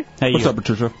 guys. Hey, What's you. up,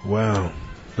 Patricia? Wow.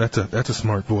 That's a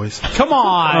smart voice. Come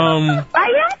on. I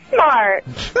am smart.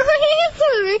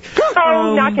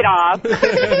 Oh, knock it off.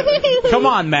 Come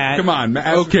on, Matt. Come on, Matt.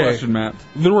 Ask the question, Matt.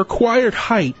 The required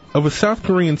height of a South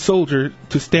Korean soldier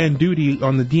to stand duty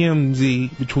on the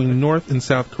DMZ between North and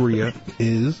South Korea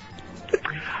is?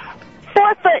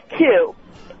 4'2".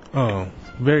 Oh,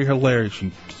 very hilarious.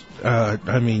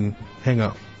 Hang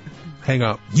up. Hang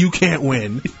up. You can't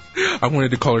win. I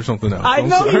wanted to call her something else. I I'm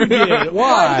know sorry. you did.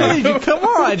 Why did you? Come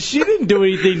on. She didn't do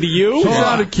anything to you. She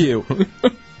sounded cute.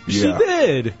 She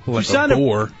did. Like She sounded a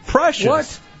bore. precious.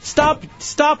 What?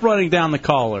 Stop running down the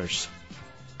callers.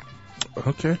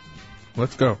 Okay.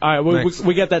 Let's go. All right, Next.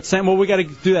 we got that same. Well, we got to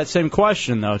do that same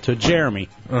question though to Jeremy.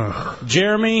 Ugh.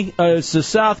 Jeremy, it's the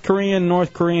South Korean,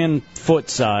 North Korean foot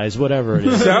size, whatever it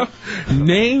is. The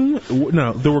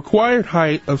required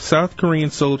height of South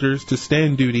Korean soldiers to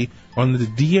stand duty on the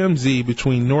DMZ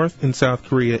between North and South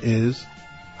Korea is?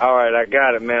 All right, I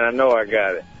got it, man. I know I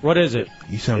got it. What is it?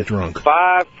 You sound drunk.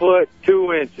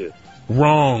 5'2".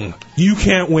 Wrong. You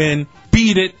can't win.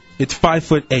 Beat it. It's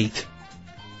 5'8".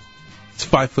 It's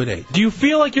 5'8". Do you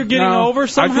feel like you're getting No, over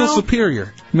somehow? I feel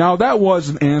superior. Now, that was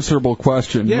an answerable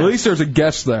question. Yeah. At least there's a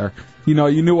guess there. You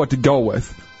knew what to go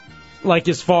with. Like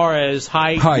as far as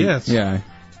height? Height. Yes. Yeah.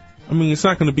 I mean, it's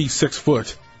not going to be 6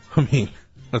 foot. I mean,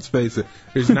 let's face it.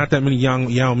 There's not that many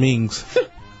Yao Mings.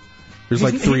 There's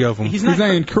like 3 of them. He's not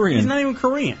even Korean. He's not even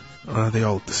Korean. They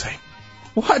all look the same.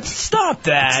 What? Stop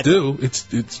that.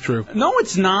 It's true. No,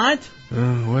 it's not.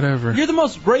 Whatever. You're the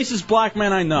most racist black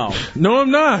man I know. No,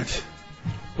 I'm not.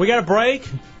 We got a break?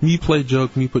 Me play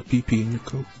joke, me put PP in your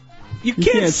coat. You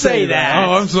can't say that.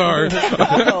 Oh, I'm sorry.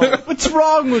 What's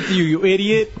wrong with you, you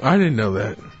idiot? I didn't know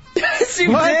that. Yes,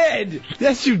 you did.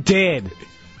 Yes, you did.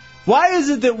 Why is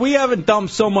it that we haven't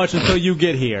dumped so much until you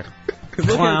get here? Look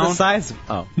at the size.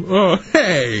 Oh,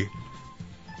 hey.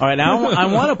 All right, now I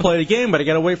want to play the game, but I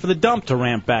got to wait for the dump to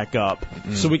ramp back up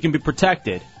so we can be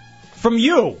protected from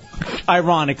you.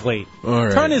 Ironically, all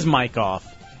right. Turn his mic off.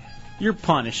 You're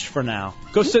punished for now.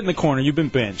 Go sit in the corner. You've been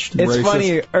benched. It's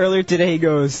funny. Earlier today, he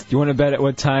goes, "Do you want to bet at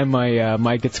what time my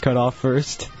mic gets cut off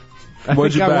first?"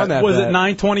 What'd you bet? Was it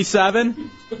 9:27?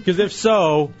 Because if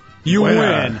so, you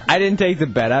win. I didn't take the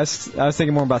bet. I was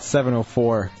thinking more about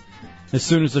 7:04. As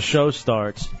soon as the show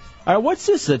starts. All right, what's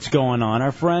this that's going on?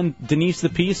 Our friend Denise the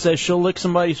Peace says she'll lick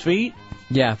somebody's feet?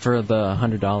 Yeah, for the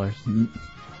 $100.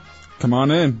 Come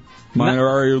on in. Mine are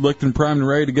already licked and primed and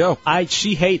ready to go.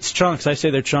 She hates Chunks. I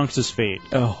say they're Chunks' feet.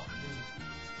 Oh.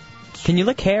 Can you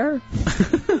lick hair?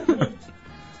 All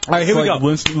right, here we go.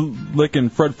 Licking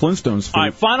Fred Flintstone's feet. All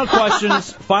right, final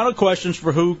questions. Final questions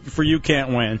for you can't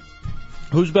win.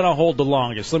 Who's been on hold the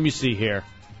longest? Let me see here.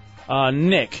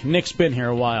 Nick. Nick's been here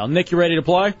a while. Nick, you ready to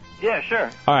play? Yeah, sure.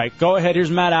 All right, go ahead.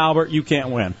 Here's Matt Albert. You can't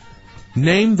win.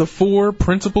 Name the 4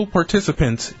 principal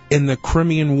participants in the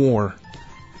Crimean War.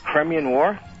 Crimean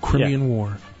War? Crimean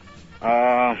War.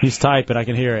 He's typing. I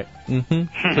can hear it.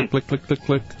 Mm-hmm. Click, click, click, click,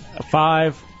 click.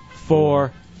 5,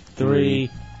 4, 3,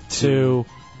 2,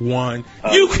 1.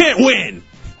 You can't win!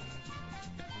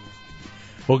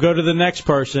 We'll go to the next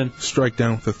person. Strike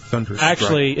down with a thunder strike.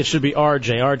 Actually, it should be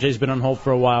RJ. RJ's been on hold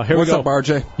for a while. Here What's we go. up,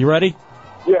 RJ? You ready?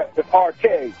 Yeah, it's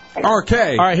RK.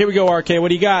 RK. All right, here we go, RK. What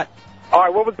do you got? All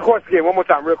right, what was the question again? One more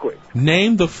time, real quick.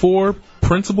 Name the 4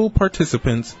 principal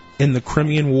participants in the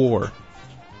Crimean War.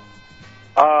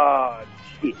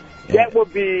 Shit. That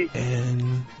would be...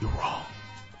 And you're wrong.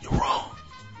 You're wrong.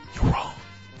 You're wrong.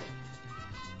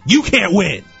 You can't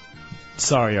win.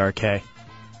 Sorry, RK. All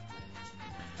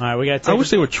right, we got to I wish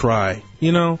they would try.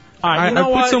 You know, All right, you know I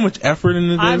what? put so much effort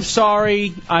into this. I'm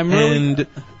sorry. I'm really... And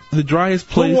the driest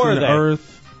place were on the they?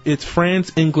 earth, it's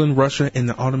France, England, Russia, and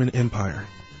the Ottoman Empire.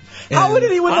 How would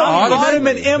anyone know the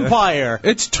Ottoman Empire?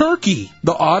 It's Turkey.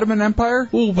 The Ottoman Empire?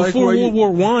 Well, before World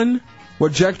War One.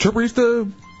 What, Jack Tripper used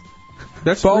to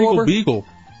That's fall Regal over? Beagle.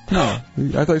 No, I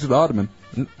thought you said the Ottoman.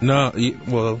 No,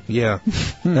 well, yeah.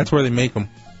 That's where they make them.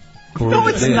 No,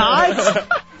 it's not.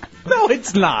 No,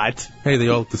 it's not. Hey, they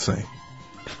all look the same.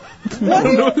 What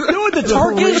are you doing, the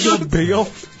Turkish?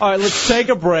 All right, let's take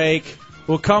a break.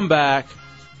 We'll come back.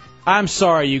 I'm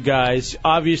sorry, you guys.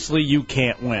 Obviously, you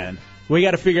can't win. We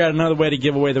got to figure out another way to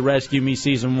give away the Rescue Me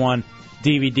Season 1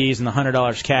 DVDs and the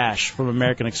 $100 cash from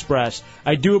American Express.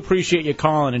 I do appreciate you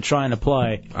calling and trying to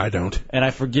play. I don't. And I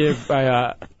forgive,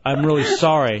 I'm really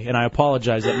sorry, and I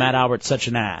apologize that Matt Albert's such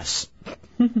an ass.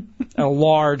 A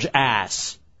large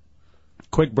ass.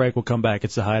 Quick break, we'll come back.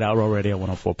 It's the Hideout Row Radio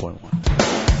 104.1.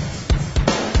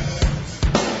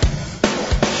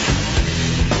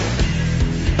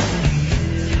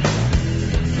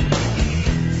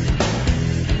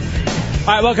 All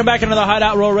right, welcome back into the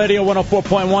Hideout Row Radio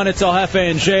 104.1. It's El Jefe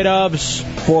and J-Dubs.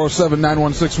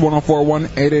 407-916-1041,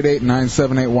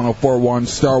 888-978-1041,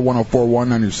 star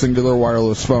 1041 on your singular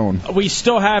wireless phone. We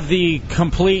still have the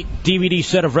complete DVD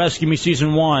set of Rescue Me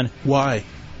Season 1. Why?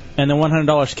 And the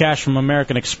 $100 cash from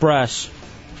American Express.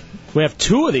 We have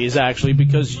 2 of these, actually,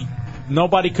 because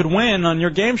nobody could win on your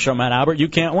game show, Matt Albert. You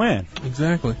can't win.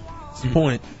 Exactly. That's the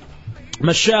point.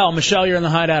 Michelle, you're in the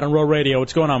Hideout on Row Radio.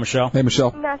 What's going on, Michelle? Hey,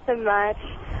 Michelle. Nothing much.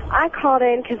 I called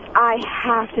in because I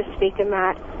have to speak to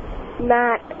Matt.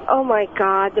 Matt, oh my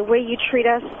God, the way you treat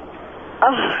us,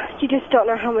 you just don't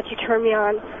know how much you turn me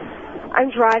on. I'm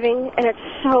driving, and it's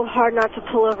so hard not to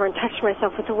pull over and touch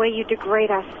myself with the way you degrade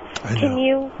us. Can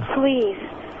you please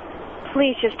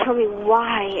just tell me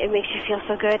why it makes you feel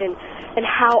so good and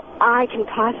how I can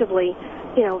possibly,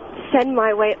 send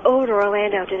my way over to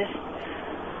Orlando to just...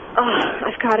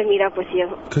 I've got to meet up with you.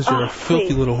 Because you're a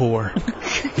filthy little whore.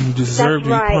 And you deserve to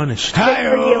be punished. Good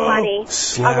for you, honey.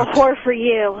 Slapped. I'm a whore for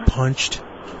you. Punched.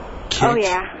 Kicked. Oh,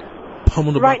 yeah.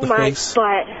 Pummeled Right about the in my face. butt.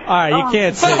 All right, you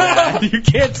can't say that. You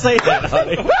can't say that,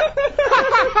 honey.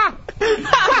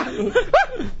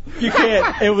 You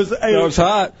can't. It was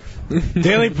hot.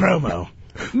 Daily promo.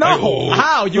 No,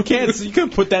 how? You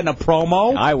couldn't put that in a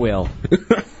promo. I will.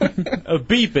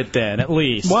 Beep it then, at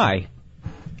least. Why?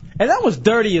 And that was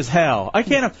dirty as hell. I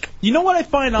can't. You know what I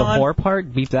find The on whore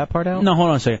part? Beep that part out? No, hold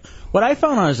on a second. What I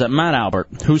found on is that Matt Albert,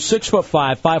 who's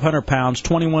 6'5", 500 pounds,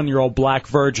 21-year-old black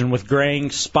virgin with graying,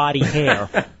 spotty hair.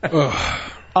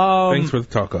 Thanks for the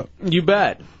talk up. You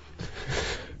bet.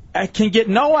 Can get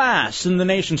no ass in the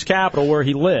nation's capital where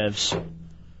he lives.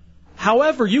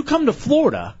 However, you come to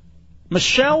Florida.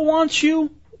 Michelle wants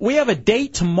you. We have a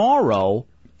date tomorrow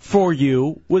for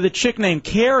you with a chick named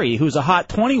Carrie, who's a hot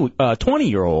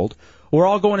 20-year-old. We're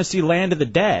all going to see Land of the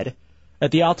Dead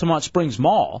at the Altamont Springs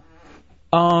Mall.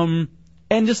 And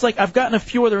just like I've gotten a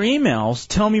few other emails,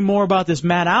 tell me more about this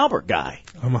Matt Albert guy.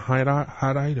 I'm a hot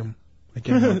item. I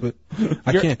can't help it.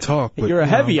 I can't talk. But, You're a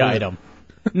heavy I'm item.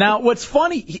 Now, what's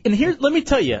funny, and here, let me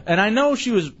tell you, and I know she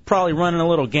was probably running a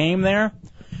little game there,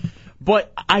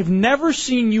 but I've never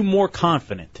seen you more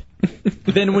confident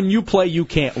than when you play You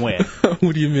Can't Win.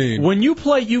 What do you mean? When you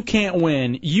play You Can't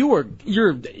Win, you're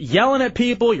yelling at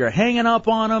people, you're hanging up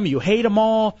on them, you hate them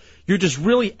all, you're just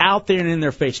really out there and in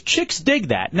their face. Chicks dig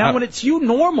that. Now, when it's you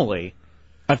normally,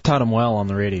 I've taught them well on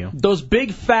the radio. those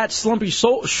big, fat, slumpy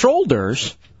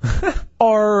shoulders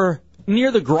are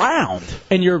near the ground,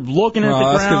 and you're looking at the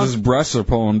That's because ground. his breasts are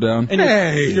pulling down.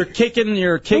 And you're kicking.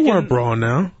 I wear a bra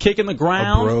now. Kicking the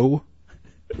ground. A bro.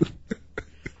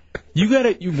 You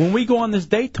gotta. When we go on this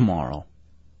date tomorrow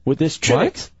with this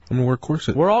chick, I'm gonna wear a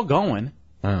corset. we're all going.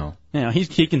 Oh.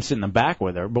 He can sit in the back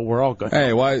with her, but we're all going.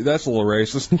 Hey, why? That's a little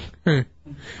racist. Hey,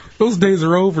 those days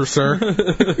are over, sir.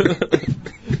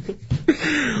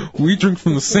 We drink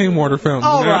from the same water fountain.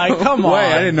 All right, come on. Wait,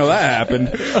 I didn't know that happened.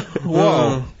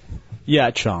 Whoa.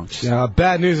 Yeah, Chunks.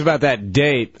 Bad news about that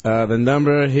date. The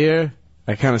number here,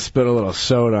 I kind of spilled a little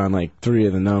soda on like 3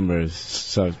 of the numbers.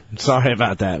 So sorry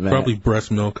about that, man. Probably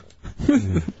breast milk.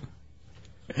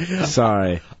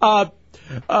 Sorry.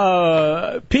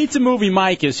 Pizza Movie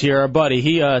Mike is here, our buddy.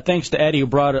 He, thanks to Eddie who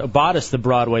bought us the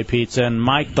Broadway pizza, and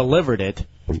Mike delivered it.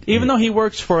 Even though he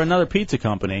works for another pizza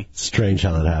company. Strange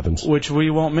how that happens. Which we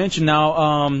won't mention.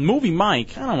 Now, Movie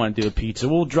Mike, I don't want to do a pizza.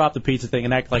 We'll drop the pizza thing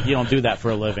and act like you don't do that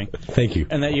for a living. Thank you.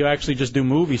 And that you actually just do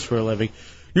movies for a living.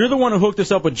 You're the one who hooked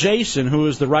us up with Jason, who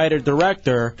is the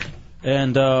writer-director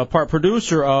and part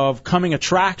producer of Coming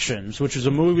Attractions, which is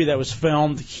a movie that was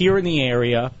filmed here in the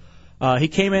area. He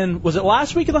came in, was it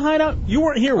last week in the Hideout? You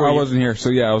weren't here, were you? I wasn't here, so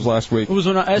yeah, it was last week. It was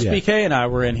when SBK and I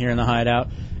were in here in the Hideout,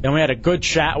 and we had a good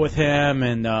chat with him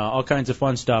and all kinds of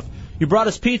fun stuff. You brought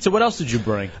us pizza. What else did you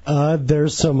bring?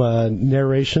 There's some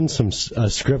narration, some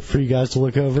script for you guys to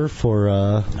look over for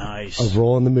nice. A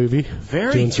role in the movie.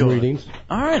 Very doing good. some readings.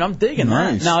 All right, I'm digging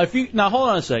Nice. that. Now hold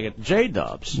on a second.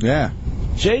 J-Dubs. Yeah.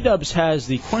 J-Dubs has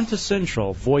the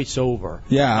quintessential voiceover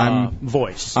Yeah,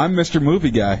 voice. I'm Mr.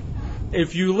 Movie Guy.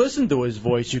 If you listen to his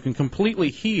voice, you can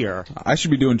completely hear. I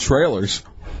should be doing trailers.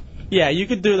 Yeah, you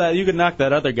could do that. You could knock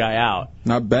that other guy out.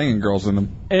 Not banging girls in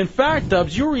them. In fact,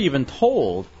 Dubs, you were even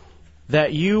told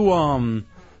that you'd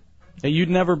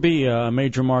never be a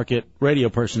major market radio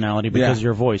personality because of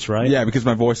your voice, right? Yeah, because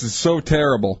my voice is so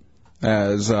terrible,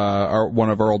 as one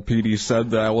of our old PDs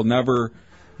said, that I will never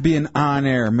be an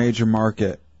on-air major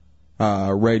market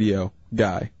radio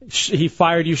guy. He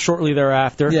fired you shortly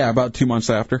thereafter? Yeah, about 2 months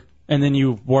after. And then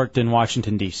you worked in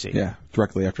Washington, D.C. Yeah,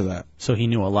 directly after that. So he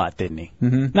knew a lot, didn't he?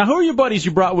 Mm-hmm. Now, who are your buddies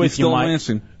you brought with He's you, still Mike?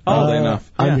 Lansing. Oddly enough.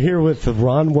 I'm here with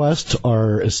Ron West,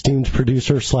 our esteemed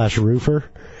producer / roofer.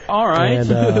 All right. And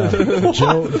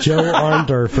Joe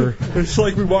Arndorfer. It's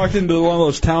like we walked into one of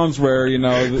those towns where,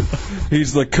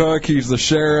 he's the cook, he's the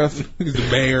sheriff, he's the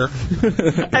mayor.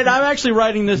 And I'm actually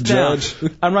writing this down.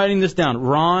 Judge. I'm writing this down.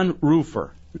 Ron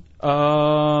Roofer.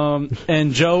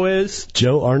 And Joe is?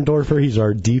 Joe Arndorfer. He's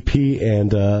our DP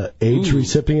and AIDS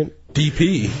recipient.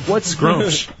 DP. What's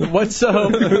Scrunch? What's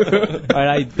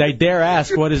I dare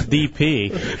ask, what is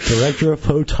DP? Director of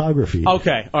Photography.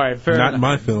 Okay, all right, fair enough. Not in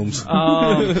my films.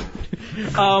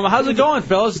 How's it going,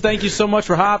 fellas? Thank you so much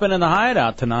for hopping in the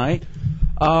Hideout tonight.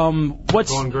 What's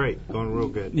going great, going real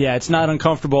good. Yeah, it's not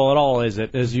uncomfortable at all, is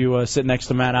it? As you sit next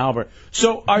to Matt Albert.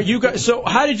 So, are you guys? So,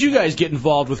 how did you guys get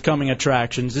involved with Coming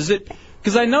Attractions? Is it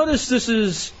because I noticed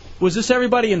was this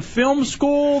everybody in film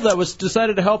school that was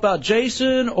decided to help out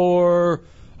Jason, or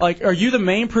are you the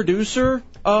main producer,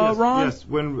 Ron? Yes.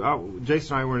 When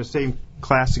Jason and I were in the same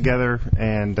class together,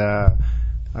 and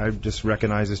I just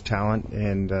recognized his talent,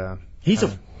 and he's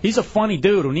a funny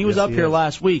dude. When he was up here is.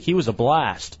 last week, he was a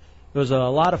blast. It was a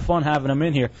lot of fun having him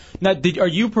in here. Now, are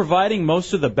you providing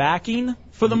most of the backing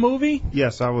for the movie?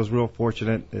 Yes, I was real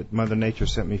fortunate that Mother Nature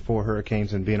sent me 4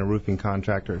 hurricanes, and being a roofing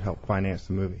contractor, it helped finance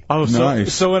the movie. Oh,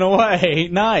 nice. So in a way,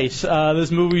 nice.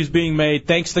 This movie's being made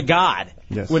thanks to God.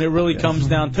 Yes. When it really comes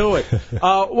down to it.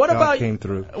 What came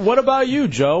through. What about you,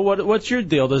 Joe? What's your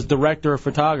deal as director of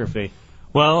photography?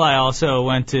 Well, I also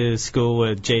went to school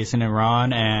with Jason and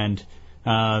Ron, and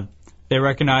they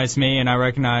recognized me, and I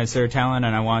recognized their talent,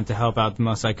 and I wanted to help out the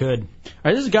most I could. All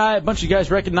right, this is a bunch of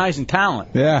guys recognizing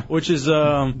talent. Yeah. Which is,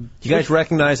 You guys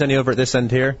recognize any over at this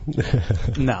end here?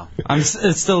 No.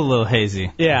 It's still a little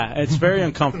hazy. Yeah, it's very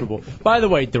uncomfortable. By the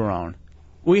way, Daron,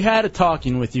 we had a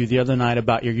talking with you the other night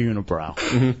about your unibrow.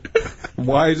 Mm-hmm.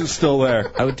 Why is it still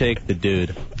there? I would take the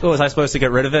dude. Oh, was I supposed to get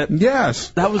rid of it?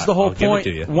 Yes. That was the whole I'll give it point.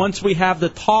 to you. Once we have the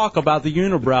talk about the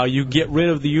unibrow, you get rid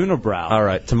of the unibrow. All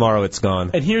right, tomorrow it's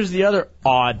gone. And here's the other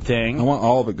odd thing. I want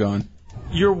all of it gone.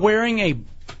 You're wearing a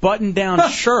button-down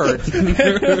shirt with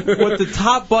the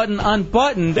top button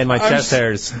unbuttoned. And my chest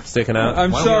hair is sticking out.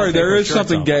 I'm sorry, there is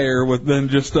something gayer than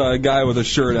just a guy with a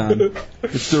shirt on.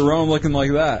 It's Jerome looking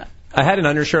like that. I had an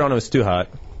undershirt on, it was too hot.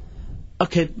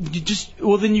 Okay,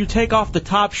 then you take off the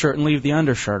top shirt and leave the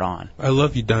undershirt on. I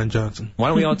love you, Don Johnson. Why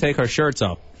don't we all take our shirts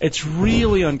off? It's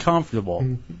really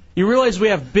uncomfortable. You realize we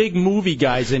have big movie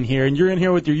guys in here, and you're in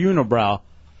here with your unibrow.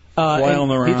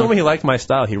 He told me he liked my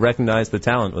style. He recognized the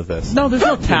talent with this. No, there's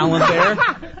no talent there.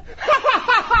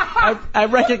 I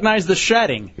recognize the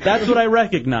shedding. That's what I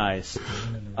recognize.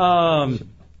 All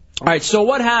right, so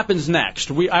what happens next?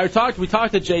 We talked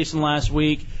to Jason last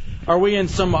week. Are we in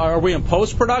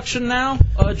post production now,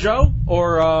 Joe,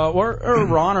 or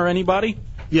Ron, or anybody?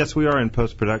 Yes, we are in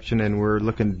post-production, and we're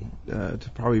looking to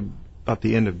probably about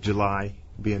the end of July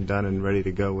being done and ready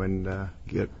to go and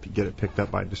get it picked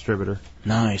up by a distributor.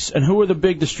 Nice. And who are the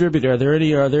big distributors?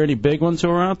 Are there any big ones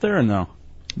who are out there, or no?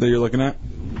 That you're looking at?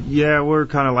 Yeah, we're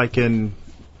kind of like in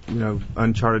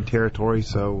uncharted territory,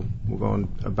 so we're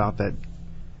going about that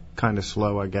kind of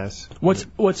slow, I guess.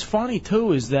 What's funny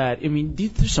too is that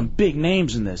there's some big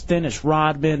names in this: Dennis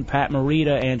Rodman, Pat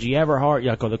Morita, Angie Everhart,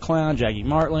 Yucko the Clown, Jackie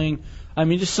Martling.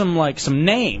 Just some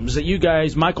names that you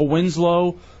guys, Michael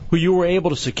Winslow, who you were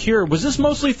able to secure. Was this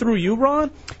mostly through you,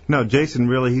 Ron? No, Jason,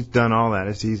 really, he's done all that.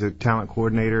 He's a talent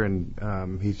coordinator,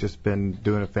 and he's just been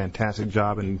doing a fantastic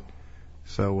job. And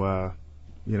so, I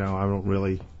don't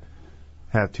really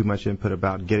have too much input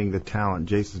about getting the talent.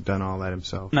 Jason's done all that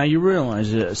himself. Now, you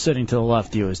realize that sitting to the left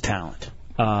of you is talent,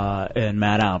 and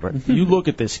Matt Albert. You look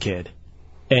at this kid,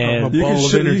 and a ball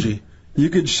of energy. You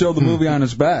could show the movie on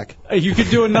his back. You could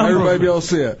do a number. Everybody be able to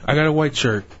see it. I got a white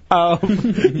shirt.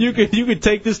 You could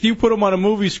take this. You put him on a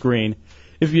movie screen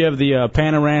if you have the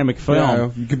panoramic film. Yeah,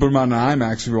 you could put him on an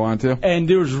IMAX if you wanted to. And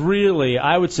there's really,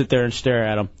 I would sit there and stare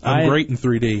at him. I'm great in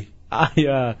 3D. All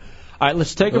right,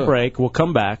 let's take a break. We'll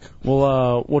come back.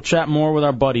 We'll chat more with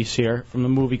our buddies here from the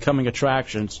movie Coming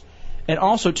Attractions, and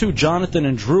also too, Jonathan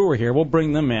and Drew are here. We'll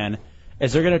bring them in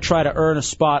as they're going to try to earn a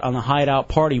spot on the Hideout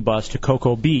party bus to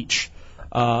Cocoa Beach.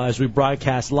 As we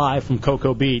broadcast live from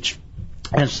Cocoa Beach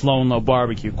and Slow and Low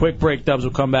Barbecue. Quick break, Dubs.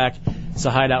 Will come back. It's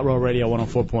a Hideout Row Radio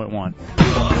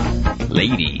 104.1.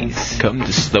 Ladies, come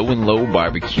to Slow and Low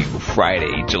Barbecue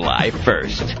Friday, July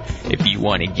 1st. If you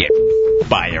want to get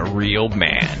by a real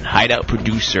man, Hideout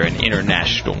producer and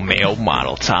international male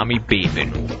model Tommy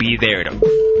Bateman will be there to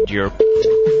your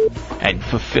and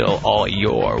fulfill all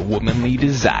your womanly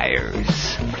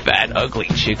desires. Fat, ugly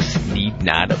chicks need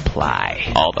not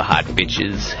apply. All the hot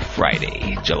bitches,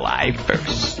 Friday, July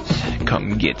 1st.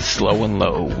 Come get Slow and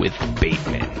Low with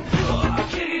Bateman.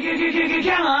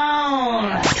 Come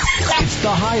on! It's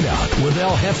the Hideout with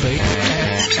El Jefe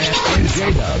and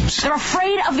J-Dubs. They're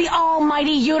afraid of the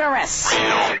almighty uterus.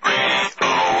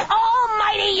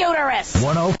 Almighty uterus.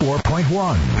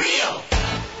 104.1. Real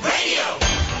Radio.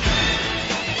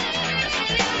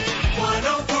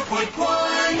 104.1.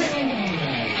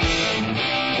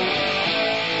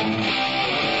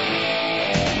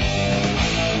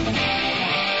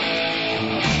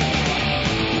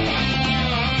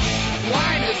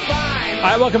 All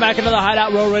right, welcome back into the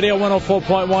Hideout Row Radio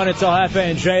 104.1. It's El Jefe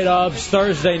and J-Dubs.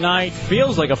 Thursday night.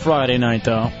 Feels like a Friday night,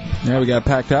 though. Yeah, we got a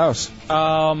packed house.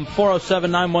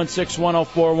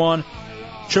 407-916-1041,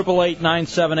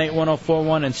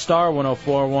 888-978-1041, and star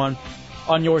 1041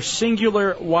 on your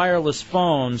singular wireless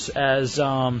phones as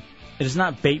it is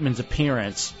not Bateman's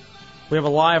appearance. We have a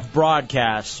live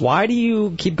broadcast. Why do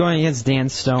you keep going against Dan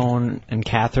Stone and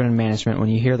Catherine in management when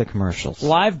you hear the commercials?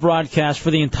 Live broadcast for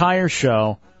the entire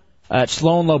show at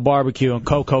Slow and Low Barbecue in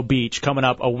Cocoa Beach coming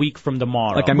up a week from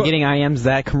tomorrow. Like, I'm getting IMs.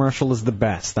 That commercial is the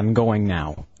best. I'm going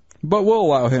now. But we'll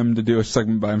allow him to do a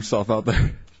segment by himself out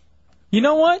there. You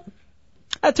know what?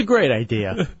 That's a great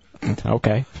idea.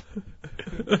 Okay.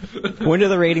 When do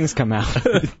the ratings come out?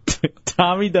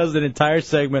 Tommy does an entire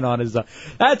segment on his own.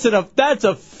 That's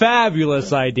a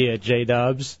fabulous idea,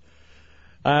 J-Dubs.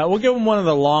 We'll give him one of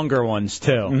the longer ones,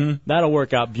 too. Mm-hmm. That'll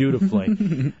work out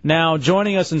beautifully. Now,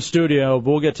 joining us in studio,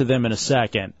 we'll get to them in a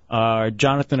second, are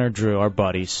Jonathan or Drew, our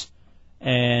buddies,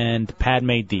 and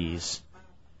Padme D's.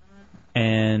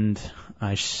 And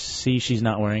I see she's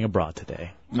not wearing a bra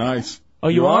today. Nice. Oh,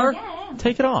 you are? Yeah.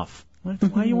 Take it off. Why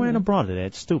are you wearing a bra today?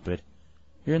 It's stupid.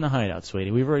 You're in the Hideout,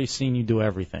 sweetie. We've already seen you do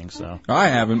everything, so. I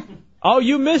haven't. Oh,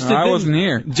 you missed it. I wasn't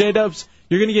here. J-Dubs,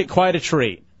 you're going to get quite a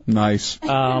treat. Nice.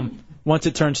 Once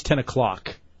it turns 10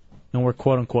 o'clock, and we're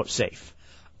quote-unquote safe.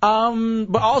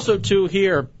 But also, too,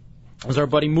 here is our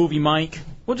buddy Movie Mike.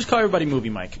 We'll just call everybody Movie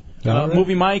Mike. Right.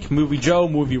 Movie Mike, Movie Joe,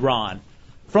 Movie Ron.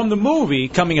 From the movie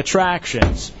Coming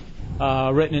Attractions,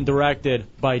 written and directed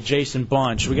by Jason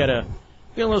Bunch. We got a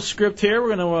little script here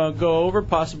we're going to go over,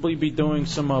 possibly be doing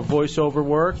some voiceover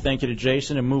work. Thank you to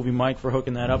Jason and Movie Mike for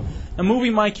hooking that up. And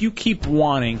Movie Mike, you keep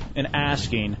wanting and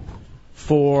asking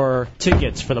for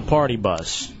tickets for the party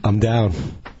bus. I'm down.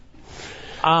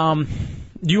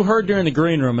 You heard during the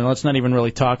green room, and let's not even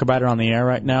really talk about it on the air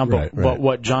right now, but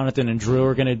what Jonathan and Drew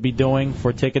are going to be doing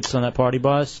for tickets on that party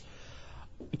bus.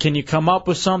 Can you come up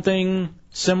with something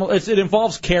similar? It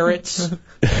involves carrots.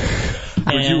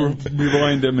 Would you be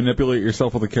willing to manipulate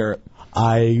yourself with a carrot?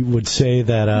 I would say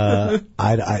that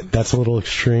that's a little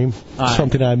extreme.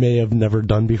 Something I may have never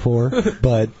done before,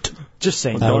 but just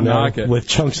saying, don't knock it. With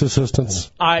Chunk's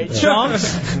assistance.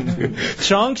 Chunks?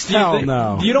 Chunks?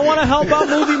 No. You don't want to help out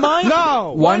Movie Mike?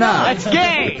 No. Why not? That's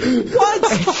gay.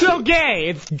 What? It's so gay.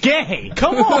 It's gay.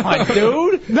 Come on,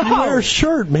 dude. No. You wear a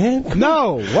shirt, man.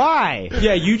 No. Why?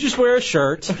 Yeah, you just wear a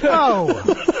shirt. No.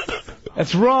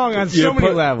 That's wrong on so many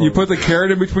levels. You put the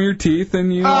carrot in between your teeth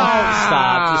and you...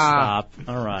 Stop. Just stop.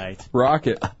 All right. Rock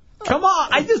it. Come on,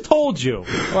 I just told you.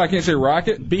 Oh, I can't say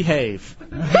Rocket? Behave.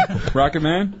 Rocket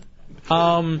Man?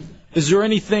 Is there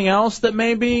anything else that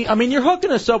maybe... I mean, you're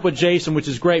hooking us up with Jason, which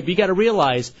is great, but you got to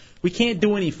realize we can't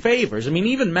do any favors. I mean,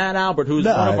 even Matt Albert, who's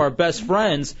one of our best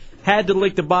friends, had to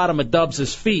lick the bottom of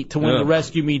Dubs' feet to win the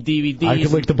Rescue Me DVDs. I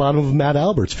could lick the bottom of Matt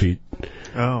Albert's feet.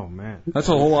 Oh, man. That's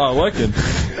a whole lot of licking.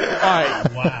 All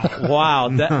right. Wow.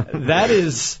 That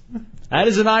is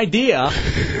an idea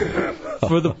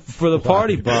for the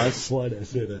party bus. Why did I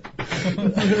say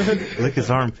that? Lick his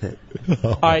armpit.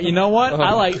 All right, you know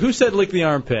what? Who said lick the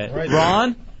armpit?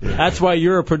 Ron? That's why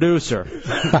you're a producer.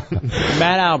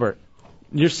 Matt Albert,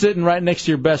 you're sitting right next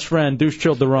to your best friend, Douche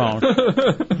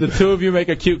Childerone. The two of you make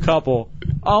a cute couple.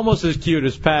 Almost as cute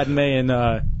as Padme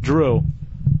and Drew.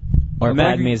 Or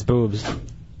Padme's boobs.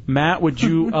 Matt, would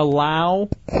you allow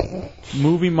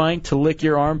Movie Mike to lick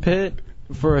your armpit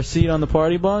for a seat on the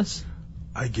party bus?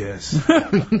 I guess.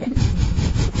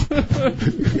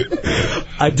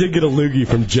 I did get a loogie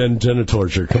from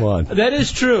Genitorture. Come on. That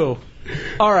is true.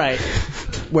 All right.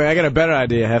 Wait, I got a better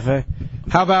idea, Hefe.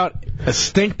 How about a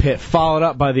stink pit followed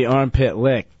up by the armpit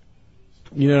lick?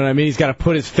 You know what I mean? He's got to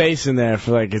put his face in there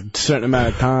for like a certain amount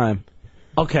of time.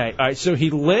 Okay, all right, so he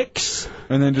licks.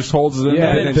 And then just holds it in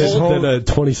Yeah, there. and then a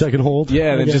 20-second hold?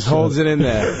 Yeah, then just holds it in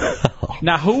there.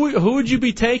 Now, who would you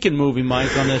be taking, Movie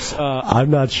Mike, on this?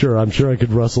 I'm not sure. I'm sure I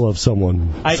could rustle up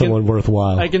someone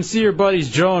worthwhile. I can see your buddies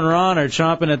Joe and Ron are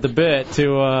chomping at the bit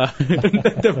to.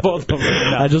 They're both of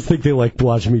them. I just think they like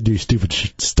watching me do stupid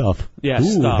stuff. Yeah, Ooh,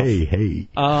 stuff. Hey.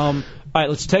 All right,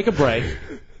 let's take a break,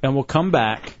 and we'll come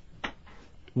back.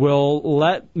 We'll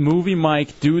let Movie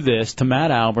Mike do this to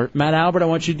Matt Albert. Matt Albert, I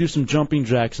want you to do some jumping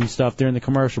jacks and stuff during the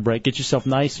commercial break. Get yourself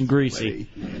nice and greasy.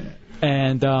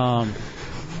 And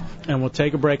we'll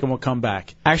take a break and we'll come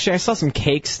back. Actually, I saw some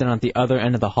cakes down at the other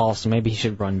end of the hall, so maybe he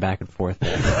should run back and forth.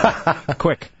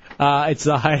 Quick. It's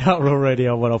the Hideout Real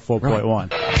Radio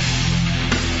 104.1.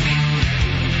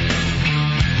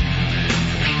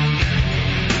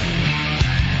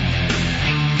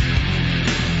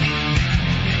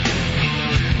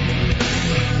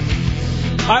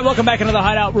 All right, welcome back into the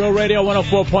Hideout Real Radio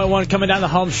 104.1, coming down the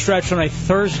home stretch on a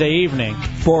Thursday evening.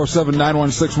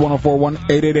 407-916-1041,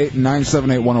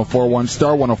 888-978-1041,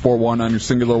 star 1041 on your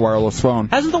singular wireless phone.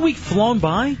 Hasn't the week flown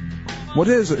by? What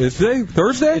is it? Is today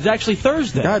Thursday? It's actually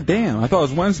Thursday. God damn, I thought it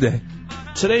was Wednesday.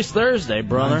 Today's Thursday,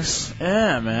 brother. Nice.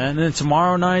 Yeah, man. And then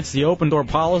tomorrow night's the open door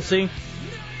policy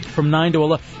from 9 to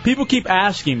 11. People keep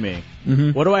asking me,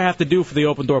 what do I have to do for the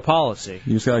open door policy?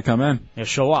 You just got to come in. Yeah,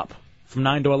 show up. From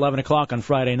 9 to 11 o'clock on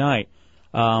Friday night.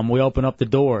 We open up the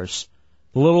doors.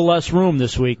 A little less room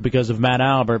this week because of Matt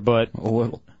Albert, but a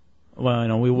little. Well, you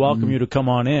know, we welcome you to come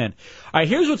on in. All right,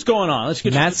 here's what's going on. Let's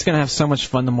get Matt's going to have so much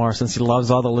fun tomorrow since he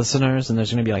loves all the listeners, and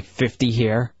there's going to be like 50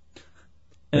 here.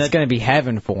 And it's going to be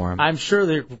heaven for him. I'm sure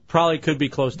there probably could be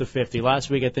close to 50. Last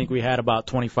week, I think we had about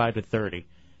 25 to 30.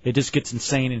 It just gets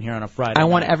insane in here on a Friday night. I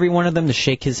want every one of them to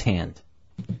shake his hand.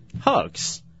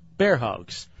 Hugs. Bear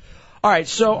hugs. All right,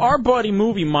 so our buddy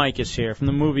Movie Mike is here from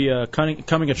the movie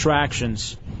Coming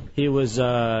Attractions. He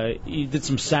did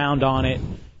some sound on it.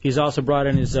 He's also brought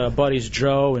in his buddies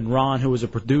Joe and Ron, who was a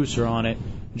producer on it.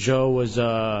 Joe was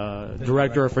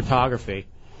director of photography.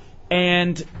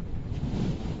 And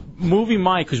Movie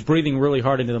Mike, who's breathing really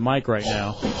hard into the mic right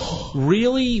now,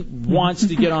 really wants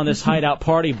to get on this Hideout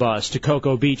party bus to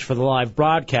Cocoa Beach for the live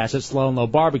broadcast at Slow and Low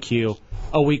Barbecue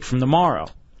a week from tomorrow.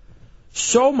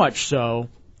 So much so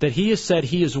that he has said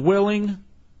he is willing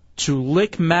to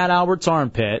lick Matt Albert's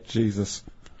armpit. Jesus.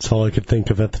 That's all I could think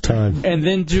of at the time. And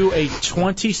then do a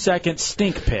 20-second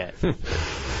stink pit.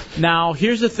 Now,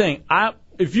 here's the thing.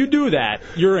 If you do that,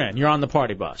 you're in. You're on the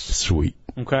party bus. Sweet.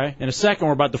 Okay? In a second,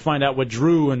 we're about to find out what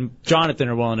Drew and Jonathan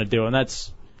are willing to do, and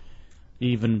that's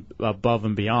even above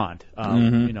and beyond.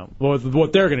 You know,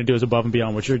 what they're going to do is above and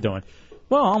beyond what you're doing.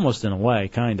 Well, almost in a way,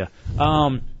 kind of.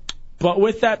 But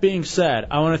with that being said,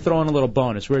 I want to throw in a little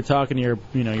bonus. We were talking to your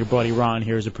buddy Ron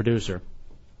here as a producer,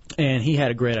 and he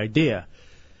had a great idea.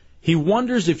 He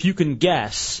wonders if you can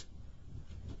guess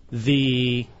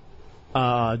the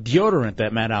deodorant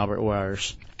that Matt Albert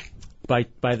wears by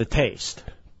the taste.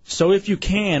 So if you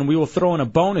can, we will throw in a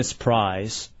bonus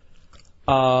prize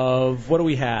of, what do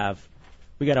we have?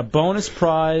 We got a bonus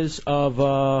prize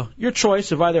of your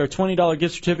choice of either a $20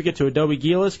 gift certificate to Adobe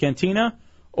Gilas Cantina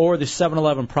or the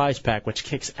 7-Eleven prize pack, which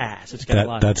kicks ass. It's got a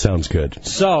lot. That sounds good.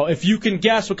 So, if you can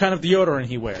guess what kind of deodorant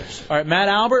he wears. All right, Matt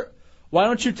Albert, why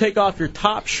don't you take off your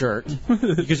top shirt,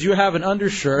 because you have an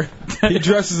undershirt. He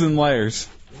dresses in layers.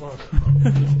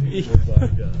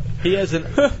 He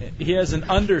has an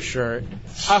undershirt.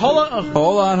 Hold on.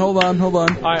 Hold on. All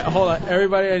right, hold on.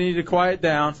 Everybody, I need to quiet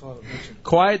down.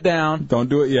 Quiet down. Don't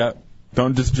do it yet.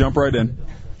 Don't just jump right in.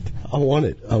 I want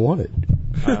it. All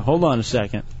right, hold on a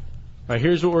second. All right,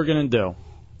 here's what we're going to do.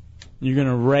 You're going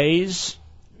to raise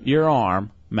your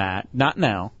arm, Matt. Not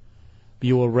now.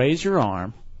 You will raise your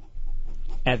arm.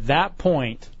 At that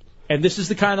point, and this is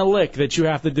the kind of lick that you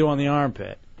have to do on the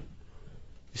armpit.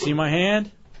 You see my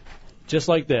hand? Just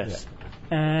like this.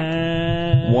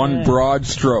 And One broad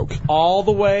stroke. all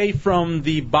the way from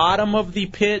the bottom of the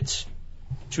pit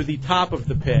to the top of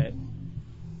the pit.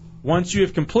 Once you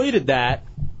have completed that,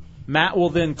 Matt will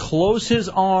then close his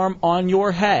arm on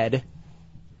your head,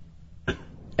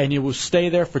 and you will stay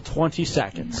there for 20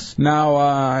 seconds. Now,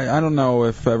 I don't know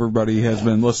if everybody has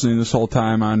been listening this whole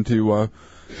time onto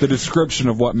the description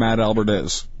of what Matt Albert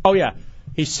is. Oh, yeah.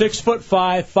 He's 6'5",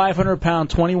 500-pound,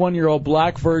 21-year-old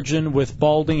black virgin with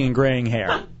balding and graying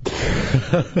hair.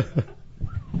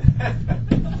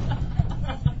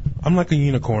 I'm like a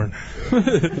unicorn.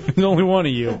 There's only one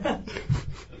of you.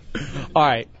 All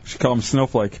right. Should call him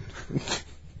Snowflake.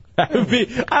 Why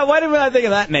didn't I think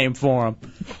of that name for him?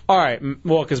 All right.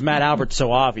 Well, because Matt Albert's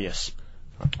so obvious.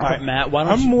 All right, Matt, why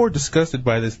don't I'm more disgusted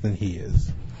by this than he is.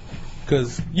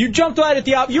 Because you jumped right at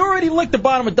the you already licked the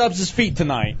bottom of Dubs' feet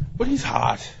tonight. But he's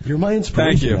hot. You're my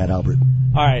inspiration, Thank you. Matt Albert.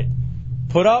 All right.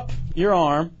 Put up your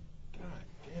arm.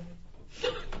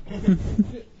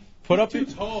 Put up your...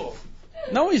 tall.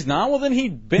 No, he's not. Well, then he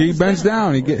bends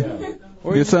down. He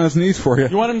gets on his knees for you.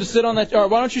 You want him to sit on that... Or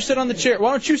why don't you sit on the chair?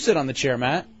 Why don't you sit on the chair,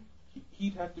 Matt?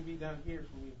 He'd have to be down here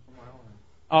for me for my arm.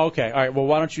 Oh, okay. All right. Well,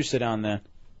 why don't you sit down then?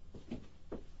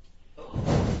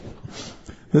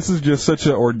 This is just such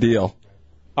an ordeal.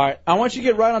 All right. I want you to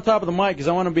get right on top of the mic because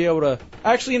I want to be able to...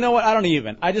 Actually, you know what? I don't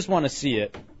even. I just want to see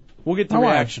it. We'll get the All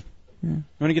right. reaction. Yeah. You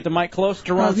want to get the mic closer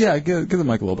to Ron? Yeah, get the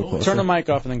mic a little bit closer. Turn the mic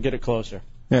off and then get it closer.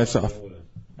 Yeah, it's off. All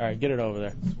right, get it over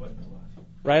there.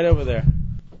 Right over there.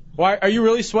 Why are you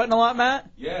really sweating a lot, Matt?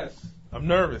 Yes. I'm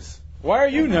nervous. Why are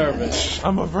you nervous?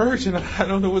 I'm a virgin. I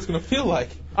don't know what it's going to feel like.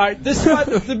 All right, this by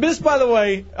the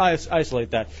way,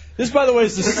 isolate that. This, by the way,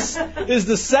 is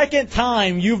the second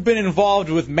time you've been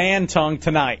involved with man tongue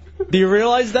tonight. Do you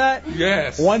realize that?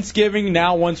 Yes. Once giving,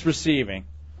 now once receiving.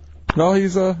 No,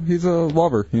 he's a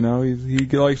lover. You know, he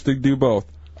likes to do both.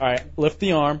 All right, lift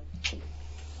the arm.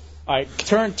 All right,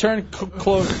 turn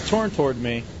toward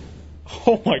me.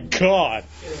 Oh my God!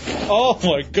 Oh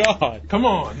my God! Come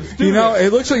on, let's do You know,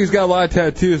 it looks like he's got a lot of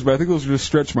tattoos, but I think those are just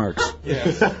stretch marks.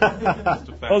 Yes.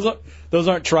 Those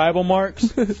aren't tribal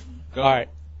marks. All right,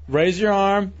 raise your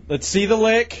arm. Let's see the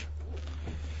lick.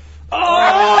 Oh!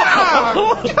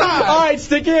 All right,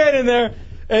 stick your head in there,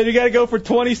 and you got to go for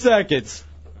 20 seconds.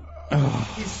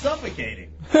 He's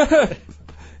suffocating.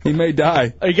 He may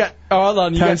die. Hold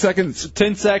on. 10 seconds.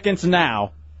 10 seconds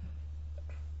now.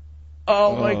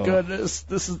 Oh my goodness!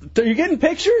 Are you getting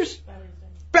pictures?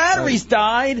 Batteries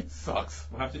died. Sucks.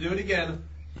 We'll have to do it again.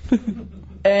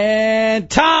 And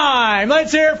time.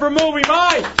 Let's hear it for Movie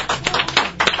Mike.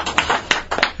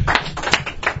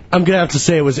 I'm going to have to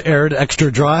say it was arid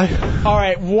extra dry. All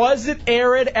right. Was it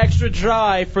arid extra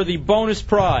dry for the bonus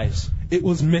prize? It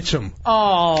was Mitchum.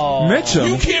 Oh. Mitchum?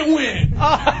 You can't win.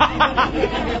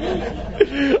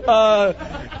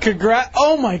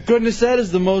 Oh my goodness, that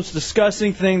is the most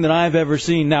disgusting thing that I've ever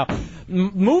seen. Now,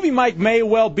 Movie Mike may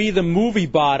well be the movie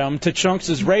bottom to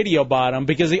Chunks' radio bottom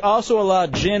because he also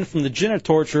allowed gin from the gin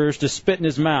torturers to spit in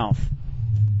his mouth.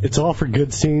 It's all for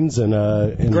good scenes and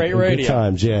great radio. Good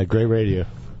times. Yeah, great radio.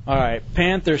 All right,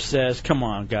 Panther says, "Come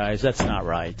on, guys, that's not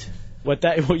right. What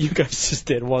you guys just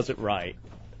did wasn't right."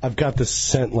 I've got this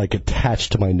scent like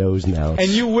attached to my nose now. And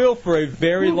you will for a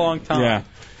very long time. Yeah.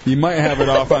 You might have it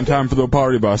off on time for the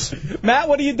party bus. Matt,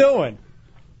 what are you doing?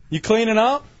 You cleaning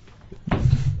up?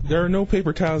 There are no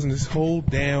paper towels in this whole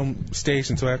damn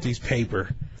station, so I have to use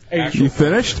paper. You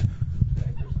finished?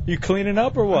 You cleaning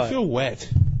up or what? I feel wet.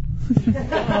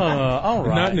 All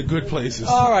right. Not in the good places.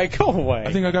 All right, go away.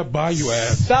 I think I got Bayou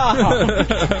ass. Stop.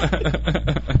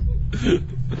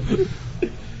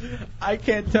 I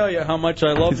can't tell you how much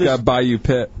I love He's this. got Bayou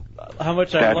Pit. How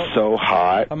much I That's love. so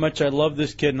hot. How much I love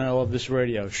this kid and I love this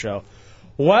radio show.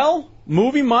 Well,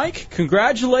 Movie Mike,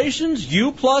 congratulations.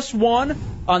 You +1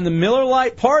 on the Miller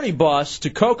Lite party bus to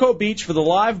Cocoa Beach for the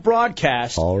live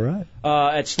broadcast. All right.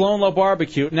 At Slow and Low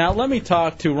Barbecue. Now, let me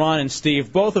talk to Ron and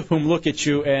Steve, both of whom look at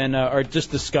you and are just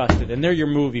disgusted, and they're your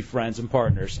movie friends and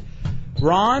partners.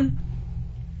 Ron,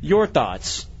 your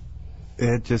thoughts?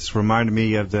 It just reminded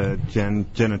me of the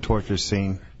Jenna torture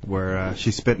scene. where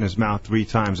she spit in his mouth 3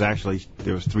 times. Actually,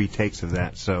 there was 3 takes of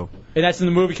that. So. And that's in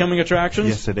the movie Coming Attractions?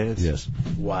 Yes, it is. Yes.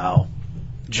 Wow.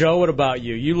 Joe, what about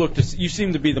you? You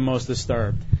seem to be the most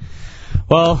disturbed.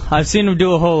 Well, I've seen him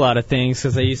do a whole lot of things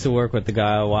because I used to work with the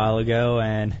guy a while ago,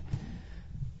 and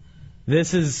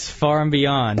this is far and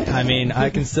beyond. I mean, I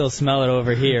can still smell it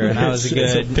over here, and I was a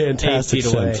good 8 feet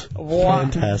away.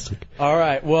 Fantastic. All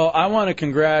right. Well, I want to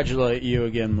congratulate you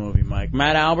again, Movie Mike.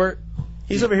 Matt Albert?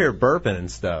 He's over here burping and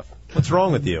stuff. What's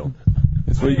wrong with you?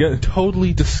 That's what you get.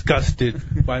 Totally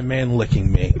disgusted by man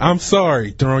licking me. I'm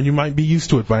sorry, Tyrone. You might be used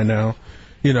to it by now.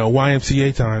 You know,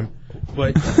 YMCA time.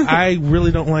 But I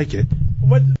really don't like it.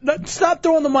 But stop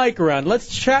throwing the mic around. Let's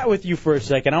chat with you for a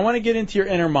second. I want to get into your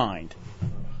inner mind.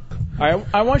 All right,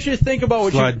 I want you to think about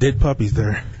what There's a lot of dead puppies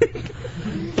there.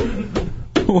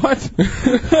 What?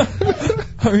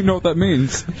 I don't even know what that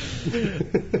means.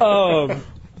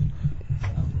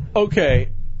 Okay,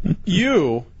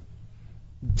 you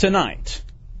tonight,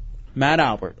 Matt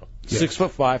Albert,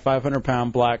 6'5",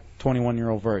 500-pound, black,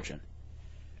 21-year-old virgin,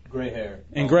 Gray hair.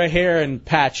 and gray hair and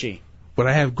patchy. But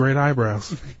I have great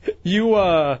eyebrows. You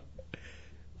have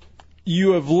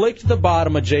licked the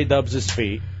bottom of J-Dubs'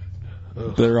 feet.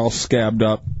 They're all scabbed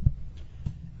up.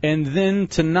 And then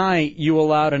tonight you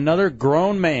allowed another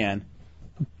grown man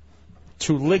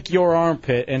to lick your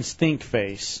armpit and stink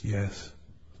face. Yes.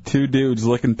 2 dudes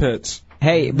licking pits.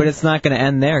 Hey, but it's not going to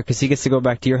end there because he gets to go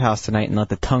back to your house tonight and let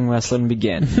the tongue wrestling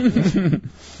begin.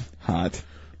 Hot.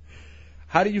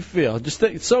 How do you feel? Just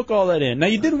soak all that in. Now,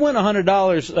 you did win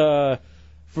 $100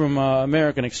 from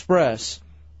American Express,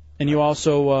 and you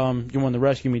also you won the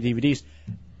Rescue Me DVDs.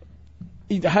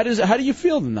 How do you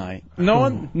feel tonight?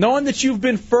 Knowing that you've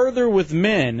been further with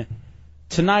men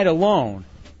tonight alone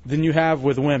than you have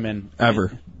with women.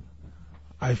 Ever.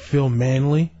 I feel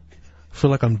manly. I feel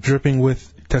like I'm dripping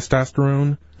with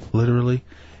testosterone, literally.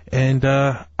 And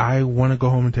I want to go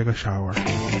home and take a shower.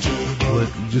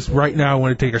 Just right now, I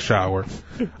want to take a shower.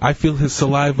 I feel his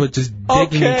saliva just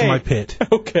digging into my pit.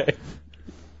 Okay.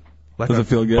 Like Does it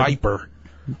feel good? Viper.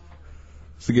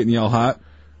 Is it getting you all hot?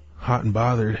 Hot and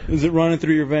bothered. Is it running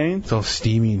through your veins? It's all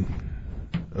steaming.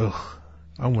 Ugh.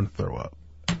 I want to throw up.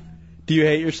 Do you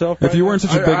hate yourself? If you weren't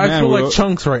such a big man, I feel like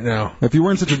Chunks right now. If you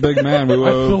weren't such a big man, we would.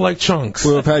 I feel like Chunks.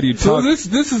 We would have had you So tuck.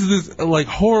 this is this like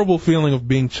horrible feeling of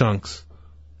being Chunks.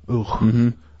 Ugh. Mm-hmm.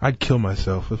 I'd kill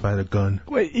myself if I had a gun.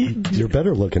 Wait, You're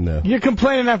better looking now. you're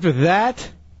complaining after that?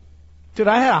 Dude,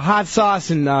 I had a hot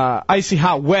sauce and icy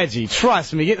hot wedgie.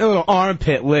 Trust me, getting a little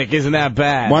armpit lick isn't that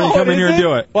bad. Why don't you come in here and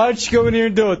do it? Why don't you come in here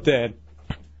and do it then?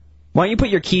 Why don't you put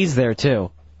your keys there, too?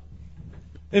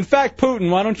 In fact, Putin,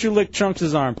 why don't you lick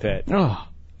Chunks' armpit? Oh,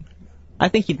 I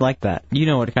think he'd like that. You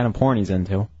know what kind of porn he's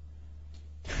into.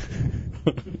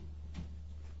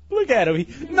 Look at him.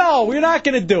 No, we're not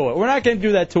going to do it. We're not going to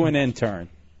do that to an intern.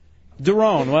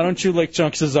 Daron, why don't you lick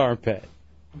Chunks' armpit?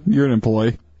 You're an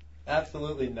employee.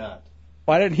 Absolutely not.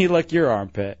 Why didn't he lick your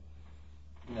armpit?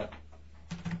 No.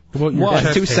 What?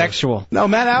 It's too sexual. No,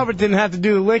 Matt Albert didn't have to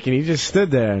do the licking. He just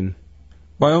stood there and...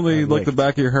 Why only lick the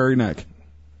back of your hairy neck?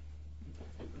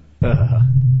 I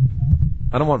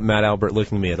don't want Matt Albert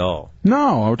licking me at all.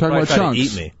 No, we're talking Probably about try to Chunks.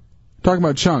 eat me. Talking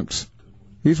about Chunks.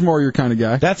 He's more your kind of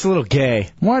guy. That's a little gay.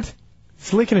 What?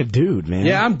 It's licking a dude, man.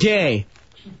 Yeah, I'm gay.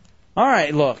 All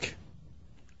right, look.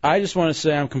 I just want to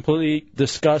say I'm completely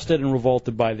disgusted and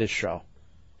revolted by this show.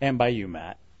 And by you,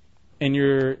 Matt. And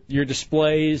your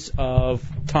displays of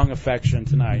tongue affection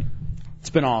tonight. It's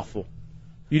been awful.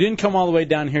 You didn't come all the way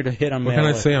down here to hit on What can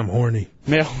I say? I'm horny.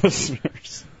 male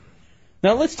listeners.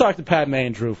 Now let's talk to Pat May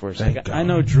and Drew for a second. I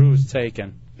know Drew's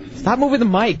taken. Stop moving the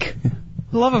mic.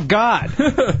 Love of God.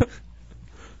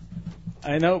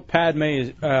 I know Pat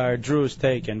May Drew is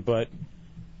taken, but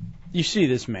you see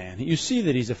this man. You see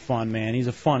that he's a fun man. He's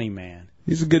a funny man.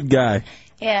 He's a good guy.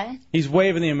 Yeah. He's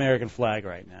waving the American flag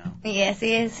right now. Yes,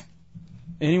 he is.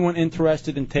 Anyone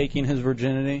interested in taking his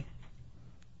virginity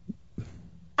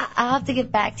I'll have to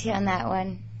get back to you on that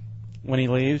one. when he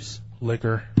leaves?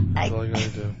 Liquor. That's all you gotta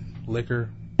do. Liquor.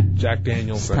 Jack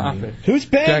Daniels. Stop it. Who's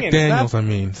banging? Jack Daniels, I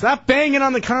mean. Stop banging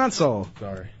on the console.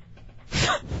 Sorry.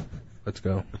 Let's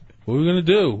go. What are we gonna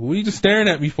do? What are you just staring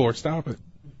at me for? Stop it.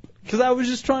 Because I was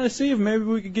just trying to see if maybe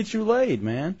we could get you laid,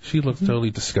 man. She looks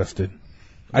totally disgusted.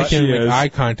 But I can't she make is. eye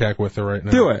contact with her right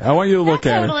now. Do it. I want you to look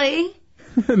at Totally.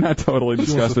 her. Not totally She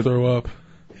wants to disgusted. throw up.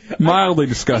 Mildly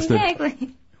disgusted.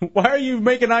 Exactly. Why are you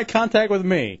making eye contact with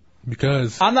me?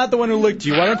 Because I'm not the one who licked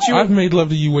you. Why don't you? I've made love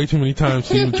to you way too many times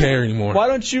to even care anymore. Why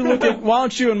don't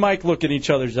you and Mike look in each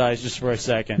other's eyes just for a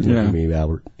second? Look at me,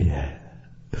 Albert. Yeah.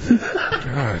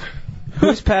 God.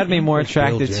 Who's Padme more Bill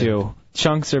attracted Jack. to,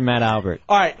 Chunks or Matt Albert?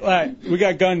 All right, we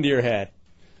got gun to your head.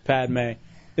 Padme.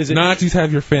 Is it Nazis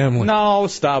have your family. No,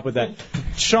 stop with that.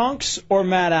 Chunks or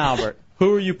Matt Albert?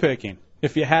 Who are you picking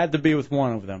if you had to be with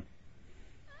one of them?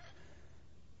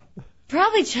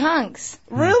 Probably Chunks.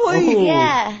 Really?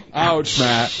 Yeah. Ouch,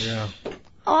 Matt. Yeah.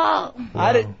 Oh.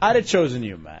 I'd have chosen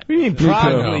you, Matt. You mean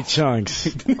probably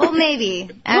Chunks? Well, maybe.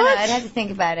 I don't know. I'd have to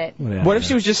think about it. What if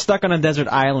she was just stuck on a desert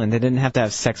island and didn't have to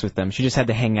have sex with them? She just had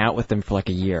to hang out with them for like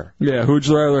a year. Yeah, who'd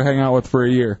you rather hang out with for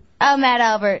a year? Oh, Matt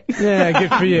Albert. Yeah,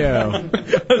 good for you.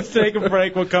 Let's take a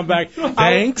break. We'll come back.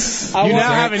 Thanks. I You want-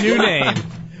 now have a new name.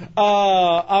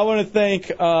 I want to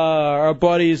thank our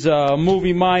buddies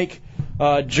Movie Mike,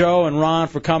 Joe, and Ron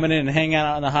for coming in and hanging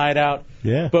out in the Hideout.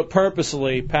 Yeah. But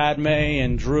purposely, Padme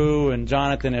and Drew and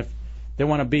Jonathan, if they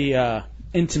want to be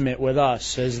intimate with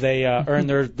us as they earn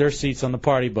their seats on the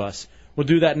party bus. We'll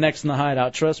do that next in the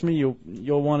Hideout. Trust me,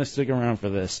 you'll want to stick around for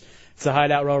this. It's the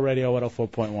Hideout Row Radio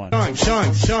 104.1.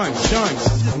 Chunks.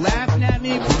 Just laughing at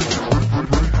me.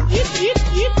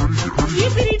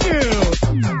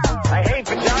 Yippity-doo. I hate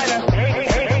vagina.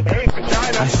 Hate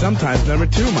vagina. I sometimes number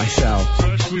two myself.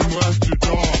 Sexually molest your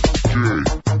dog.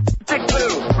 Dick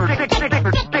blue.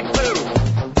 Dick blue.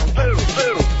 Blue.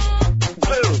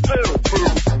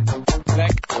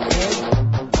 That good?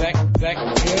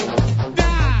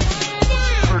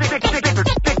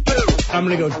 I'm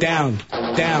gonna go down.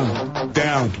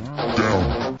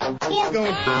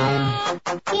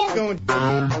 Going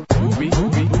down. Movie.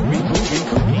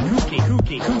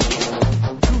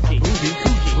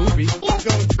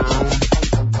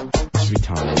 Sweet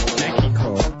time. Becky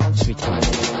Cole. Sweet time.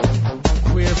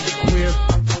 Queer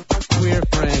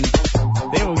friend.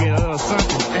 They will get a little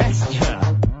something extra.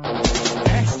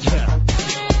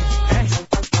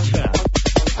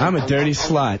 I'm a dirty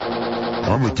slut.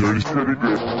 I'm a dirty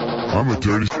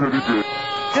bitch.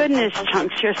 Goodness,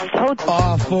 Chunks, you're so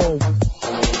Awful.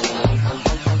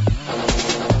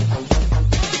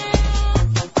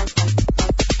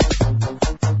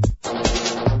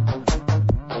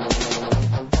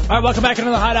 All right, welcome back into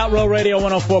the Hideout Row Radio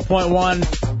 104.1.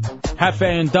 Hefe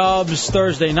and Dubs,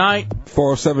 Thursday night.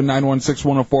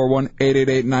 407-916-1041,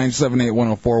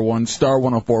 888-978-1041, star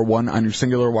 1041 on your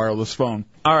singular wireless phone.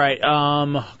 All right,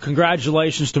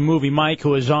 congratulations to Movie Mike,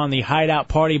 who is on the Hideout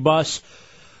party bus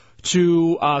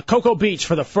to Cocoa Beach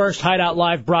for the first Hideout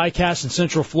Live broadcast in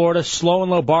Central Florida. Slow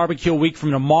and Low Barbecue week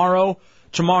from tomorrow.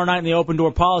 Tomorrow night in the open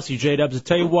door policy, J-Dubs. I'll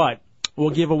tell you what, we'll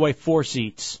give away 4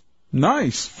 seats.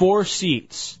 Nice. 4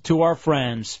 seats to our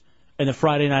friends in the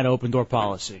Friday night open door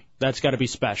policy. That's got to be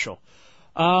special.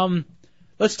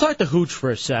 Let's talk to Hooch for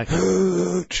a second.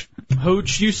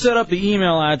 Hooch, you set up the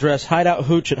email address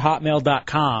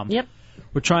hideouthooch@hotmail.com. Yep.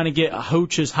 We're trying to get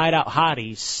Hooch's Hideout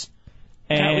Hotties.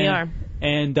 And, That we are.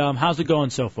 And how's it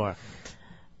going so far?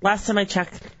 Last time I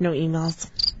checked, no emails.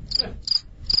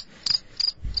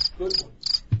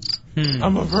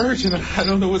 I'm a virgin. I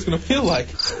don't know what it's going to feel like.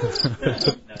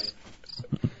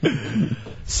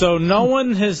 So no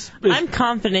one has. I'm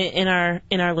confident in our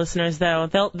listeners, though.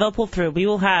 They'll pull through. We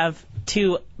will have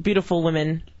 2 beautiful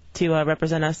women to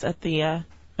represent us at the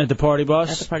party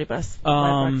bus. At the party bus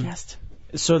live broadcast.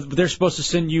 So they're supposed to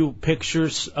send you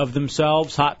pictures of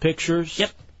themselves, hot pictures.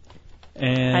 Yep.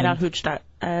 And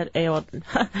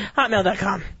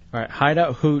hideouthooch@hotmail.com. All right,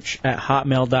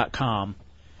 hideouthooch@hotmail.com.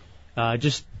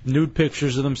 Just nude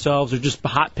pictures of themselves, or just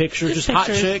hot pictures, just hot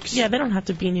pictures. chicks. Yeah, they don't have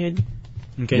to be nude.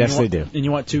 Okay, Yes, they do. And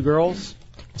you want 2 girls?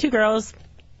 2 girls.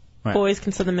 Right. Boys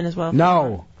can send them in as well.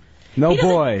 No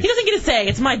boys. He doesn't get to say.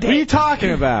 It's my What are you bit.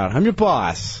 talking about? I'm your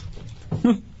boss.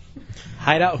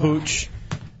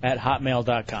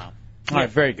 hideouthooch@hotmail.com. All right,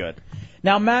 very good.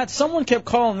 Now, Matt, someone kept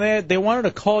calling. They wanted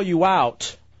to call you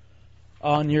out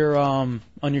on your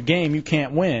game. You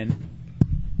can't win.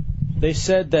 They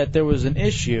said that there was an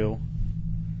issue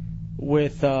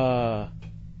with one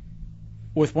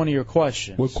of your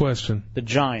questions. What question? The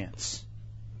Giants.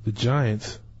 The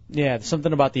Giants? Yeah,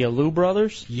 something about the Alou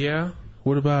brothers. Yeah.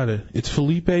 What about it? It's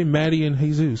Felipe, Maddie, and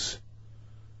Jesus.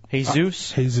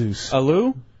 Jesus? Jesus.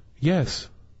 Alou? Yes.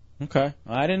 Okay.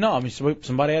 I didn't know. I mean,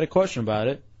 somebody had a question about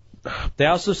it. They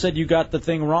also said you got the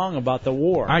thing wrong about the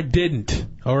war. I didn't.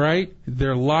 All right?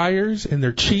 They're liars and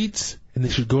they're cheats and they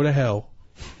should go to hell.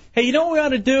 Hey, you know what we ought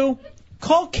to do?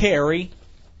 Call Carrie,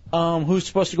 who's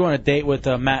supposed to go on a date with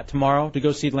Matt tomorrow to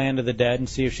go see Land of the Dead, and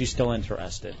see if she's still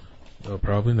interested. Oh,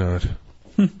 probably not.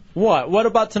 What? What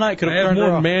about tonight? Could I have have turned her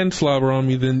more off. manslaughter on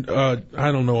me than,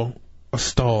 I don't know, a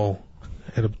stall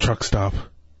at a truck stop.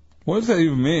 What does that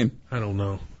even mean? I don't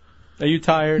know. Are you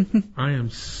tired? I am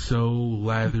so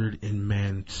lathered in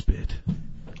man spit.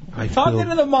 Talk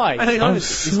into the mic.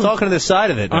 He's talking to the side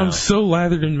of it now. I'm so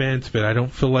lathered in man spit. I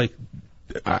don't feel like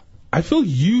I feel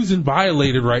used and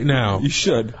violated right now. You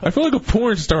should. I feel like a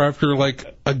porn star after like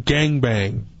a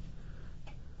gangbang.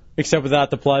 Except without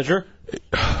the pleasure.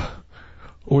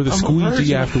 Or the I'm a squeegee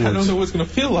virgin. afterwards. I don't know what it's going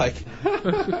to feel like.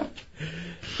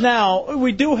 Now,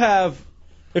 we do have,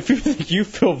 if you think you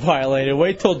feel violated,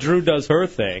 wait till Drew does her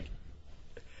thing.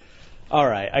 All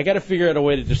right, I got to figure out a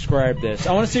way to describe this.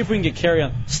 I want to see if we can get Carrie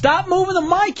on. Stop moving the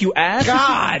mic, you ass.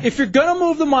 God. If you're going to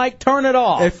move the mic, turn it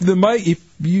off. If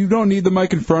you don't need the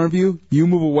mic in front of you, you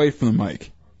move away from the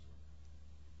mic.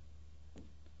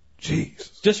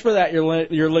 Jeez. Just for that,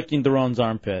 you're licking Daron's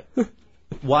armpit.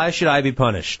 Why should I be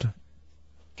punished?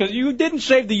 Because you didn't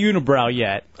shave the unibrow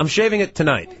yet. I'm shaving it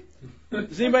tonight.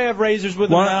 Does anybody have razors with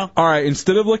them now? All right,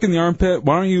 instead of licking the armpit,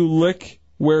 why don't you lick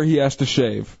where he has to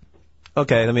shave?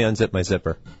 Okay, let me unzip my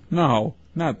zipper. No,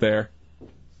 not there. All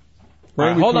Right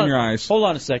right, between hold on. your eyes. Hold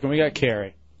on a second. We got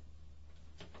Carrie.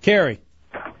 Carrie,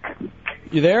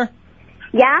 you there?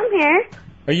 Yeah, I'm here.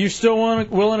 Are you still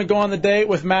willing to go on the date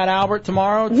with Matt Albert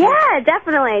tomorrow? Yeah,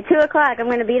 definitely. 2 o'clock. I'm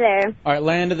going to be there. All right,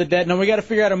 Land of the Dead. No, we got to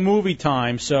figure out a movie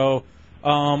time. So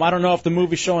I don't know if the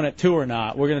movie's showing at 2 or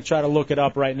not. We're going to try to look it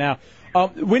up right now.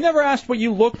 We never asked what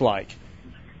you looked like.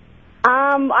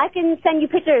 I can send you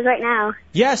pictures right now.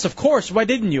 Yes, of course. Why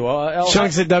didn't you?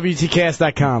 Chunks at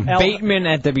WTKS.com. Bateman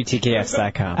at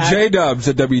WTKS.com. JDubs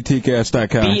at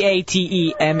WTKS.com.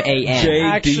 BATEMAN.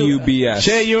 JDUBS.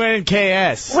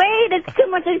 JUNKS. Wait, it's too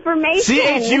much information.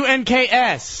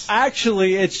 CHUNKS.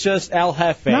 Actually, it's just El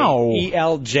Jefe. No.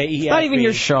 ELJEFE. It's not even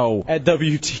your show. At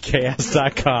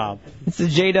WTKS.com. It's the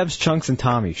J-Dubs, Chunks, and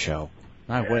Tommy show.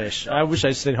 I wish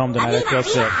I stayed home tonight. I feel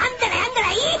sick.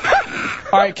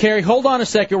 All right, Carrie, hold on a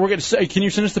second. We're gonna say, can you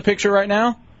send us the picture right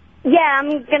now? Yeah, I'm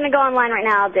going to go online right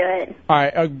now. I'll do it. All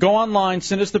right, go online,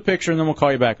 send us the picture, and then we'll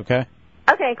call you back, okay?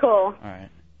 Okay, cool. All right.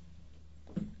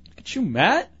 Look at you,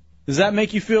 Matt. Does that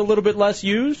make you feel a little bit less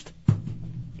used?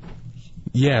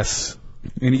 Yes.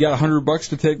 And you got $100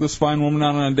 to take this fine woman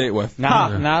out on a date with. Now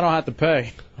I don't have to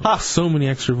pay. So many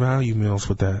extra value meals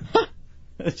with that.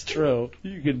 That's true.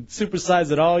 You can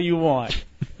supersize it all you want.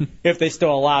 If they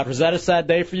still allow it. Was that a sad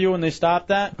day for you when they stopped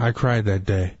that? I cried that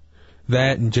day.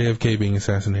 That and JFK being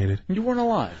assassinated. You weren't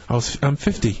alive. I'm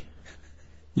 50.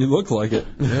 You look like it.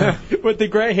 Yeah. With the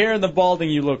gray hair and the balding,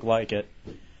 you look like it.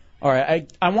 All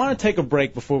right, I want to take a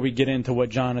break before we get into what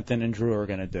Jonathan and Drew are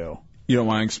going to do. You don't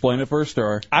want to explain it first,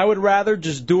 or? I would rather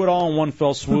just do it all in one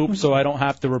fell swoop so I don't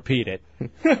have to repeat it.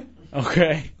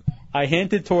 Okay? I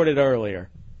hinted toward it earlier.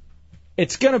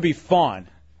 It's going to be fun.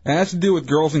 It has to do with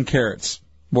girls and carrots.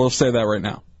 We'll say that right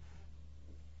now.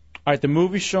 All right, the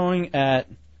movie's showing at...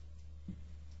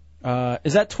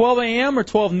 is that 12 a.m. or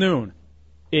 12 noon?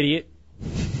 Idiot.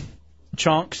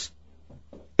 Chunks.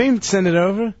 Send it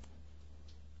over.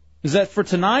 Is that for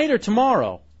tonight or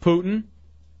tomorrow? Putin?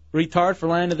 Retard for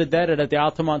Land of the Dead at the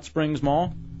Altamont Springs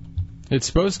Mall? It's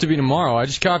supposed to be tomorrow. I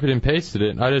just copied and pasted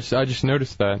it. I just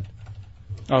noticed that.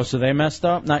 Oh, so they messed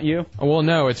up, not you? Well,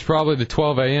 no, it's probably the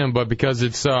 12 a.m., but because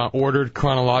it's ordered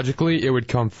chronologically, it would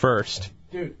come first.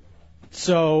 Dude.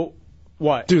 So,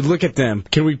 what? Dude, look at them.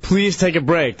 Can we please take a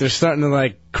break? They're starting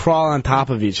to, crawl on top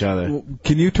of each other.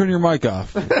 Can you turn your mic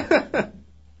off? Because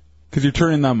you're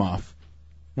turning them off.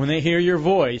 When they hear your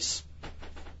voice,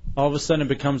 all of a sudden it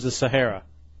becomes the Sahara.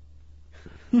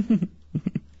 You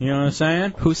know what I'm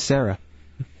saying? Who's Sarah?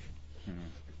 All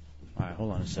right,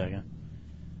 hold on a second.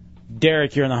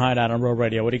 Derek, you're in the Hideout on Road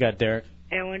Radio. What do you got, Derek?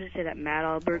 I wanted to say that Matt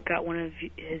Albert got one of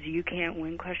his "you can't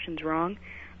win" questions wrong.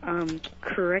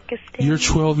 Kyrgyzstan. You're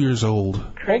 12 years old.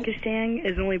 Kyrgyzstan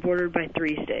is only bordered by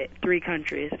three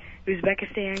countries: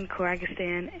 Uzbekistan,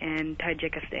 Kyrgyzstan, and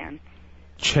Tajikistan.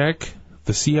 Check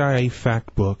the CIA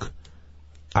fact book.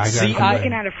 I got I'm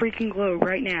looking at a freaking globe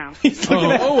right now. a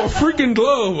freaking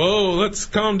globe. Oh, let's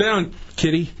calm down,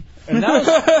 kitty. And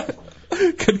that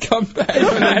could come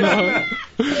back.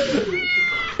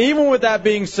 Even with that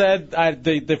being said,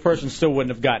 the person still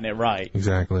wouldn't have gotten it right.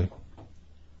 Exactly.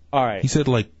 All right. He said,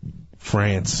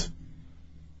 France.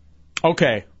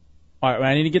 Okay. All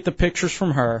right, I need to get the pictures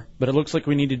from her, but it looks like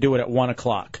we need to do it at 1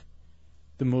 o'clock,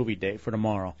 the movie date for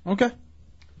tomorrow. Okay.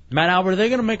 Matt Albert, are they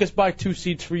going to make us buy 2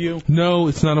 seats for you? No,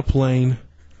 it's not a plane.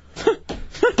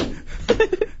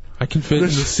 I can fit in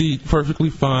the seat perfectly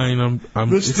fine.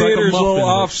 This theater's a little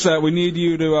offset. We need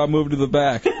you to move to the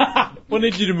back. We'll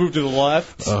need you to move to the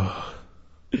left. Oh.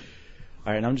 All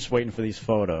right, I'm just waiting for these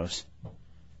photos.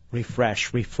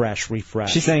 Refresh.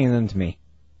 She's sending them to me.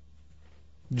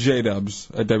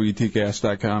 JDubs at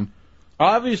WTKS.com.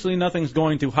 Obviously, nothing's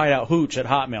going to hideouthooch at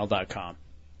hotmail.com.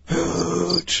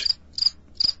 Hooch.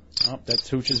 Oh, that's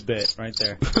Hooch's bit right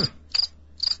there.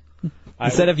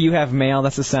 Instead of you have mail,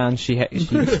 that's the sound she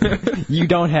you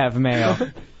don't have mail.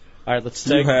 All right, let's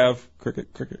You take have cricket.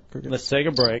 let's take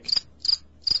a break.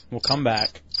 We'll come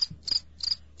back.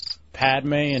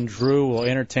 Padme and Drew will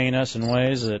entertain us in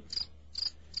ways that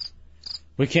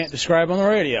we can't describe on the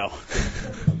radio.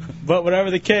 But whatever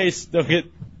the case, they'll get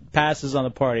passes on the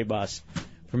party bus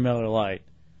for Miller Lite.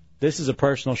 This is a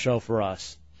personal show for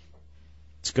us.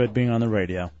 It's good being on the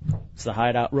radio. It's the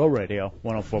Hideout Row Radio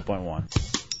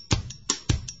 104.1.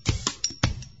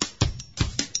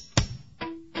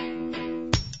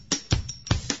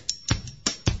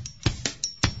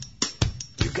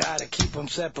 You gotta keep them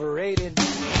separated.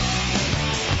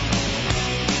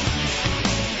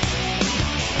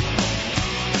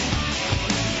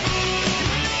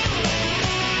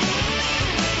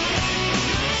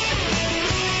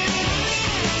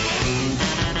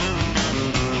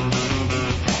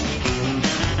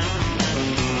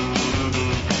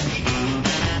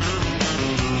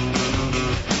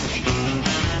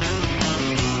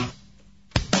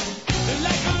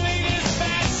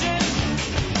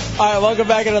 All right, welcome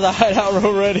back into the Hideout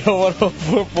Row Radio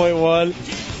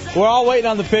 104.1. We're all waiting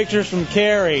on the pictures from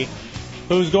Carrie,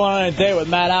 who's going on a date with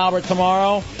Matt Albert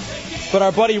tomorrow. But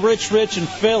our buddy Rich in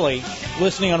Philly,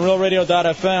 listening on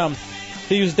RealRadio.fm,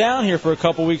 he was down here for a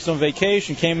couple weeks on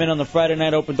vacation, came in on the Friday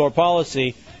night open door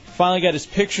policy, finally got his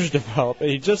pictures developed,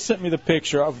 and he just sent me the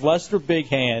picture of Lester Big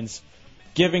Hands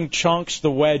giving Chunks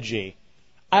the wedgie.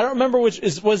 I don't remember was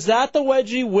that the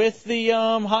wedgie with the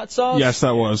hot sauce? Yes,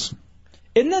 that was.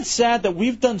 Isn't that sad that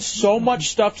we've done so much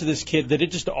stuff to this kid that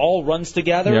it just all runs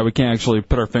together? Yeah, we can't actually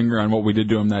put our finger on what we did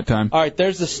to him that time. All right,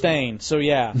 there's the stain. So,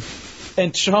 yeah.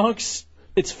 And Chunks,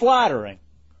 it's flattering.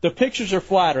 The pictures are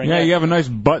flattering. Yeah, you have a nice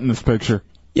butt in this picture.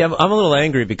 Yeah, I'm a little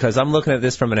angry because I'm looking at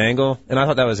this from an angle, and I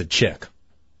thought that was a chick.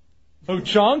 Oh,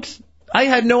 Chunks? I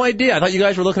had no idea. I thought you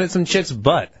guys were looking at some chick's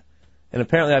butt. And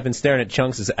apparently I've been staring at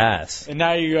Chunks' ass. And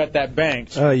now you're at that bank.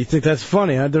 Oh, you think that's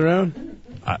funny, huh, Daron?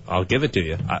 I'll give it to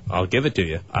you. I'll give it to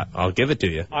you. I'll give it to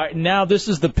you. All right, now this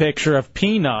is the picture of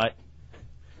Peanut.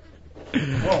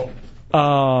 Whoa.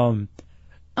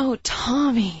 Oh,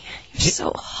 Tommy, you're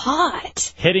so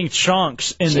hot. Hitting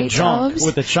Chunks in the junk J-Dubs.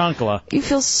 with the chunkla. You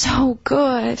feel so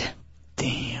good.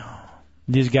 Damn.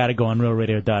 You just got to go on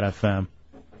RealRadio.fm.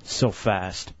 So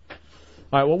fast.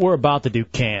 All right, what we're about to do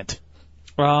can't.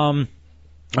 All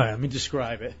right, let me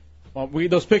describe it. Well, we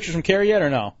those pictures from Carrie yet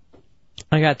or no?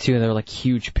 I got two. They're like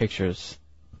huge pictures.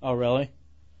 Oh, really?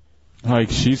 Like,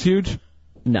 she's huge?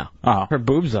 No. Oh. Her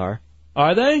boobs are.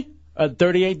 Are they?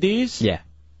 38Ds? Yeah.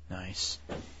 Nice.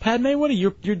 Padme, what are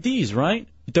your Ds, right?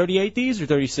 38Ds or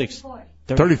 36?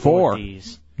 34.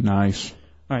 Ds. Nice.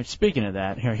 All right, speaking of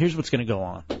that, here's what's going to go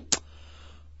on.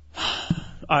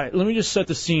 All right, let me just set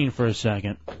the scene for a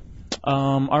second.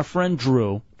 Our friend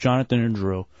Drew, Jonathan and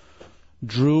Drew.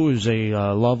 Drew is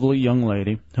a lovely young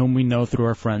lady whom we know through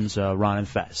our friends Ron and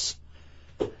Fess.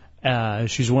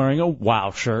 She's wearing a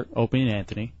WOW shirt, Opie and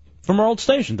Anthony, from our old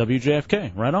station,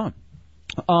 WJFK. Right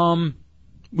on.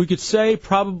 We could say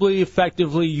probably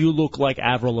effectively you look like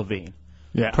Avril Lavigne.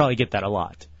 Yeah. Probably get that a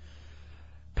lot.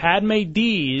 Padme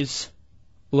D's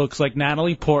looks like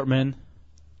Natalie Portman,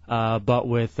 but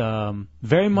with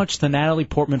very much the Natalie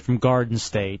Portman from Garden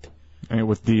State. And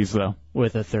with D's, though.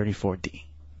 With a 34D.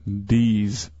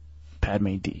 D's.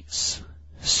 Padme D's.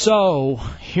 So,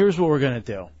 here's what we're going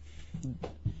to do.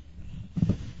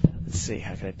 Let's see,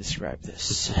 how can I describe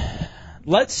this?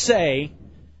 Let's say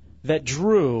that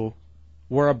Drew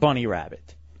were a bunny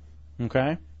rabbit.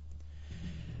 Okay?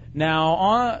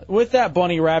 Now, with that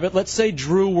bunny rabbit, let's say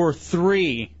Drew were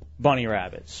 3 bunny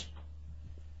rabbits.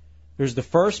 There's the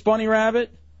first bunny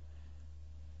rabbit,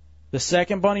 the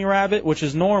second bunny rabbit, which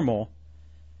is normal,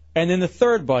 and then the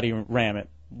third bunny rabbit,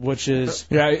 which is...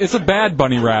 Yeah, it's a bad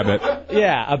bunny rabbit.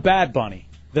 Yeah, a bad bunny.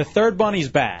 The third bunny's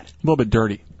bad. A little bit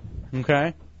dirty.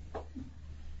 Okay?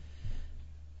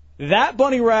 That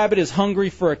bunny rabbit is hungry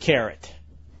for a carrot.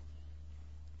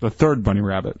 The third bunny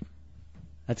rabbit.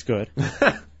 That's good.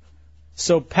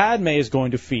 So Padme is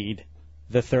going to feed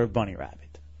the third bunny rabbit.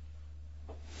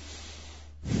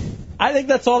 I think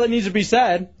that's all that needs to be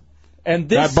said. And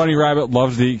this, that bunny rabbit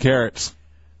loves to eat carrots.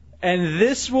 And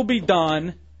this will be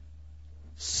done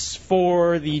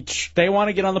for the... They want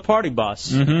to get on the party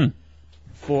bus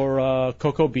for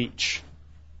Cocoa Beach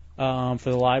for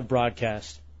the live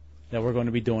broadcast that we're going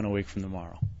to be doing a week from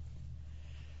tomorrow.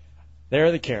 There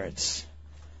are the carrots.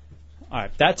 All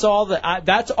right, that's all that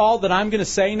I'm going to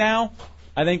say now.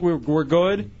 I think we're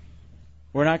good.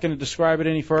 We're not going to describe it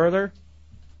any further.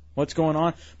 What's going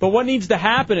on? But what needs to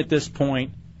happen at this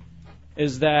point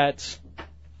is that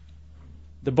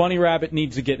the bunny rabbit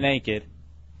needs to get naked.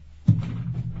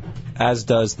 As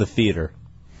does the theater.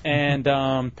 And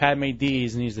Padme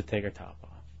D's needs to take her top off.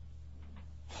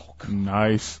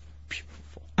 Nice.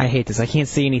 I hate this. I can't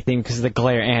see anything because of the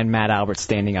glare and Matt Albert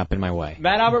standing up in my way.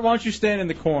 Matt Albert, why don't you stand in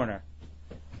the corner?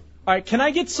 All right, can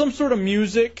I get some sort of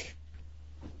music?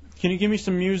 Can you give me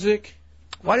some music?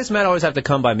 Why does Matt always have to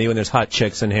come by me when there's hot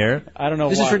chicks in here? I don't know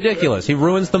This why. is ridiculous. He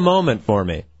ruins the moment for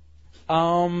me.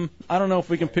 I don't know if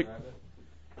we can pick.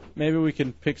 Maybe we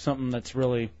can pick something that's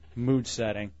really mood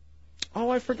setting. Oh,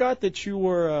 I forgot that you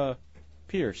were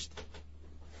pierced.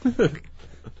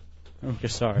 Okay,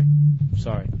 sorry.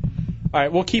 All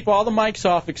right, we'll keep all the mics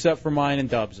off except for mine and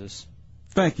Dubs's.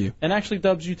 Thank you. And actually,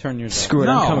 Dubs, you turn yours off. Screw it,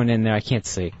 I'm coming in there. I can't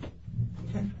see.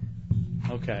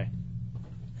 Okay.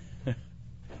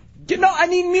 No, I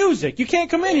need music. You can't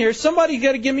come in here. Somebody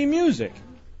got to give me music.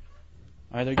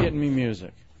 All right, they're getting me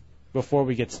music before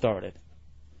we get started.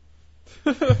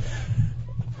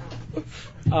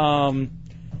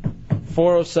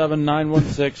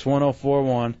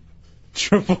 407-916-1041.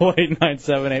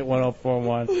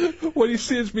 888-978-1041. What do you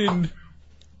see as being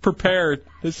prepared?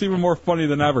 It's even more funny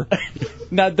than ever.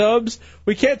 Now, Dubs,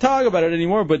 we can't talk about it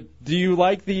anymore, but do you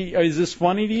like is this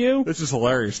funny to you? This is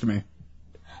hilarious to me.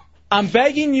 I'm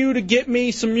begging you to get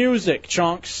me some music,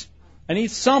 Chunks. I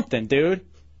need something, dude.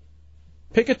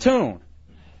 Pick a tune.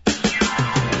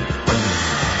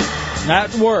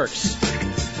 That works.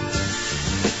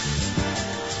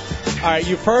 All right,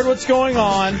 you've heard what's going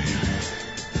on.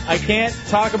 I can't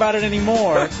talk about it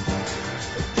anymore.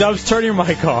 Dubs, turn your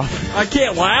mic off. I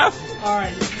can't laugh. All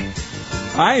right.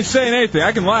 I ain't saying anything.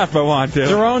 I can laugh if I want to.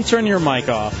 Daron, turn your mic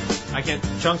off. I can't.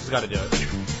 Chunks has got to do it.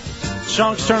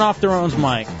 Chunks, turn off Daron's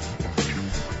mic.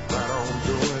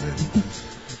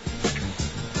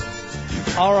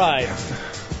 All right.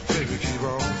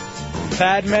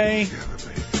 Padme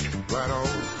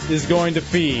is going to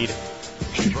feed.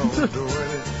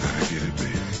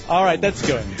 All right, that's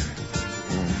good.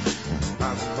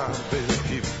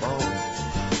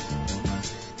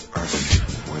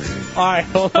 All right,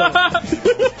 hold on.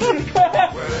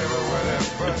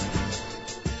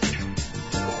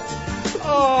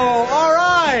 Oh, all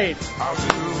right.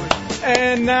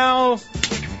 And now, all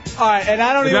right, and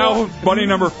I don't even. Now, bunny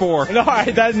number 4. No, all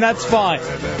right, that's fine.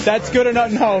 That's good enough.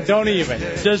 No, don't even.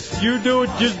 Just you do it.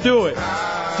 Just do it.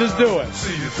 Just do it.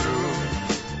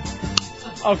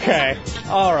 Okay.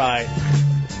 All right.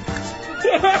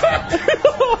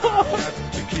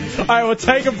 All right, we'll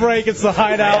take a break. It's the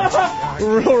Hideout,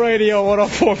 Real Radio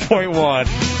 104.1.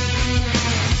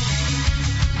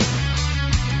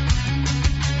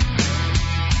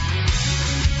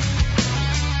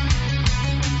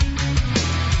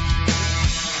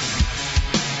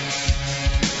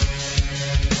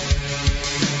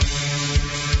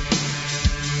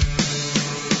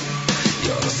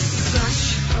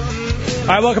 All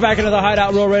right, welcome back into the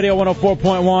Hideout, Real Radio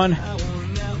 104.1.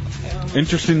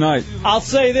 Interesting night. I'll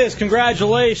say this,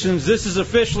 congratulations. This is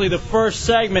officially the first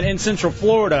segment in Central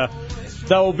Florida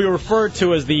that will be referred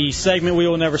to as the segment we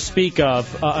will never speak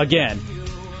of again.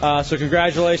 So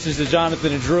congratulations to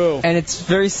Jonathan and Drew. And it's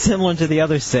very similar to the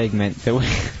other segment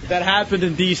that happened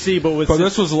in D.C., but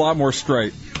this was a lot more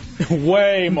straight.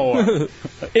 Way more.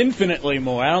 Infinitely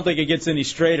more. I don't think it gets any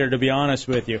straighter, to be honest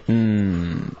with you.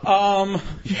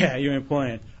 Yeah, you ain't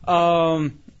playing.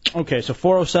 Okay, so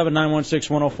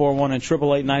 407-916-1041 and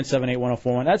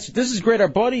 888-978-1041. This is great. Our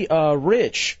buddy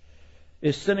Rich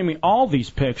is sending me all these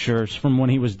pictures from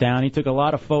when he was down. He took a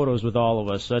lot of photos with all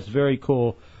of us, so that's very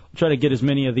cool. We'll try to get as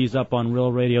many of these up on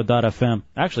realradio.fm.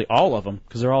 Actually, all of them,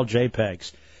 because they're all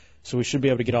JPEGs. So we should be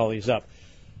able to get all these up.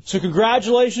 So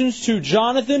congratulations to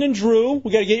Jonathan and Drew.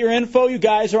 We got to get your info. You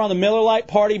guys are on the Miller Lite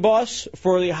party bus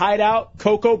for the Hideout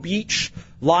Cocoa Beach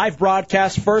live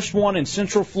broadcast, first one in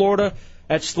Central Florida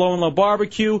at Slow and Low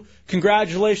Barbecue.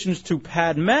 Congratulations to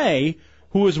Padme,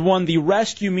 who has won the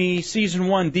Rescue Me Season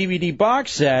 1 DVD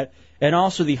box set and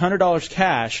also the $100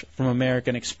 cash from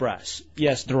American Express.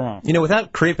 Yes, Daron. You know,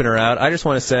 without creeping her out, I just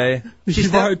want to say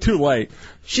she's too late.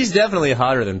 She's definitely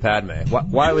hotter than Padme.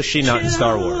 Why was she not in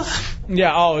Star Wars?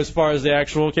 Yeah. As far as the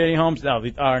actual Katie Holmes, no,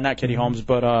 or not Katie Holmes,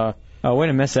 but way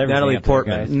to mess everything Natalie up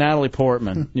Portman. there, guys. Natalie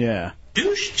Portman. Yeah.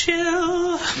 Douche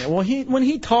chill. Yeah, well, when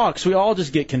he talks, we all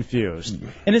just get confused.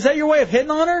 And is that your way of hitting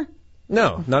on her?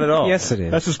 No, not at all. Yes, it is.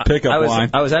 That's his pickup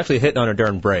line. I was actually hitting on her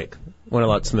during break. Went a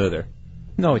lot smoother.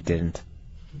 No, it didn't.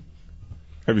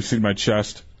 Have you seen my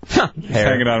chest? It's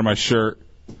hanging out of my shirt.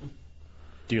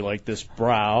 Do you like this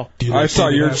brow? I saw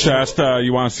your chest.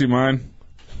 You want to see mine?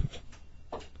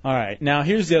 All right. Now,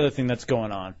 here's the other thing that's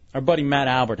going on. Our buddy Matt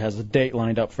Albert has a date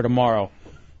lined up for tomorrow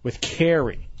with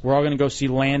Carrie. We're all going to go see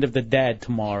Land of the Dead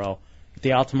tomorrow at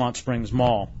the Altamont Springs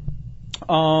Mall.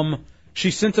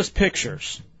 She sent us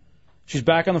pictures. She's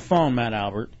back on the phone, Matt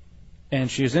Albert, and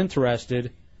she is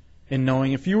interested in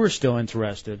knowing if you were still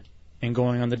interested in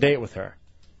going on the date with her.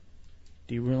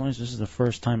 Do you realize this is the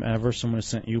first time ever someone has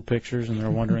sent you pictures and they're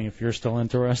wondering if you're still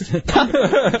interested?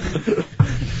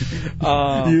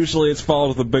 Usually it's followed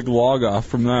with a big log off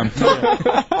from them.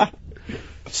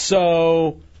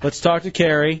 So let's talk to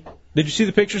Carrie. Did you see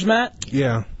the pictures, Matt?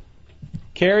 Yeah.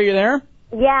 Carrie, you there?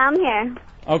 Yeah, I'm here.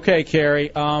 Okay,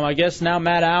 Carrie. I guess now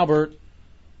Matt Albert.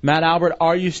 Matt Albert,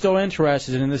 are you still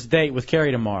interested in this date with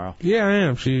Carrie tomorrow? Yeah, I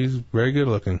am. She's very good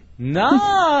looking.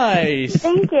 Nice.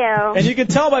 Thank you. And you can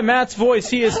tell by Matt's voice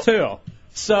he is too.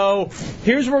 So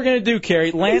here's what we're gonna do, Carrie.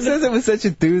 He says it with such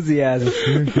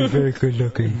enthusiasm. Very good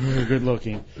looking. Very good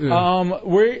looking.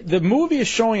 The movie is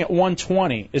showing at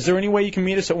 1:20. Is there any way you can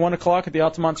meet us at 1 o'clock at the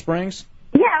Altamont Springs?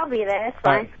 Yeah, I'll be there. It's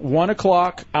fine. 1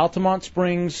 o'clock, Altamont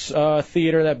Springs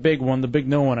Theater, that big one, the big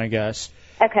new one, I guess.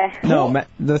 Okay. No, Matt,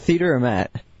 the theater or Matt?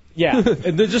 Yeah.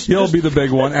 And He'll be the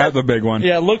big one at the big one.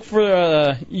 Yeah, look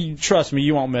for, trust me,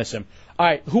 you won't miss him. All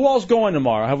right, who all's going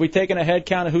tomorrow? Have we taken a head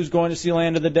count of who's going to see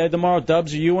Land of the Dead tomorrow?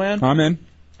 Dubs, are you in? I'm in.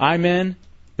 I'm in.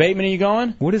 Bateman, are you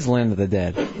going? What is Land of the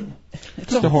Dead?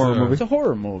 It's a horror movie. It's a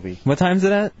horror movie. What time's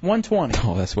it at? 1:20.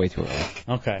 Oh, that's way too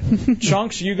early. Okay.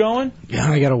 Chunks, you going? Yeah,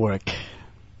 I gotta work.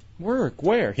 Work?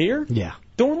 Where? Here? Yeah.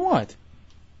 Doing what?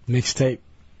 Mixtape.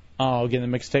 Oh, getting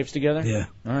the mixtapes together? Yeah.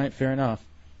 All right, fair enough.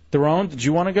 Daron, did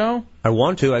you want to go? I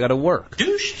want to. I got to work.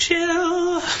 Douche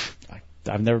chill.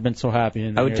 I've never been so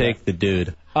happy. I would take the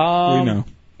dude. We know.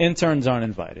 Interns aren't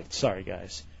invited. Sorry,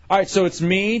 guys. All right, so it's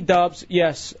me, Dubs.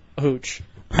 Yes, Hooch.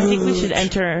 I think we should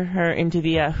enter her into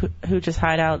the Hooch's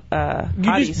Hideout.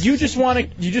 You just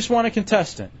want a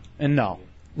contestant, and no.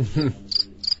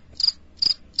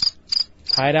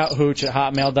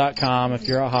 HideoutHooch@hotmail.com if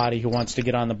you're a hottie who wants to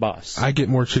get on the bus. I get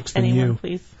more chicks than Anyone, you.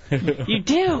 please. You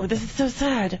do. This is so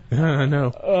sad. I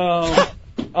know.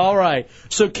 All right.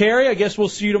 So, Carrie, I guess we'll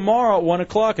see you tomorrow at 1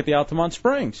 o'clock at the Altamont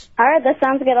Springs. All right, that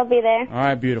sounds good. I'll be there. All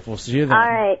right, beautiful. See you then. All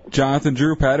right. Jonathan,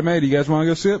 Drew, Padme, do you guys want to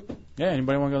go see it? Yeah,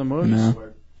 anybody want to go to the movies?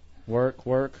 No.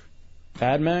 Work.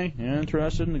 Padme, you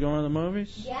interested in going to the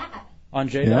movies? Yeah. On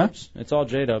J-Dubs? It's all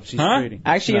J-Dubs. He's treating.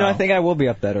 Actually, I think I will be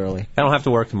up that early. I don't have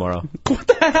to work tomorrow. What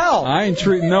the hell? I ain't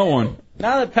treating no one.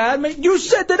 Now that Padme, you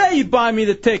said today you'd buy me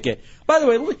the ticket. By the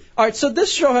way, all right, so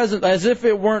this show hasn't, as if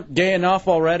it weren't gay enough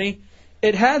already,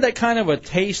 it had that kind of a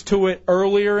taste to it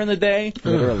earlier in the day.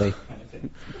 Literally.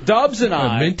 Dubs and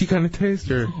I, minty kind of taste,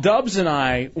 or Dubs and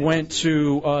I went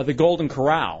to the Golden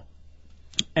Corral,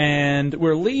 and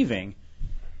we're leaving.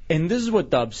 And this is what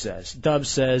Dubs says. Dubs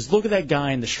says, "Look at that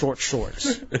guy in the short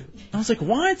shorts." I was like,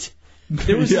 "What?"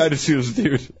 There was I just see this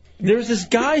dude. There was this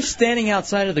guy standing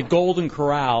outside of the Golden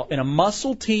Corral in a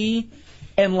muscle tee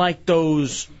and like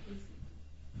those.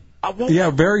 Yeah,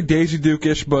 very Daisy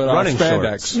Duke-ish, but running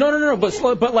spandex. shorts. No,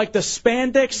 but like the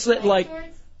spandex that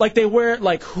like they wear at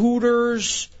like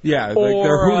Hooters. Yeah, like or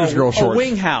they're Hooters girl shorts. A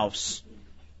Wing House.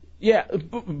 Yeah,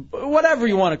 whatever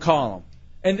you want to call them.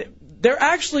 And they're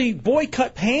actually boy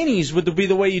cut panties would be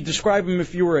the way you describe them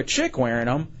if you were a chick wearing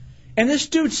them. And this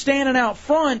dude's standing out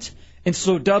front. And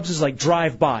so Dubs is like,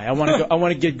 drive by. I want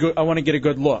to get a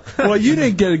good look. Well, you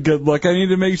didn't get a good look. I need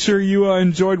to make sure you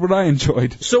enjoyed what I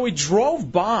enjoyed. So we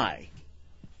drove by,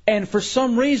 and for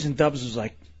some reason Dubs was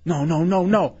like,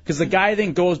 no, because the guy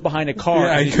then goes behind a car.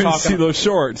 Yeah, and I he's couldn't talking, see those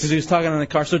shorts because he was talking on the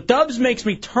car. So Dubs makes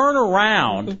me turn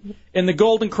around in the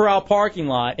Golden Corral parking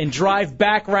lot and drive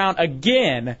back around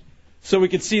again, so we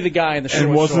could see the guy in the short.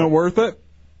 And wasn't it worth it?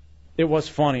 It was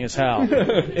funny as hell.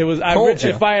 It was. Told you.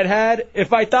 If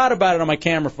I thought about it on my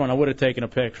camera phone, I would have taken a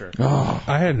picture. Oh,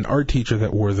 I had an art teacher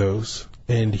that wore those,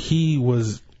 and he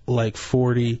was like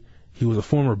 40. He was a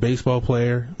former baseball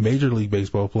player, Major League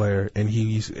Baseball player, and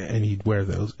he'd wear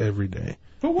those every day.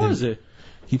 Who was it?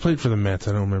 He played for the Mets.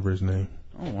 I don't remember his name.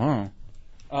 Oh wow.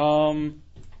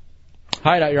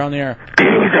 Hideout, you're on the air.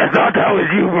 Dudes, I thought that was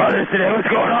you, brothers. Today, what's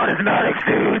going on? It's Maddox,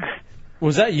 dudes.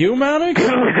 Was that you, Maddox?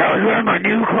 Dudes, I was wearing my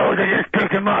new clothes. I just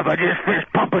picked them up. I just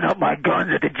finished pumping up my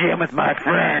guns at the gym with my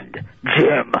friend,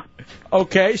 Jim.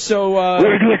 Okay, so, we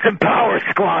were doing some power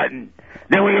squatting.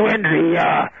 Then we went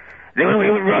then we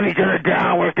rubbed each other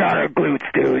down, worked out our glutes,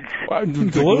 dudes.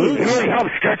 Glutes? It really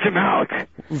helped stretch them out.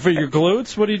 For your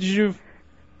glutes? What'd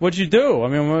you do? I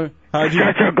mean, how'd you...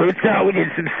 Stretch our glutes out. We did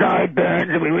some side bends,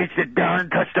 and we reached it down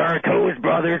and touched our toes,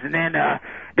 brothers, and then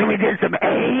we did some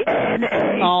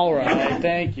ANA. All right,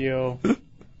 thank you.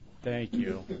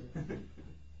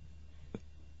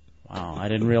 Wow, I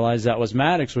didn't realize that was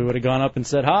Maddox. We would have gone up and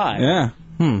said hi. Yeah.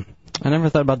 I never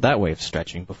thought about that way of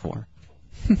stretching before.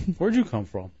 Where'd you come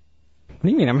from? What do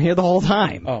you mean? I'm here the whole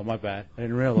time. Oh, my bad. I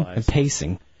didn't realize. I'm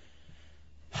pacing.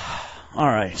 All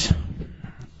right.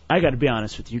 I got to be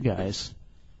honest with you guys.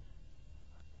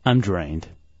 I'm drained.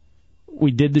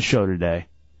 We did the show today.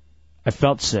 I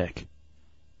felt sick.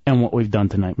 And what we've done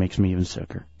tonight makes me even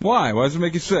sicker. Why? Why does it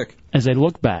make you sick? As I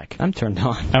look back. I'm turned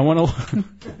on. I want to...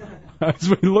 As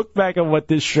we look back at what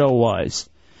this show was.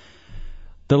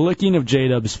 The licking of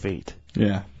J-Dub's feet.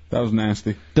 Yeah, that was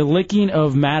nasty. The licking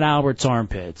of Matt Albert's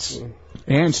armpits.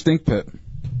 And Stink Pit.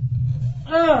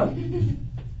 Daron's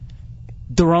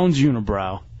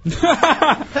unibrow.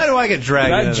 How do I get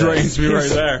dragged That into drains me right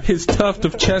there. His tuft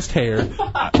of chest hair.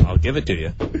 I'll give it to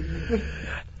you.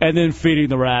 And then feeding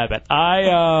the rabbit.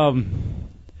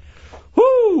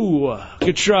 Whoo!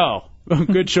 Good show.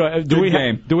 Good show. Do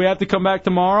we have to come back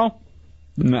tomorrow?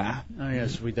 Nah. I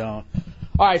guess we don't.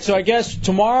 All right, so I guess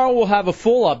tomorrow we'll have a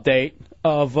full update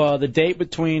of the date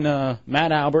between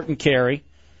Matt Albert and Carrie,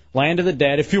 Land of the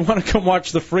Dead. If you want to come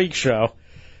watch the Freak Show,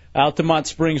 Altamont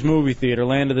Springs Movie Theater,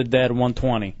 Land of the Dead,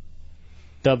 120.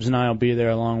 Dubs and I will be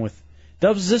there along with...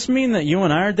 Dubs, does this mean that you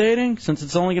and I are dating, since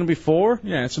it's only going to be 4?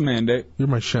 Yeah, it's a mandate. You're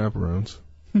my chaperones.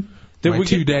 Did my we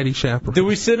two daddy chaperones. Did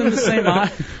we sit in the same aisle?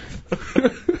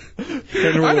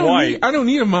 I don't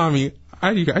need a mommy.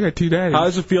 I got two daddies. How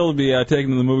does it feel to be taken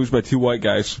to the movies by 2 white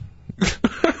guys?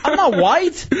 I'm not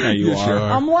white. Yeah, you are.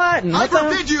 I'm Latin. I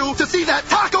forbid you to see that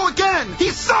taco again.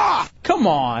 He's soft. Come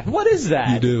on. What is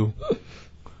that? You do.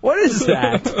 What is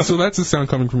that? So that's the sound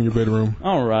coming from your bedroom.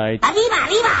 All right.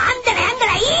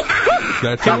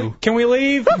 That too. Can we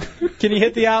leave? Can you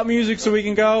hit the out music so we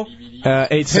can go?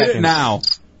 8 seconds. Hit it now.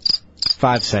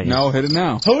 5 seconds. No, hit it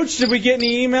now. Hooch, did we get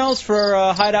any emails for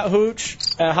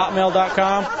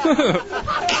hideouthooch@hotmail.com?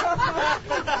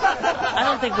 I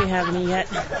don't think we have any yet.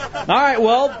 All right,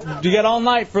 well, you got all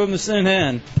night for them to send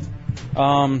in.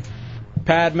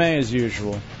 Padme, as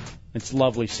usual. It's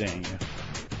lovely seeing you.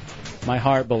 My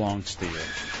heart belongs to you.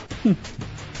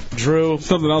 Drew.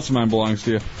 Something else of mine belongs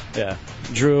to you. Yeah.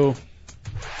 Drew.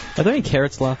 Are there any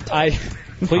carrots left? I'm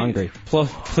hungry.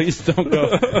 Please don't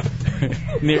go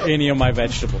near any of my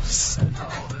vegetables.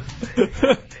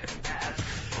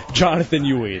 Jonathan,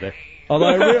 you either. Although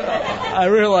I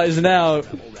realize now. All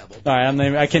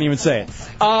right, I can't even say it.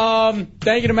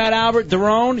 Thank you to Matt Albert.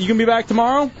 Daron, you gonna be back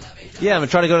tomorrow? Yeah, I'm gonna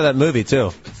try to go to that movie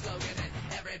too.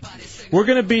 We're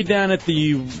gonna be down at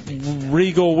the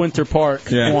Regal Winter Park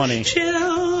 20.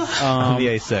 I'm the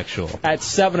asexual. At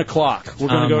 7:00. We're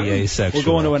gonna go. The asexual. We're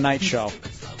going to a night show.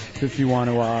 If you want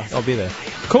to. I'll be there.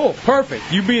 Cool.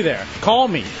 Perfect. You be there. Call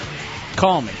me.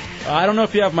 I don't know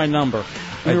if you have my number.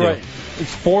 I do. Right.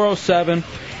 It's 407.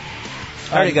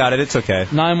 I already got it. It's okay.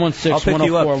 916-1041. I'll pick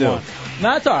you up, too. No,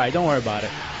 that's all right. Don't worry about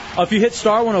it. If you hit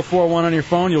star 1041 on your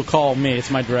phone, you'll call me. It's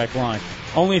my direct line.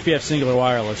 Only if you have singular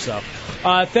wireless, though.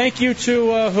 Thank you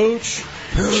to Hooch,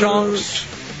 Chunks.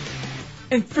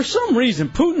 And for some reason,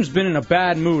 Putin's been in a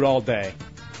bad mood all day.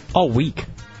 All week.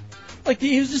 Like,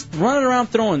 he was just running around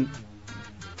throwing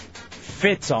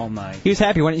fits all night. He was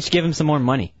happy. Why don't you just give him some more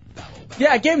money?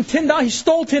 Yeah, I gave him $10. He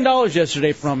stole $10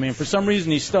 yesterday from me, and for some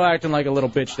reason he's still acting like a little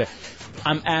bitch today.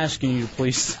 I'm asking you to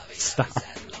please stop.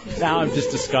 Now I'm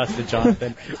just disgusted,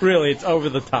 Jonathan. Really, it's over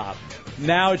the top.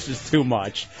 Now it's just too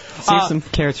much. Save some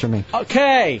carrots for me.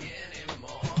 Okay.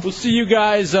 We'll see you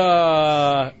guys.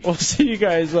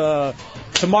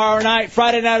 Tomorrow night.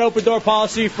 Friday night open door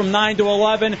policy from 9 to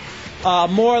 11.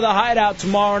 More of the Hideout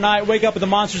tomorrow night. Wake up with the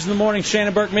Monsters in the morning.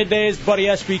 Shannon Burke middays. Buddy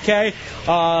SBK.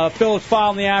 Phillips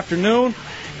File in the afternoon.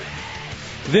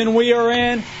 Then we are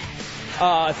in.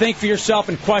 Think for yourself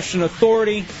and question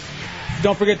authority.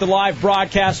 Don't forget to live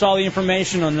broadcast all the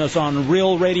information on this on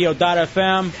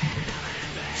realradio.fm.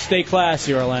 Stay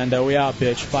classy, Orlando. We out,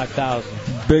 bitch. 5,000.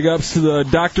 Big ups to the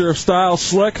Doctor of Style,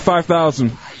 Slick,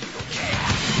 5,000.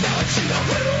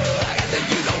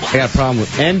 I got a problem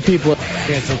with and people.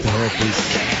 Get something to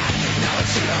herpes.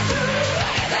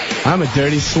 I'm a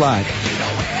dirty slut.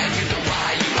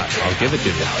 I'll give it to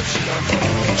you.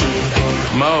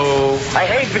 Mo. I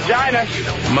hate vagina.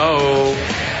 Mo.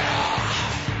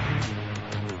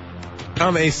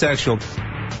 I'm asexual.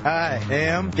 I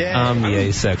am gay. I'm the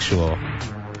asexual.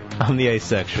 I'm the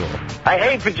asexual. I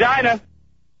hate vagina.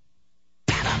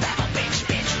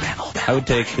 I would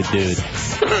take the dude.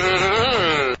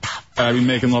 I'd be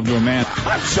making love to a man.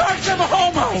 I'm charged of a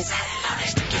homo.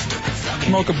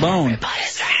 Smoke a bone.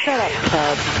 Shut up,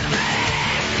 Cub.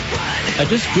 I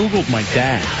just Googled my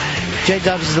dad.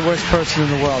 J-Dubs is the worst person in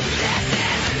the world.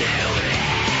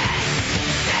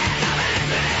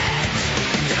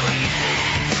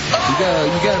 You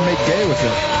gotta make gay with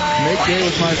it. Make gay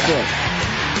with my foot.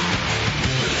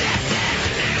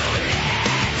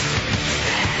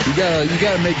 You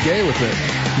gotta make gay with it.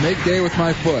 Make gay with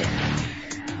my foot.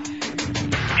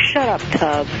 Shut up,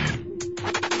 Tubbs.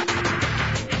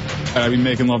 I'd be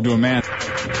making love to a man.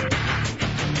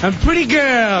 I'm pretty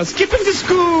girl, skipping to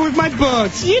school with my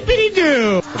books.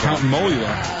 Yippity-doo. Counting Molia.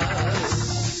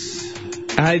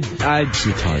 I'd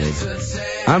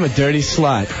retarded. I'm a dirty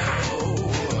slut.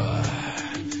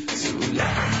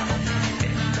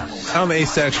 I'm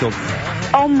asexual.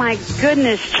 Oh my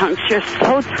goodness, Chunks, you're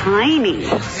so tiny.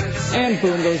 And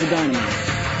boom goes the dynamite.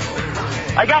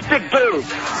 I got big boobs.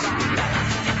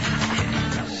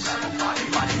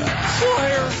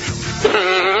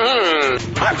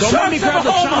 Don't make me grab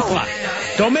the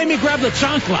chancla. Don't make me grab the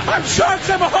chancla. I'm Sharks,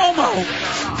 I'm a homo.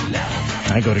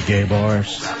 I go to gay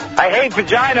bars. I hate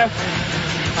vagina.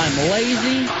 I'm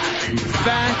lazy, I'm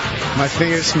fat, My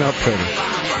fingers smell pretty.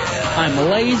 I'm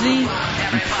lazy,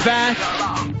 I'm fat,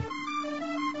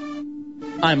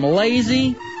 I'm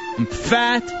lazy, I'm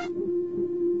fat.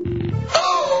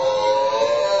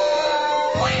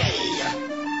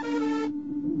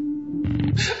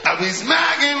 I be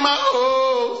smacking my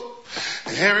hoes,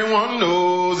 and everyone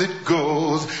knows it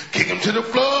goes. Kick 'em to the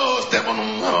floor, step on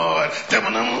 'em hard, step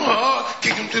on 'em hard,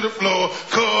 kick 'em to the floor,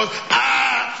 cause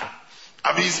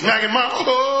I be smacking my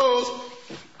hoes,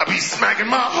 I be smacking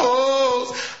my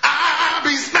hoes, I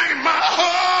be smacking my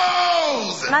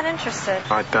hoes. Not interested.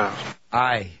 5,000.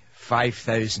 Aye,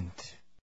 5,000.